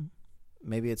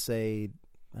 Maybe it's a,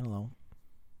 I don't know,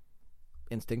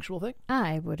 instinctual thing?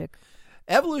 I would agree.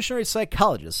 Evolutionary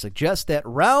psychologists suggest that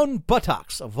round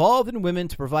buttocks evolved in women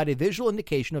to provide a visual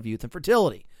indication of youth and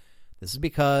fertility. This is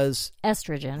because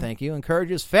estrogen, thank you,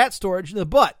 encourages fat storage in the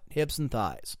butt, hips, and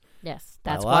thighs. Yes,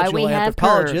 that's why we have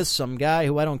anthropologist, some guy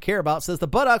who I don't care about, says the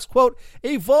buttocks, quote,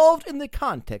 evolved in the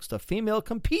context of female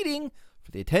competing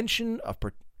for the attention of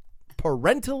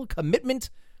parental commitment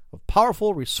of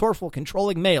powerful, resourceful,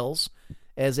 controlling males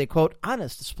as a, quote,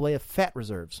 honest display of fat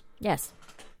reserves. Yes.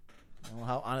 I don't know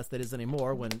how honest that is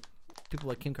anymore when people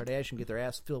like Kim Kardashian get their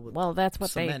ass filled with that's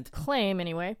what cement. They claim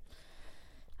anyway.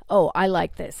 Oh, I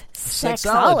like this.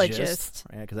 Sexologist.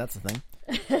 Yeah, because that's the thing.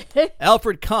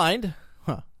 Alfred Kind,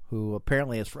 who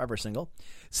apparently is forever single,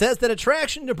 says that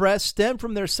attraction to breasts stem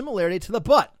from their similarity to the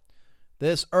butt.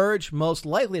 This urge most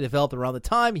likely developed around the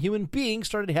time human beings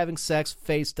started having sex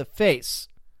face to face.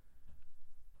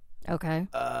 Okay.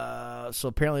 So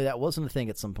apparently that wasn't a thing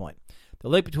at some point. The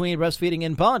link between breastfeeding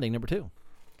and bonding, number 2.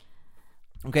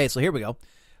 Okay, so here we go.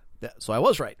 So I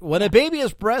was right. When a baby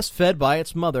is breastfed by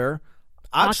its mother,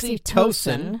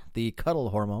 oxytocin, the cuddle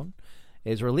hormone,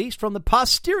 is released from the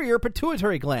posterior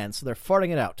pituitary gland, so they're farting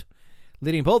it out,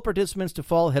 leading both participants to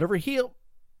fall head over heels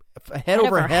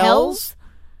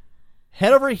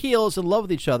in love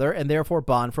with each other and therefore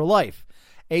bond for life.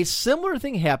 A similar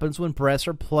thing happens when breasts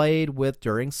are played with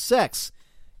during sex.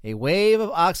 A wave of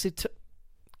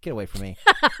get away from me.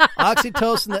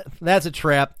 Oxytocin, that's a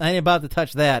trap. I ain't about to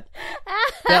touch that.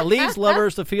 That leads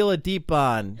lovers to feel a deep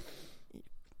bond.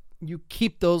 You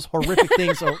keep those horrific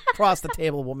things across the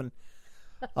table, woman.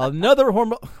 Another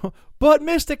hormone. But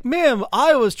MysticMimm,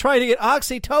 I was trying to get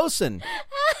oxytocin.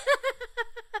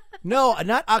 No,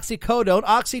 not oxycodone,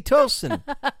 oxytocin.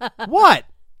 What?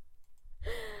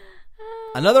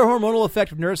 Another hormonal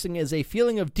effect of nursing is a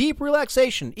feeling of deep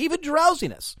relaxation, even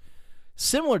drowsiness,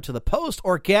 similar to the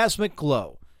post-orgasmic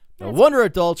glow. No wonder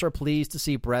adults are pleased to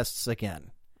see breasts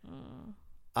again.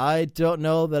 I don't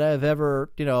know that I've ever,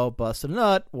 busted a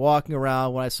nut walking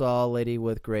around when I saw a lady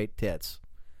with great tits.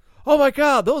 Oh my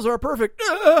God, those are perfect.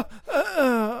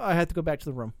 I had to go back to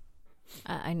the room.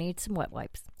 I need some wet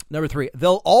wipes. Number 3,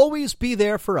 they'll always be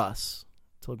there for us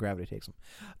until gravity takes them.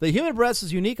 The human breast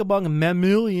is unique among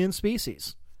mammalian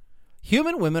species.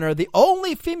 Human women are the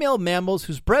only female mammals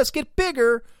whose breasts get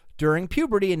bigger during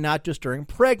puberty and not just during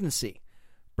pregnancy.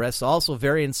 Breasts also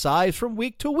vary in size from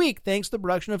week to week thanks to the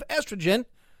production of estrogen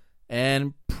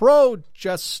and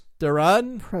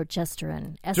progesterone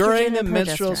during the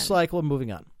menstrual cycle.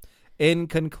 Moving on. In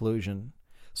conclusion,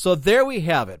 so there we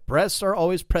have it. Breasts are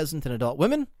always present in adult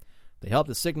women. They help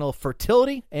to signal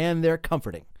fertility, and they're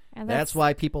comforting. And that's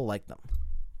why people like them.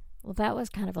 Well, that was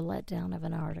kind of a letdown of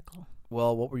an article.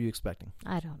 Well, what were you expecting?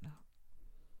 I don't know.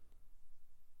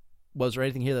 Was there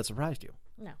anything here that surprised you?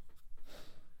 No.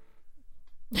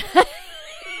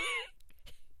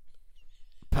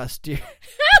 Posterior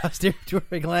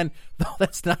gland. No,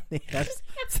 that's not me. That's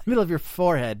the middle of your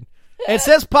forehead. It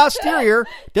says posterior.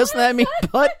 Doesn't that mean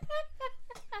butt?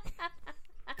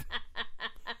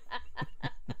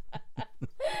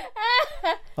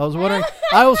 I was wondering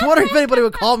if anybody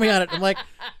would call me on it. I'm like,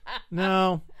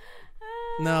 no.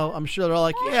 I'm sure they're all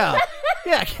like, yeah.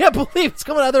 I can't believe it's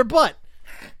coming out of their butt.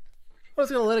 I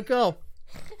was gonna let it go.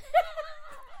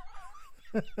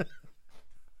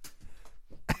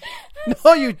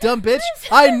 No, you dumb bitch.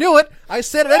 I knew it. I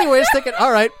said it anyways, thinking,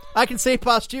 all right, I can say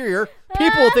posterior.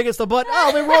 People will think it's the butt.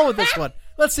 Oh, let me roll with this one.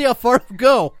 Let's see how far it'll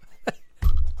go.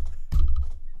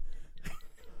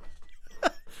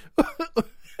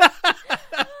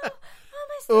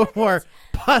 Or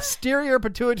posterior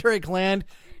pituitary gland.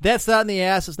 That's not in the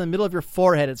ass. It's in the middle of your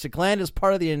forehead. It's a gland as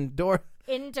part of the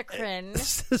endocrine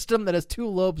system that has 2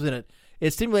 lobes in it.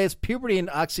 It stimulates puberty and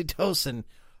oxytocin.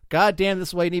 God damn, this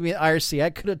is why you need me at IRC. I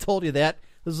could have told you that.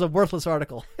 This is a worthless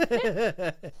article.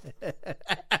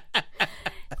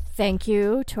 Thank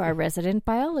you to our resident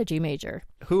biology major.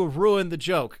 Who ruined the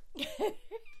joke.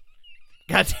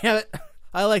 God damn it.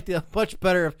 I like the much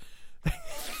better.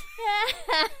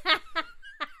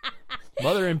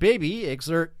 Mother and baby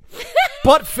exert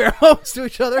butt pheromones to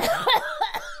each other.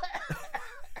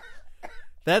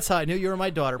 That's how I knew you were my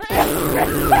daughter.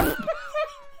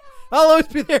 I'll always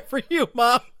be there for you,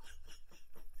 Mom.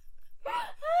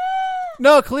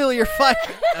 No, clearly you're fine.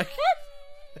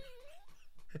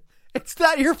 It's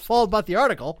not your fault about the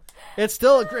article. It's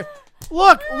still a great...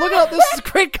 Look out. This is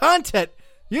great content.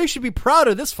 You should be proud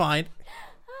of this find.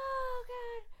 Oh,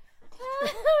 God. Oh,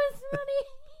 that was funny.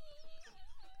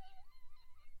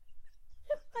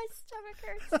 My stomach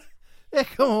hurts. Yeah,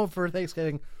 come home for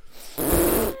Thanksgiving.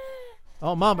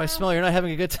 Oh, Mom, I smell you're not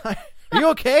having a good time. Are you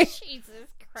okay? Jesus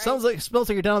Christ. Smells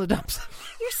like you're down in the dumps.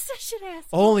 You're such an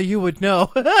asshole. Only you would know.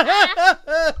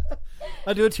 I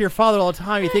do it to your father all the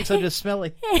time. He thinks I'm just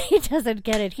smelly. He doesn't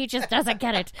get it. He just doesn't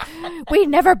get it. We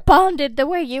never bonded the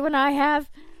way you and I have.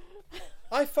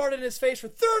 I farted in his face for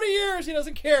 30 years. He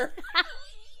doesn't care.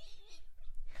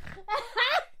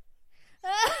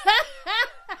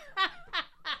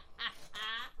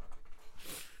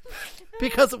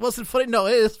 Because it wasn't funny. No,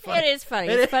 it is funny. It is funny.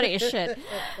 It's funny as shit.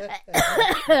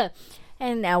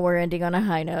 And now we're ending on a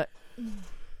high note.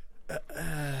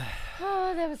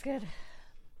 Oh, that was good.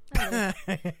 I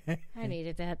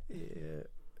needed that. Yeah.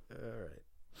 All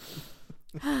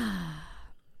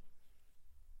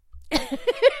right.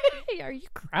 Are you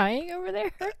crying over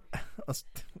there?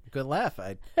 Good laugh.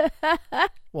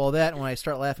 Well, that when I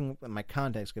start laughing, my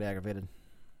contacts get aggravated.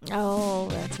 Oh,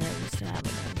 that's right. You still have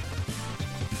them.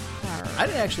 I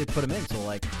didn't actually put them in until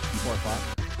like 4 o'clock.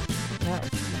 No.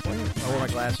 I wore my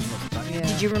glasses most of the time. Yeah.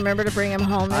 Did you remember to bring them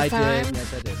home this time? I did.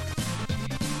 Yes, I did.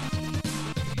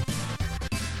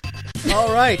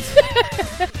 All right.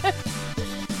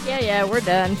 Yeah, we're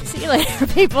done. See you later,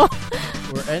 people.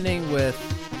 We're ending with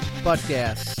butt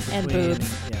gas. And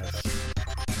boobs. Yes.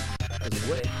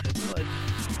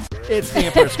 It's the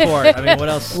Emperor's Court. I mean, what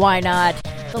else? Why not?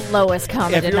 The lowest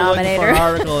common denominator. If you're looking for an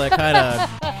article that kind of,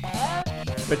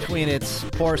 between its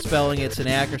poor spelling, its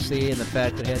inaccuracy, and the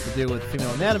fact that it has to do with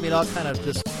female anatomy, it all kind of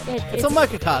just, it's a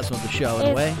microcosm of the show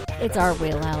in a way. It's our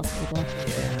wheelhouse, people.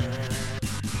 Yeah.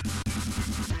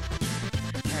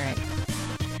 All right.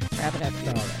 Wrap it up.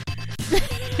 All right.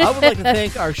 I would like to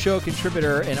thank our show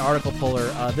contributor and article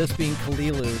puller, this being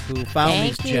Kalilu, who found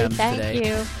these gems today. Thank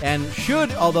you. And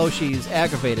should, although she's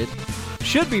aggravated,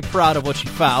 should be proud of what she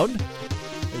found.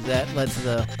 That led to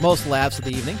the most laughs of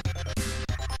the evening.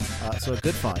 So a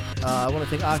good find. I want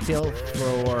to thank Octail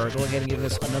for going ahead and giving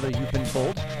us another You've Been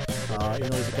Told. Even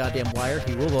though he's a goddamn liar,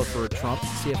 he will vote for Trump.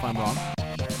 See if I'm wrong.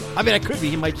 I mean, I could be.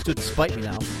 He might just do it to spite me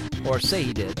now. Or say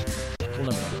he did.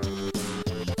 We'll never know.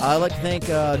 I'd like to thank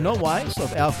Noah Wise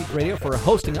of Alpha Geek Radio for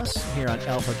hosting us here on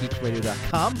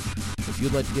alphageekradio.com. If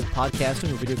you'd like to give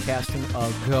podcasting or video casting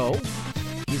a go,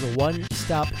 he's a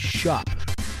one-stop shop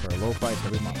for a low price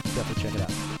every month. Definitely check it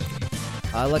out.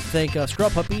 I'd like to thank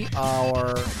Scrub Puppy,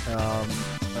 our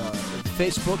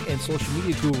Facebook and social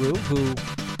media guru, who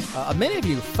many of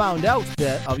you found out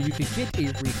that you could get a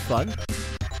refund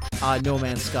on No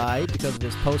Man's Sky because of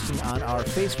his posting on our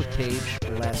Facebook page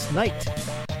last night,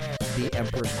 the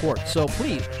Emperor's Court. So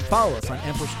please follow us on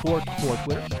Emperor's Court for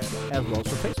Twitter as well as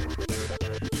for Facebook.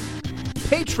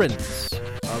 Patrons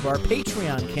of our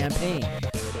Patreon campaign,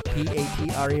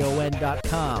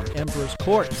 patreon.com, Emperor's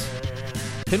Court.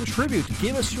 Contribute,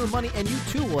 give us your money, and you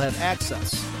too will have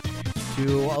access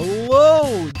to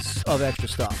loads of extra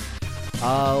stuff.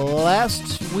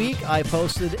 Last week I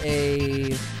posted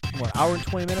a hour and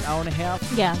 20 minute, hour and a half.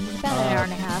 Yeah, about an hour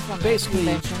and a half on basically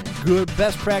the convention. Good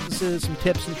best practices, some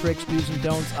tips and tricks, do's and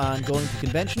don'ts on going to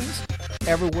conventions.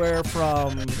 Everywhere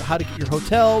from how to get your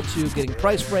hotel to getting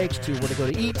price breaks to where to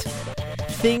go to eat.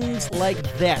 Things like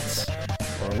that.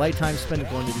 Or a lifetime spent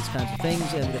going to these kinds of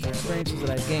things and the different experiences that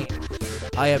I've gained.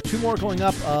 I have 2 more going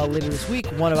up later this week,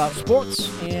 one about sports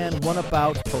and one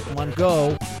about Pokemon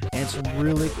Go, and some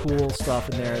really cool stuff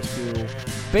in there as to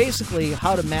basically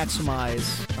how to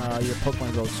maximize your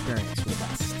Pokemon Go experience for the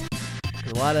best.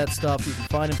 There's a lot of that stuff you can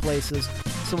find in places,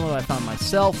 some of them I found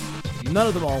myself, none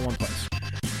of them all in one place.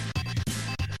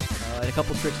 And a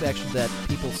couple tricks actually that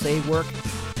people say work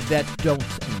that don't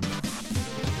anymore.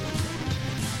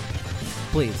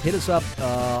 Please hit us up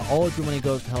all of your money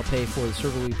goes to help pay for the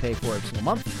server we pay for every single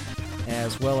month,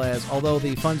 as well as, although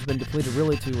the fund's been depleted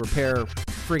really to repair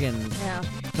friggin'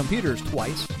 computers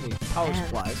twice, the power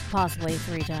supplies. Possibly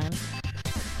 3 times.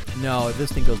 No, if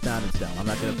this thing goes down, it's down. I'm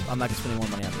not gonna spend any more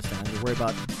money on this thing. I'm gonna worry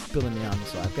about building me on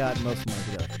this. So I've got most of the money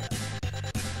together for that.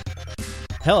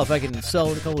 Hell, if I can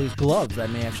sell a couple of these gloves, I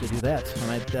may actually do that.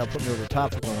 That'll put me over the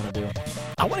top for what I want to do.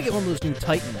 I want to get one of those new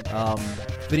Titan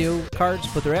video cards,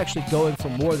 but they're actually going for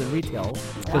more than retail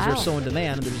because they're so in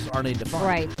demand and there just aren't any to find.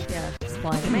 Right, yeah.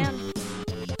 Supply and demand.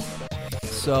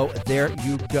 So there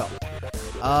you go.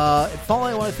 And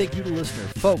finally, I want to thank you, the listener.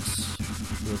 Folks,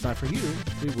 if it was not for you,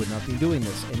 we would not be doing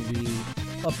this, and we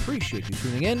appreciate you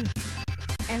tuning in.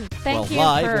 And thank you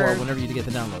live for, or whenever you get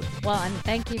the download. Well, and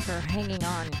thank you for hanging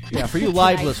on. Yeah, for you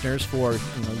live listeners, for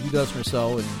you dozen or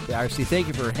so, and RC, thank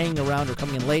you for hanging around or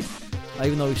coming in late,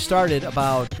 even though we started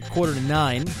about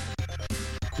 8:45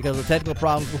 because of technical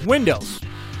problems with Windows,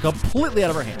 completely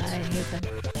out of our hands. I hate them.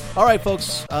 All right,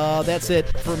 folks, that's it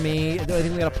for me.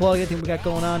 Anything we got to plug? Anything we got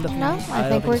going on? No,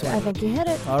 I think you hit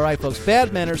it. All right, folks,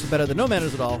 bad manners are better than no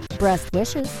manners at all. Breast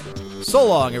wishes. So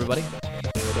long, everybody.